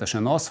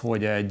 Nevezetesen az,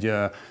 hogy egy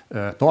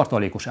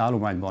tartalékos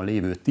állományban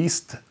lévő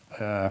tiszt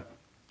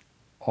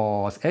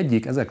az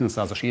egyik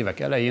 1900-as évek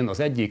elején az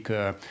egyik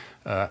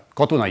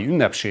katonai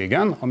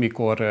ünnepségen,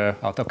 amikor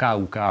a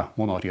KUK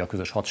monarchia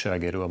közös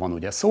hadseregéről van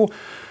ugye szó,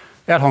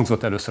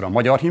 elhangzott először a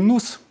magyar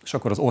himnusz, és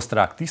akkor az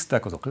osztrák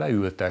tisztek, azok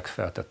leültek,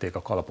 feltették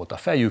a kalapot a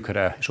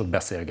fejükre, és ott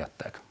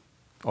beszélgettek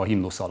a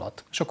himnusz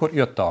alatt. És akkor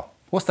jött a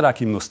osztrák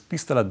himnusz,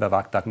 tiszteletbe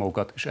vágták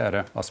magukat, és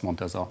erre azt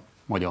mondta ez a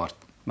magyar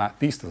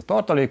tiszt, ez a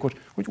tartalékos,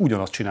 hogy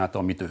ugyanazt csinálta,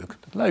 amit ők.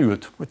 Tehát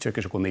leült,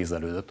 és akkor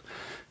nézelődött.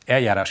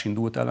 Eljárás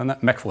indult ellene,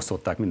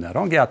 megfosztották minden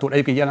rangjától.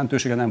 Egyébként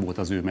jelentősége nem volt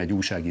az ő, mert egy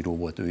újságíró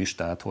volt ő is,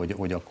 tehát,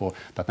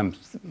 tehát nem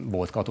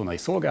volt katonai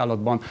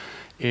szolgálatban.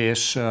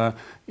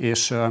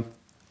 És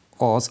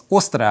az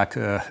osztrák,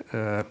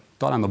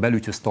 talán a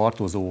belügyhöz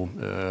tartozó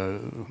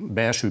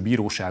belső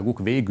bíróságuk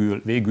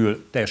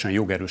végül teljesen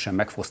jogerősen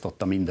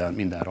megfosztotta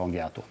minden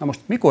rangjától. Na most,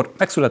 mikor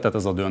megszületett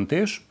ez a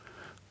döntés,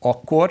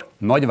 akkor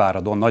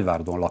Nagyváradon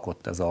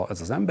lakott ez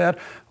az ember,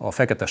 a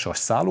Feketesas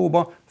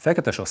szállóba.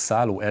 Feketesas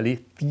szálló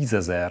elé 10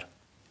 000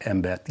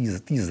 ember,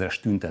 10 000-es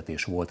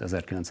tüntetés volt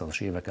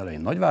 1900-as évek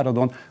elején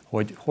Nagyváradon,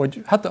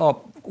 hogy hát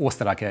a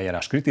osztrák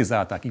eljárás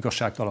kritizálták,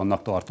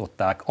 igazságtalannak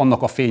tartották,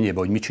 annak a fényében,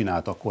 hogy mit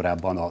csináltak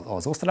korábban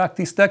az osztrák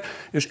tisztek,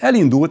 és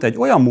elindult egy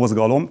olyan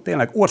mozgalom,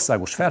 tényleg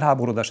országos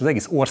felháborodás, az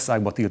egész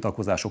országba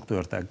tiltakozások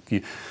törtek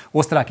ki,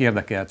 osztrák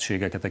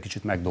érdekeltségeket egy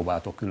kicsit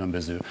megdobáltok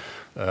különböző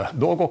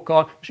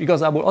dolgokkal, és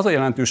igazából az a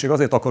jelentőség,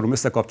 azért akarom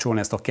összekapcsolni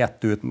ezt a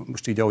kettőt,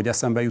 most így ahogy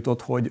eszembe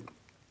jutott,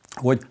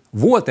 hogy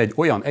volt egy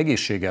olyan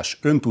egészséges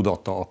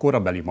öntudata a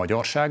korabeli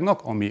magyarságnak,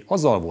 ami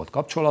azzal volt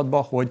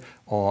kapcsolatban, hogy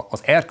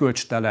az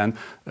erkölcstelen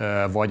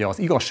vagy az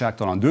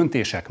igazságtalan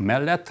döntések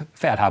mellett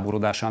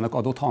felháborodásának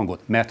adott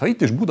hangot. Mert ha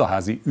itt is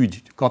Budaházy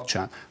ügy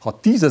kapcsán, ha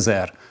 10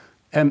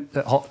 000,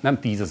 nem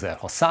 10 000,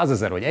 ha 100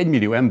 000 vagy 1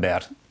 millió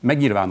ember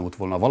megnyilvánult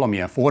volna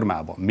valamilyen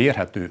formában,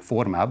 mérhető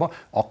formában,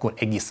 akkor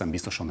egészen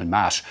biztosan, hogy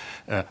más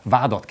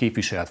vádat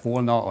képviselt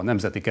volna a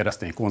Nemzeti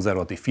Keresztény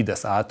Konzervatív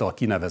Fidesz által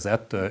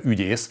kinevezett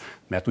ügyész,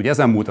 mert ugye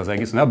ezen múlt az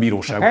egész, ne a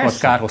bíróságokat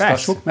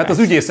kárhoztassuk, mert az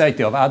ügyész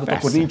ejti a vádat,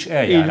 akkor nincs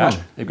eljárás.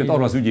 Egyébként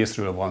arról az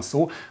ügyészről van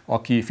szó,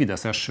 aki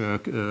fideszes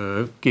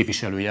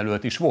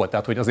képviselőjelölt is volt,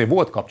 tehát hogy azért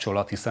volt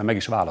kapcsolat, hiszen meg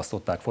is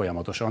választották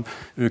folyamatosan,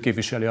 ő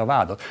képviseli a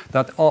vádat.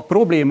 Tehát a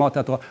probléma,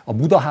 tehát a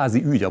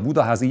Budaházy ügy, a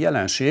Budaházy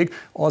jelenség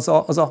az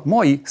a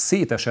mai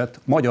szétesett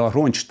magyar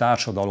roncs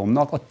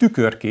társadalomnak a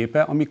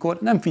tükörképe, amikor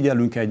nem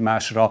figyelünk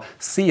egymásra,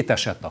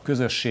 szétesett a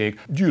közösség,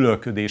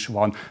 gyűlölködés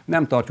van,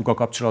 nem tartjuk a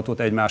kapcsolatot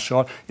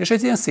egymással, és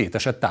egy ilyen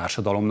szétesett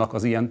társadalomnak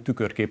az ilyen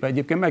tükörképe.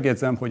 Egyébként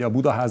megjegyzem, hogy a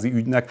Budaházy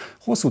ügynek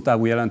hosszú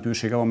távú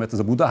jelentősége van, mert ez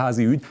a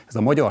Budaházy ügy, ez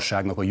a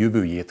magyarságnak a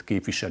jövőjét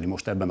képviseli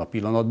most ebben a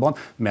pillanatban,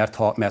 mert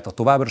ha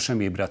továbbra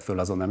sem ébred föl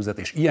az a nemzet,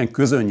 és ilyen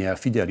közönnyel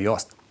figyeli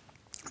azt,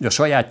 hogy a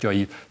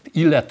sajátjait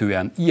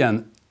illetően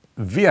ilyen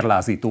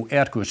vérlázító,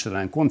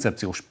 erkölcstelen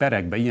koncepciós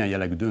perekbe ilyen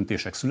jellegű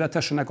döntések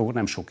születhessenek, akkor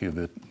nem sok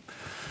jövőt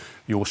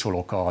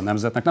jósolok a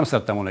nemzetnek. Nem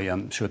szerettem volna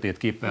ilyen sötét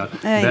képpel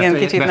igen,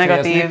 kicsit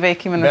negatív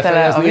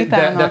végkimenetele a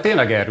vitának. De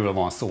tényleg erről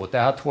van szó.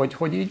 Tehát,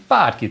 hogy így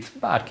bármit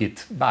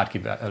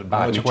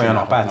olyan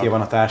apátia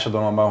van a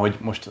társadalomban, hogy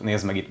most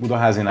nézd meg itt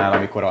Budaházinál,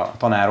 amikor a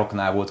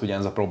tanároknál volt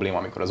ugyanez a probléma,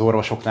 amikor az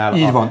orvosoknál,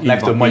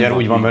 legtöbb magyar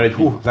úgy van vele, hogy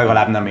hú,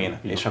 legalább nem én.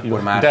 És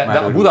akkor már de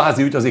a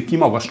Budaházy ügy azért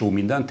kimagasló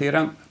minden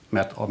téren,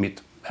 mert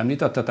amit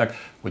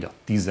említettetek, hogy a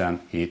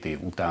 17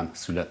 év után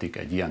születik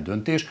egy ilyen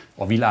döntés.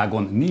 A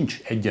világon nincs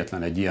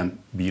egyetlen egy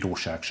ilyen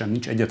bíróság sem,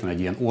 nincs egyetlen egy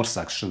ilyen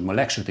ország sem, a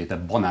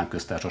legsötétebb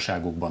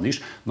banánköztársaságokban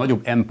is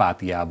nagyobb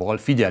empátiával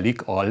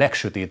figyelik a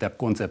legsötétebb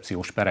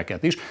koncepciós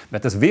pereket is,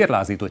 mert ez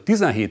vérlázító, hogy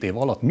 17 év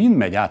alatt mind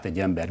megy át egy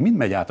ember, mind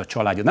megy át a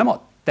családja, nem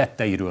a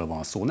tetteiről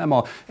van szó, nem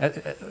a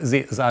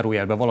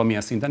zárójelben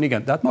valamilyen szinten,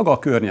 igen, de hát maga a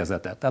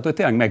környezetet, tehát hogy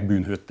tényleg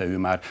megbűnhődte ő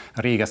már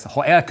réges,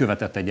 ha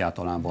elkövetett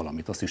egyáltalán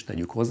valamit, azt is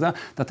tegyük hozzá.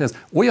 Tehát ez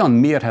olyan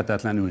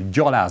mérhetetlenül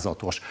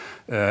gyalázatos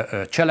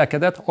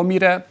cselekedet,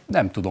 amire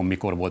nem tudom,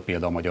 mikor volt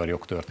példa a magyar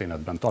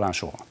jogtörténetben, talán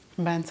soha.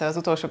 Bence, az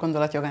utolsó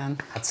gondolat jogán.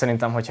 Hát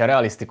szerintem, hogyha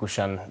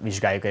realisztikusan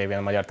vizsgáljuk egyébként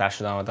a magyar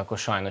társadalmat, akkor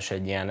sajnos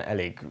egy ilyen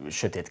elég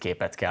sötét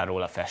képet kell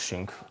róla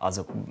fessünk.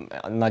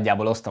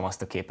 Nagyjából osztom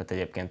azt a képet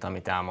egyébként,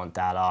 amit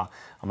elmondtál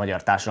a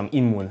magyar társadalom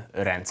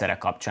immunrendszere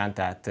kapcsán.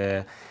 Tehát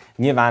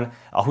nyilván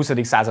a 20.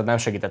 század nem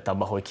segített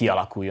abban, hogy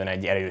kialakuljon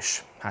egy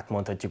erős, hát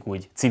mondhatjuk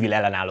úgy, civil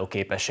ellenálló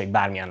képesség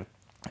bármilyen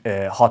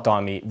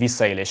hatalmi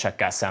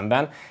visszaélésekkel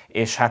szemben,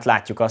 és hát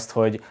látjuk azt,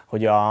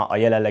 hogy a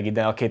jelenlegi,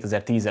 de a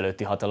 2010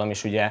 előtti hatalom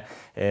is ugye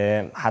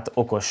hát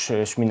okos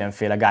és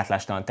mindenféle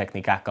gátlástalan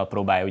technikákkal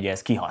próbálja ugye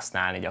ezt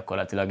kihasználni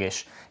gyakorlatilag,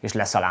 és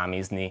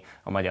leszalámizni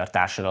a magyar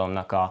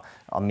társadalomnak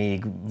a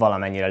még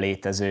valamennyire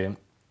létező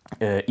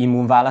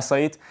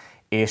immunválaszait.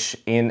 És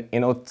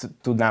én ott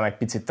tudnám egy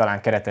picit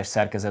talán keretes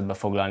szerkezetbe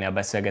foglalni a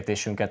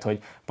beszélgetésünket, hogy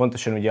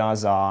pontosan ugye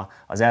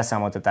az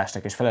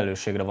elszámoltatásnak és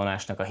felelősségre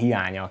vonásnak a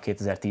hiánya a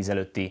 2010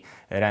 előtti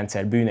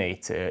rendszer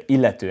bűneit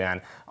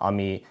illetően,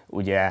 ami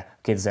ugye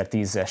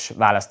 2010-es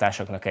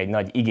választásoknak egy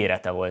nagy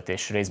ígérete volt,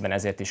 és részben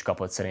ezért is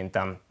kapott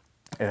szerintem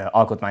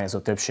alkotmányozó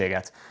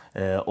többséget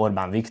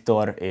Orbán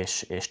Viktor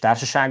és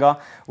társasága.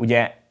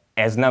 Ugye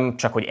ez nem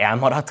csak, hogy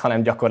elmaradt,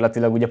 hanem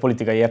gyakorlatilag ugye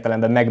politikai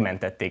értelemben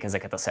megmentették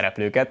ezeket a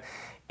szereplőket,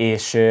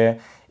 és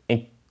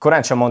én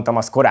korán sem mondtam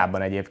azt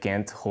korábban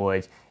egyébként,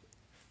 hogy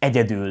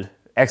egyedül,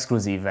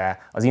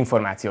 exkluzíve az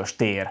információs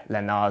tér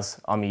lenne az,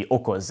 ami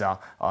okozza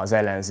az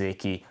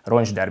ellenzéki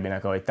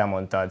roncsderbinek, ahogy te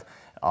mondtad,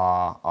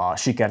 a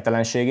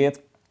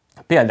sikertelenségét.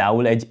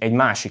 Például egy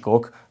másik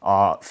ok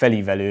a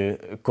felívelő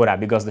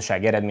korábbi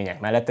gazdasági eredmények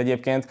mellett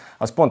egyébként,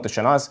 az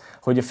pontosan az,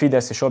 hogy a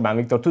Fidesz és Orbán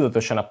Viktor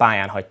tudatosan a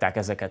pályán hagyták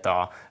ezeket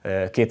a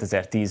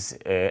 2010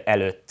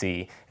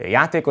 előtti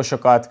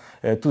játékosokat,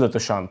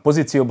 tudatosan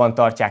pozícióban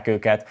tartják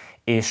őket,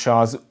 és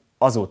az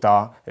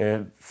azóta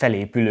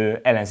felépülő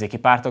ellenzéki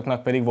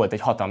pártoknak pedig volt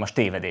egy hatalmas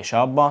tévedése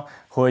abba,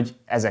 hogy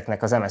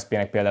ezeknek az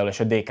MSZP-nek például és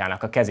a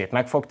DK-nak a kezét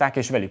megfogták,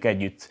 és velük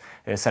együtt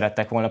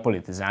szerettek volna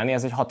politizálni.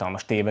 Ez egy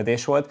hatalmas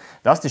tévedés volt,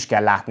 de azt is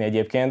kell látni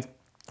egyébként,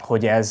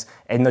 hogy ez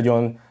egy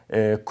nagyon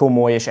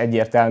komoly és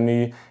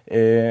egyértelmű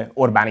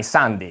Orbáni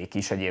szándék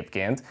is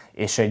egyébként,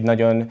 és egy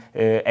nagyon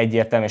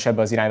egyértelmű és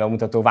ebbe az irányba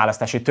mutató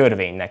választási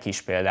törvénynek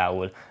is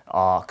például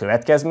a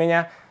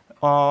következménye.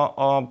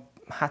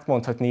 Hát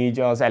mondhatni így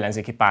az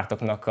ellenzéki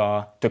pártoknak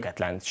a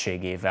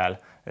töketlenségével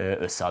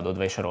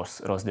összeadódva és a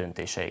rossz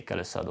döntéseikkel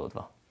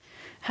összeadódva.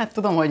 Hát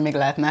tudom, hogy még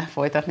lehetne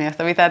folytatni ezt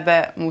a vitát,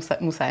 de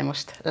muszáj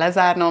most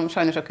lezárnom.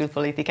 Sajnos a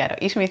külpolitikára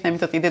ismét nem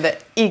jutott idő, de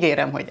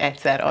ígérem, hogy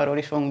egyszer arról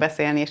is fogunk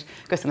beszélni, és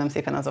köszönöm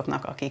szépen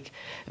azoknak, akik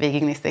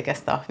végignézték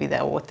ezt a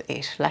videót,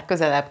 és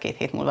legközelebb 2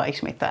 hét múlva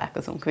ismét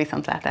találkozunk.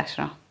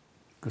 Viszontlátásra!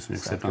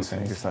 Köszönjük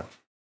szépen!